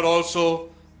shall not also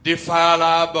defile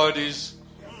our bodies,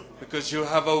 because you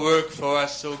have a work for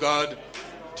us, O God,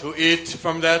 to eat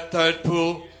from that third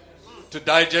pool, to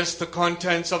digest the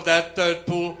contents of that third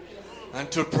pool,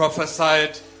 and to prophesy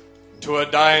it to a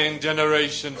dying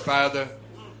generation, Father.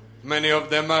 Many of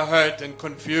them are hurt and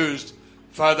confused,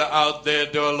 Father, out there,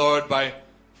 dear Lord, by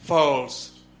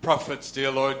false prophets,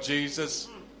 dear Lord Jesus.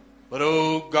 But,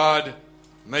 oh God,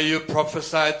 may you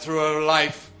prophesy through our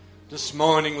life this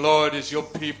morning, Lord, as your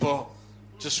people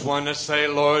just want to say,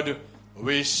 Lord,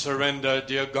 we surrender,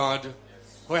 dear God.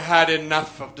 We had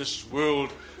enough of this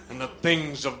world and the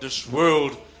things of this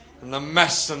world and the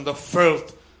mess and the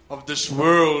filth of this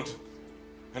world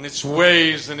and its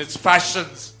ways and its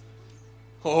fashions.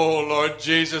 Oh, Lord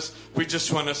Jesus, we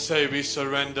just want to say we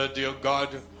surrender, dear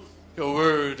God. Your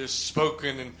word is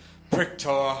spoken and pricked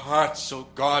our hearts, oh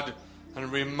God,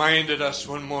 and reminded us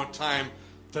one more time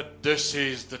that this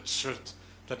is the truth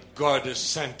that God has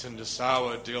sent in this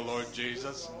hour, dear Lord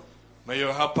Jesus. May you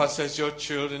help us as your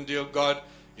children, dear God,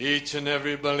 each and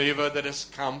every believer that has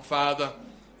come, Father,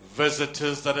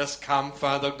 visitors that has come,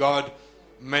 Father God.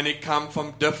 Many come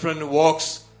from different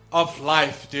walks of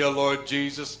life, dear Lord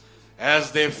Jesus.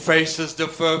 As their faces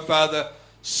differ, Father,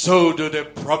 so do their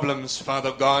problems,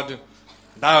 Father God.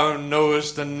 Thou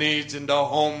knowest the needs in the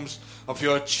homes of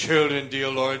your children, dear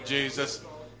Lord Jesus.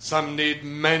 Some need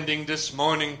mending this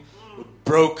morning with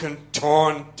broken,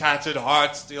 torn, tattered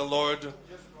hearts, dear Lord.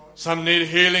 Some need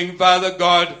healing, Father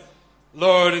God,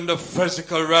 Lord, in the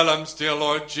physical realms, dear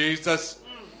Lord Jesus.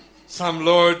 Some,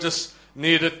 Lord, just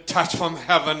need a touch from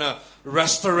heaven, a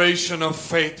restoration of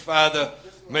faith, Father.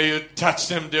 May you touch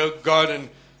them, dear God, and,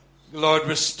 Lord,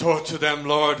 restore to them,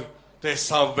 Lord, their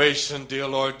salvation, dear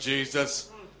Lord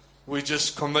Jesus. We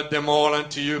just commit them all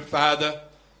unto you, Father.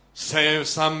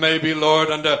 Some may be, Lord,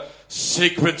 under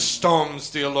secret storms,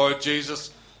 dear Lord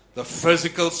Jesus. The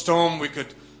physical storm, we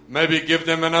could maybe give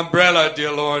them an umbrella,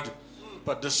 dear Lord.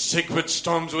 But the secret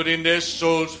storms within their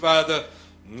souls, Father,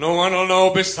 no one will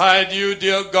know beside you,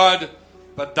 dear God.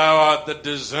 But thou art the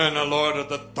discerner, Lord, of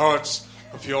the thoughts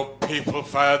of your people,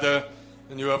 Father.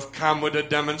 And you have come with a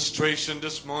demonstration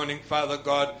this morning, Father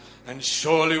God. And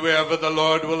surely wherever the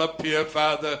Lord will appear,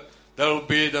 Father, there will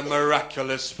be the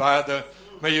miraculous, Father.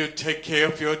 May you take care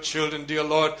of your children, dear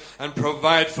Lord, and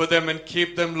provide for them and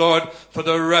keep them, Lord, for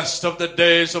the rest of the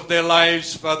days of their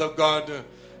lives, Father God.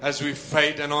 As we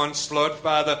fight an onslaught,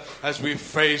 Father, as we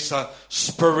face a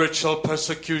spiritual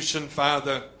persecution,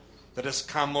 Father, that has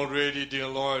come already, dear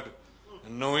Lord.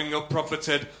 And knowing your prophet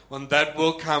said, when that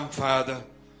will come, Father,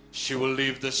 she will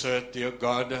leave this earth, dear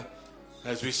God.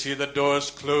 As we see the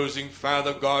doors closing,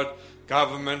 Father God,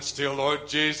 governments, dear Lord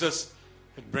Jesus,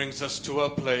 it brings us to a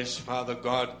place, Father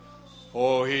God.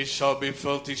 Oh, he shall be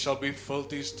filthy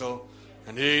still.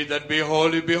 And he that be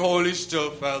holy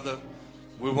still, Father.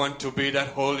 We want to be that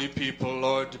holy people,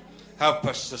 Lord. Help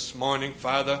us this morning,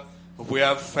 Father. If we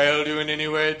have failed you in any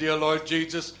way, dear Lord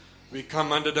Jesus, we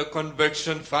come under the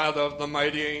conviction, Father, of the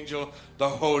mighty angel, the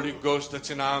Holy Ghost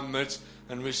that's in our midst.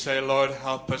 And we say, Lord,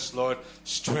 help us, Lord.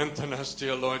 Strengthen us,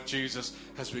 dear Lord Jesus,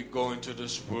 as we go into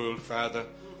this world, Father.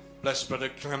 Bless Brother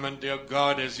Clement, dear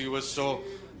God, as he was so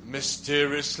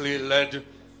mysteriously led.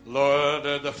 Lord,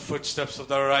 the footsteps of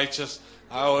the righteous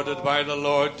are ordered by the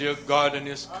Lord, dear God, and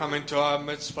is coming to our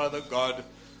midst, Father God.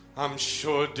 I'm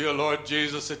sure, dear Lord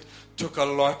Jesus, it took a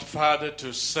lot, Father,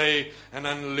 to say and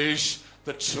unleash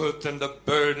the truth and the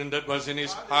burden that was in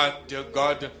his heart, dear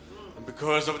God. And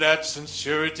because of that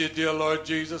sincerity, dear Lord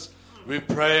Jesus, we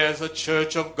pray as a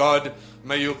church of God,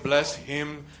 may you bless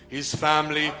him, his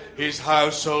family, his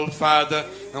household, Father,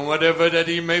 and whatever that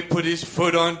he may put his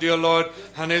foot on, dear Lord,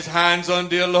 and his hands on,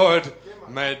 dear Lord,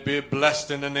 may it be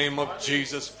blessed in the name of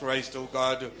Jesus Christ, O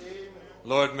God.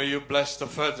 Lord, may you bless the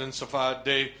furtherance of our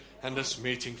day and this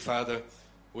meeting, Father.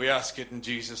 We ask it in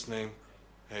Jesus' name.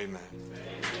 Amen.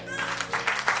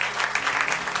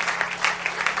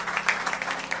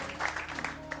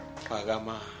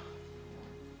 Pagama.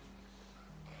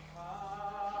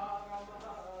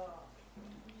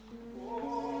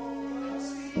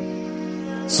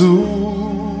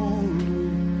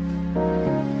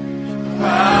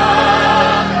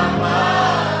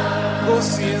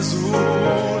 Nkosi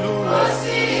yezulu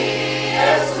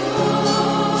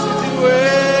sithi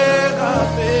wena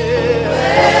phela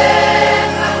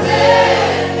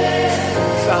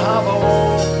mhlaba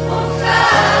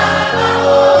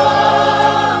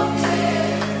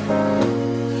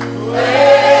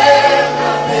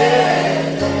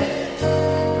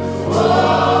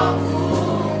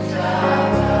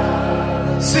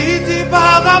sithi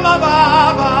phakama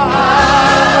baba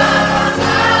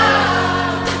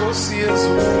Nkosi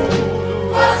yezulu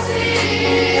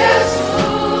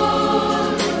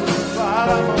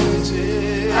phakama nje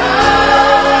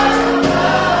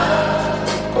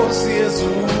Nkosi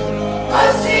yezulu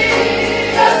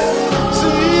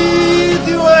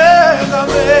sithi wena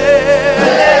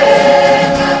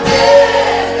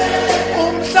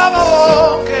umhlaba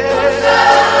wonke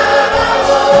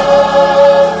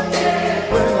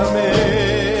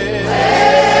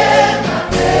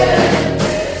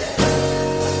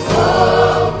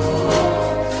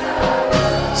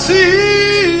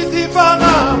Sithi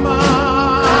Panama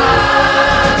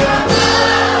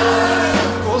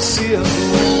Nkosi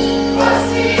yezulu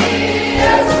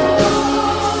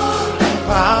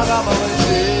Panama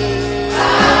wenje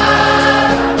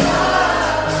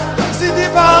Sithi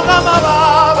Panama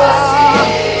baba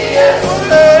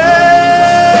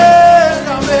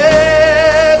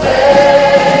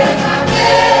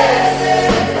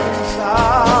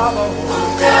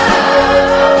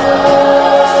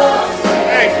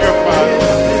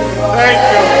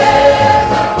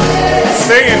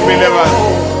Sing it, believers.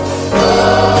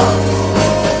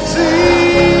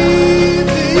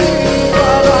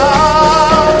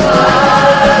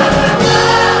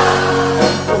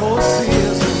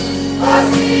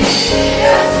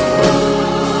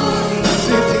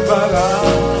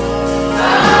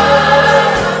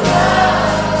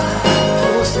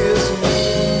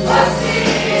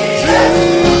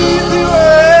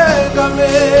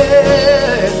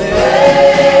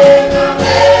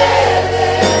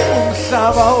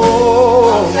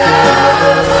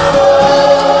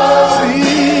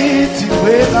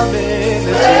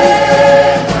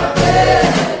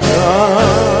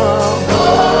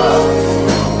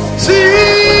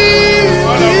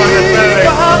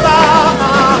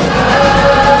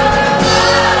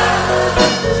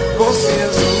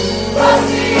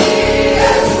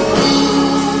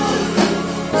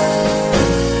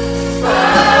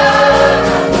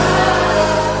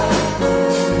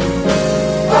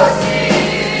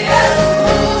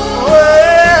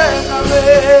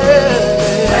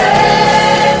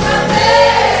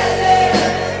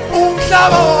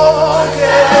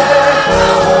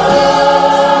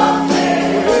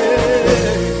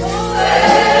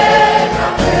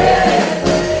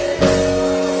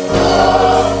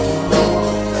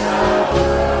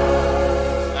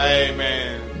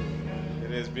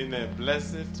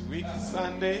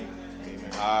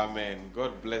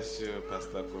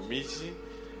 Pastor Komichi.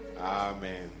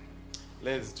 Amen.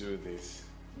 Let's do this.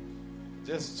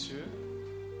 Just two.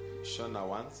 Shona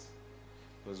once.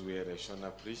 because we had a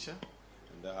Shona preacher,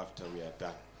 and thereafter we are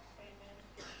done.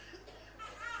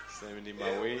 Sending him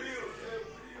away.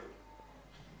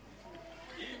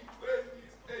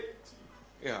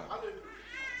 Yeah.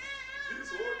 This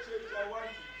whole church I want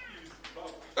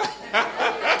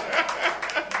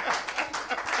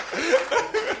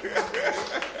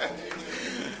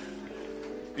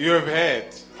You have heard.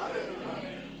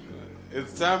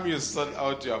 It's time you sort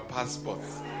out your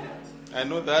passports. I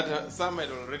know that some had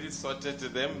already sorted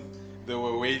them. They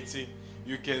were waiting.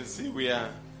 You can see we are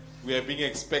being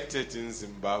expected in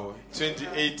Zimbabwe.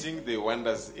 2018, they want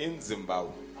us in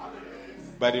Zimbabwe.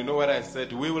 But you know what I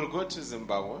said? We will go to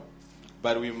Zimbabwe,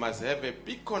 but we must have a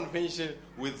big convention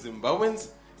with Zimbabweans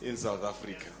in South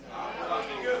Africa.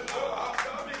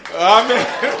 Amen.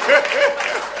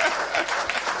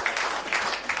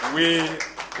 We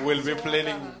will be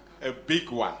planning a big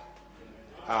one.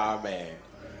 Amen.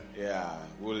 Yeah,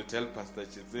 we'll tell Pastor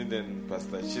Chizin and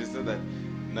Pastor Chisa that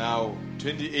now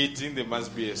 2018 there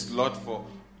must be a slot for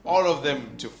all of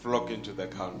them to flock into the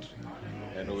country.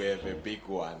 And we have a big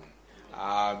one.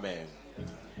 Amen.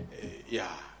 Yeah,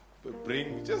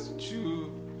 bring just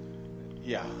two.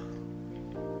 Yeah,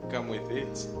 come with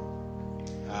it.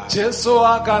 Jesu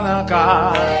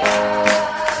akanaka,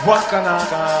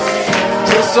 wakanaka.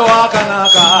 Jesu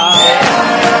akanaka,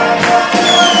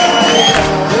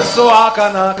 Jesu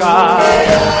akanaka,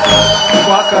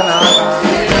 wakanaka.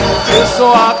 Jesu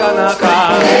akanaka.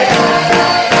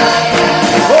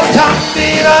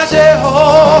 Otambira Jeho,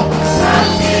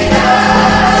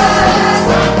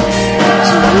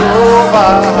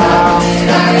 Jehovah.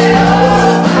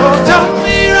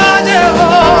 Otambira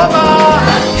Jehovah.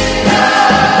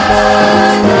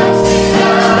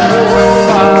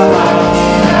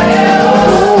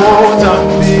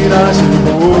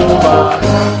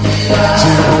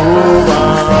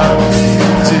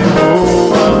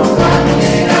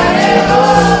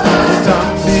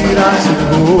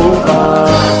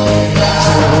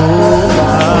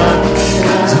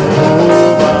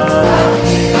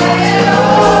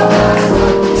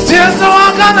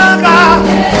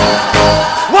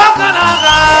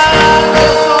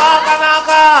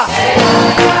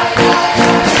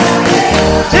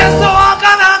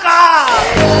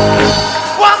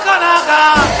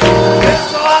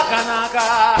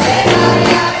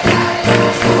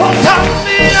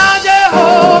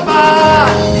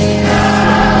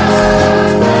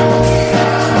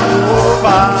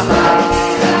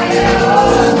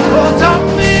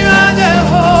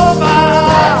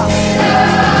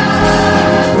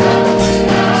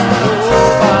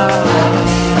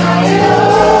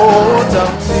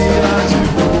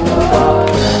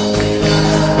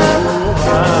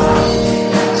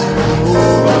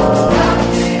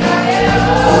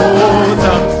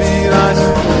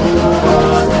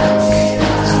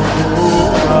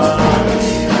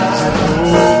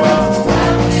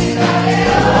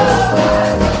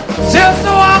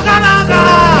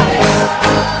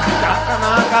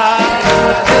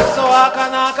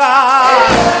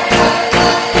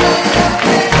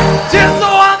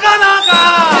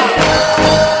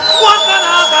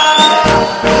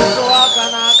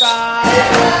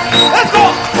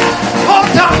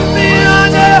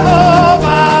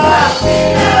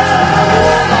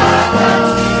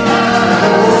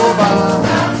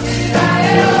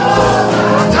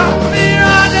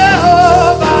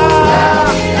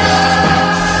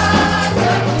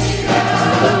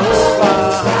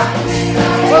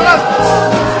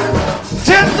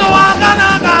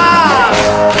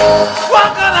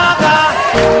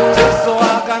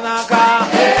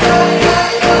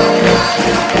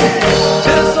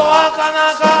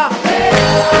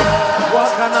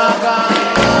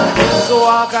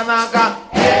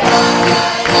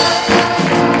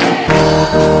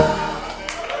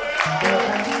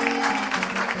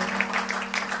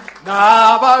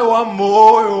 Naba wa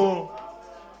moyo,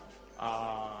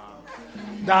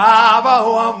 naba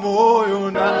wa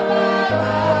moyo, naba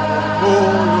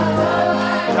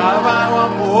wa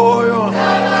moyo,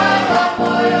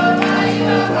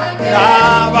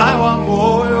 naba wa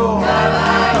moyo, naba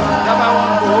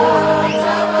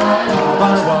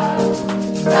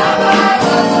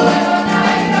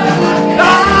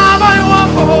wa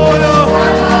moyo,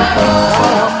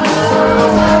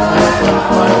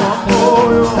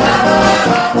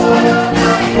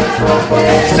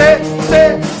 say,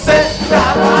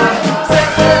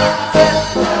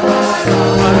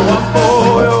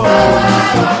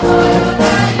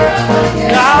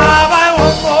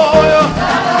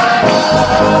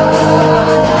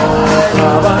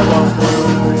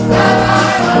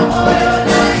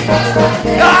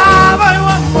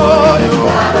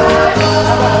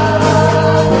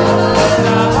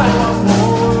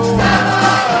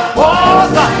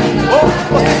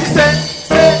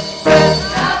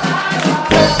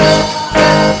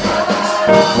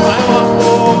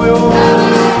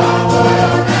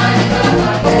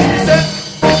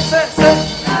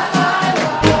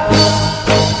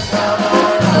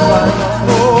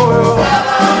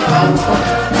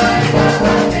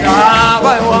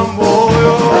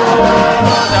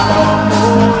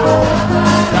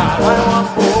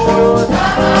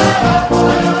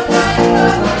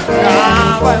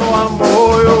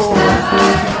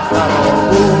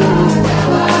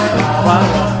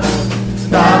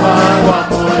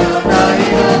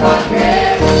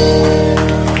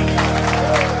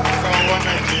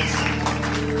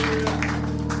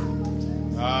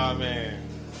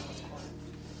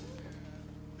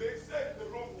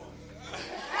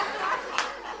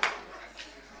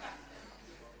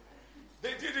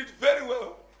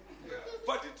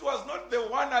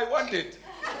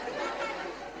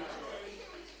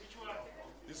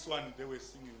 This one they were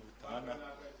singing with Hannah.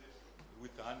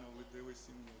 They were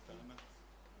singing with Hannah.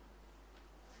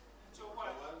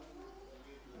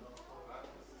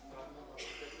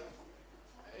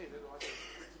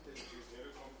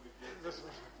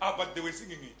 But they were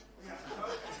singing it.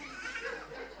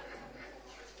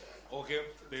 Okay,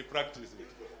 they practiced it.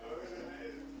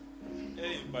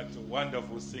 Hey, but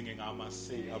wonderful singing, I must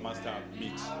say, I must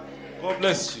admit. God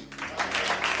bless you.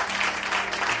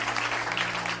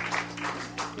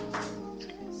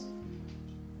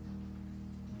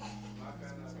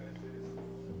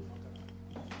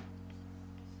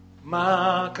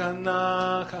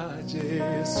 Makanaka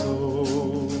Jesu,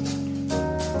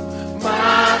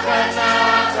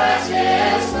 Makanaka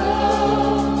Jesu,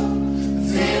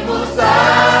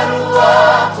 Zimuzaru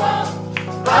wako,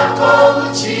 wako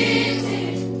uchiti,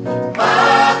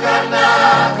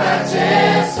 Makanaka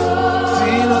Jesu,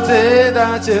 Zinotenda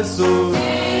Jesu,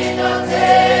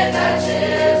 Zinotenda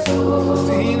Jesu,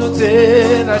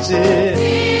 Zinotenda Jesu,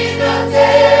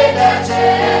 Zinotenda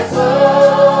Jesu.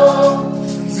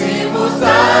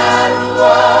 Zimuzaru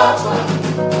wako,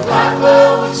 wako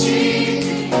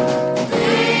uchiti,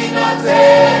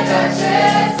 zinotenda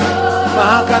Jesu.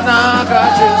 Makanaka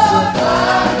Jesu,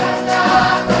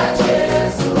 Makanaka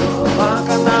Jesu,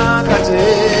 Makanaka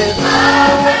Jesu,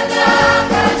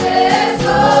 Makanaka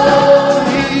Jesu.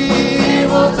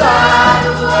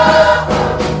 Zimuzaru wako,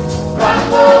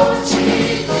 wako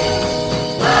uchiti,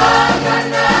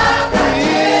 Makanaka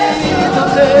Jesu,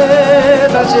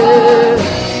 zinotenda Jesu.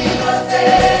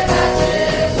 Zinotenda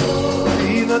Jesu,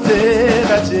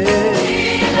 Zinotenda Jesu,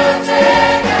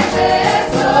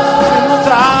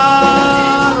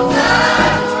 Zimuzaru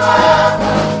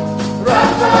wako,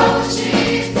 wako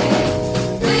uchiti,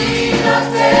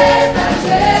 zinotenda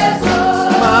Jesu.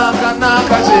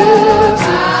 Makanaka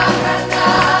Jesu,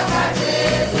 Makanaka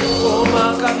Jesu, oh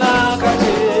Makanaka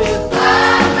Jesu,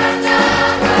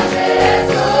 Makanaka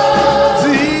Jesu.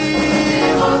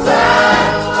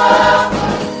 Zimuzaru wako,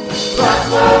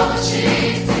 wako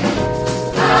uchiti.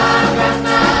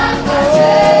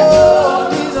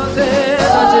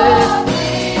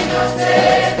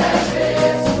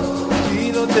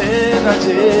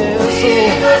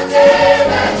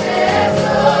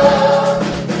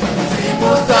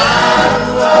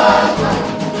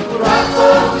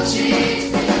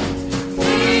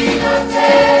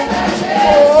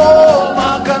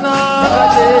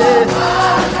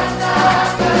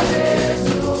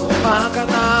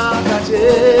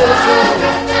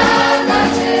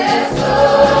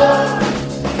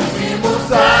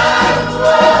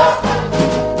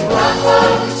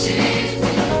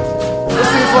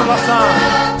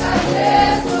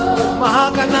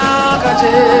 Makanaka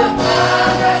Jesu,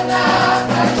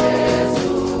 Makanaka Jesu,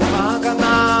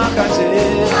 Makanaka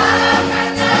Jesu,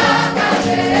 Makanaka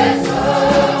Jesu.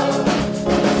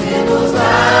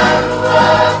 Zimuzaru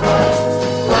wako,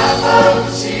 wako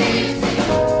uchiti,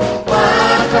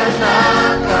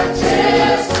 Makanaka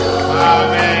Jesu.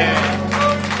 Amen.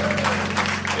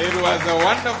 It was a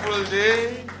wonderful day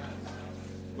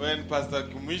when Pastor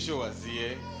Kumisho was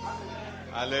here.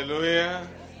 Hallelujah.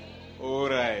 All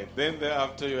right. Then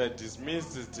after you are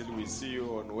dismissed, till we see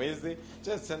you on Wednesday,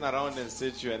 just turn around and say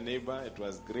to your neighbor, it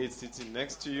was great sitting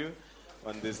next to you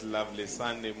on this lovely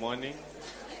Sunday morning.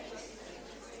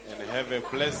 And have a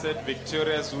blessed,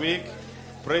 victorious week.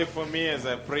 Pray for me as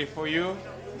I pray for you.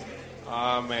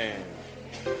 Amen.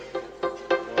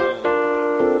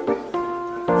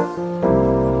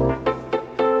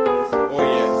 Oh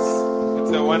yes.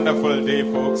 It's a wonderful day,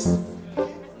 folks.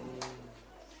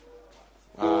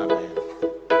 Amen.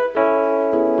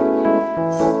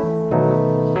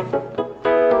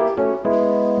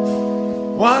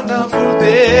 Wonderful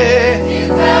day.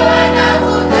 It's a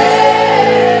wonderful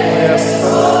day. Yes.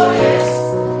 Oh yes.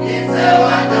 It's a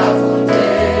wonderful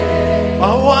day. A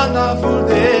wonderful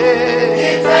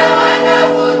day. It's a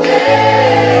wonderful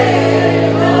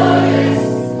day. Oh yes.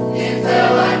 It's a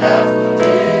wonderful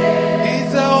day.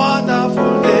 It's a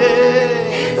wonderful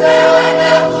day. It's a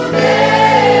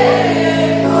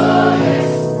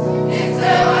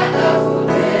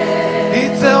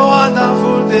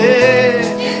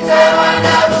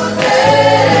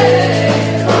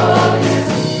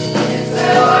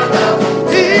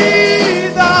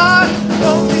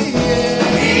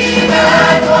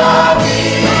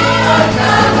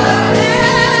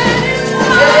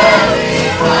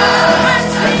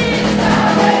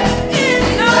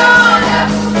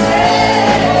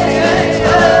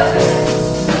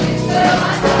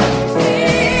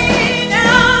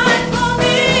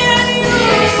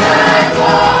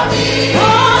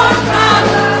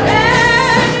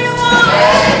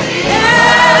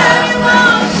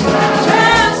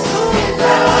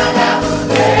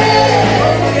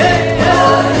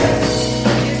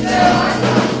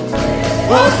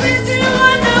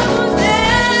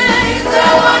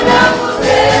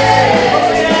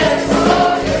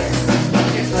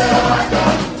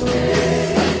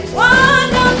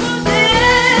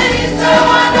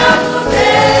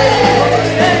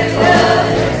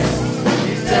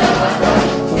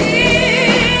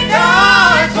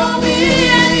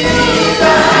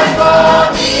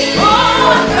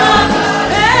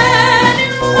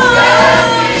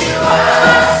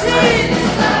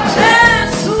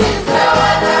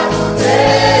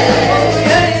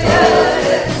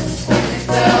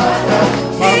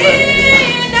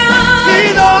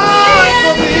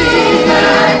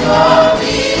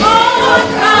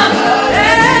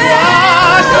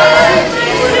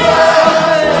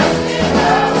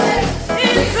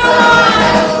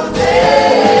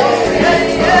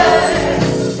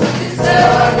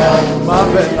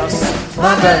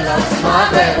marvelous,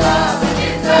 marvelous.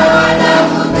 It's a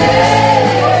wonderful day.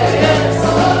 Yes, oh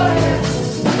yes.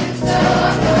 It's a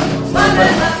wonderful,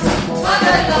 marvelous,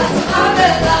 marvelous,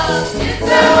 marvelous. It's a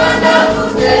wonderful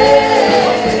day.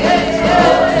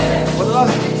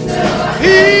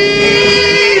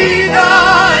 He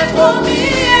died for me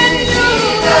and you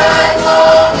died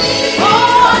for me. Oh,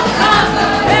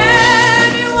 cover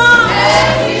everyone,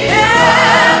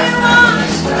 everyone.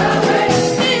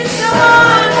 It's a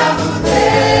wonderful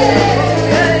day.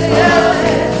 Yes,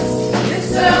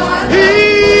 it's a wonderful day. He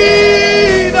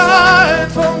died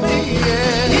for me.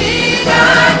 He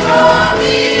died for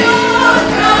me on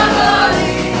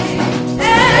Calvary.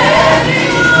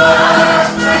 Everyone,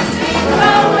 my sins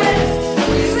away.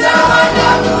 It's a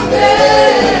wonderful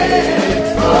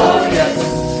day. Oh yes,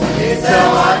 it's a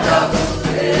wonderful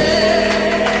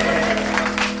day.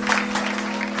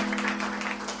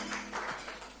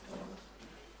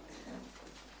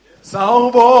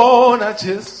 Sawubona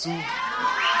Jesu,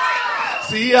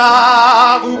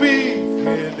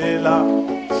 siyakubingelela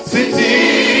sithi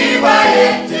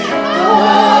bayethe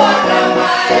bona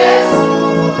Yesu.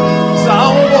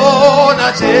 Sawubona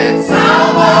Jesu,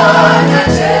 sawubona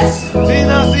Jesu,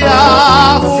 thina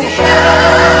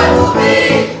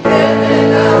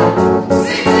siyakubingelela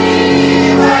sithi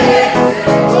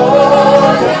bayethe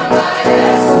bona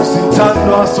Yesu.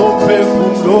 Sithandwa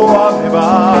somphefumulo wami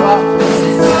Baba,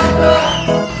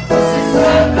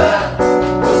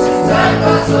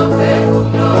 sithandwa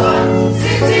somphefumulo wami,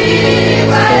 sithi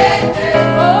bayethe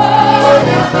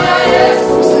bona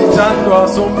Yesu. Sithandwa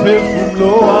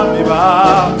somphefumulo wami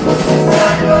Baba,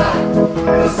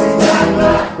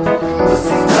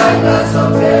 sithandwa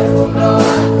somphefumulo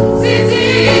wami, sithi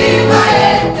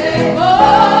bayethe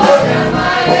bona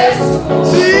Yesu.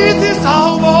 Sithi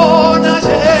sawubona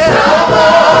Jesu,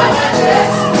 sawubona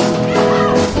Jesu,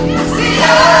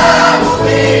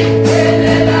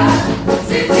 siyakubingelela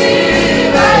sithi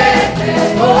bayethe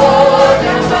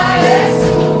bona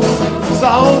Yesu.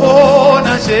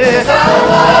 Sawubona Jesu,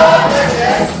 sawubona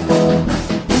Jesu,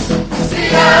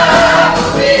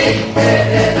 siyakubingelela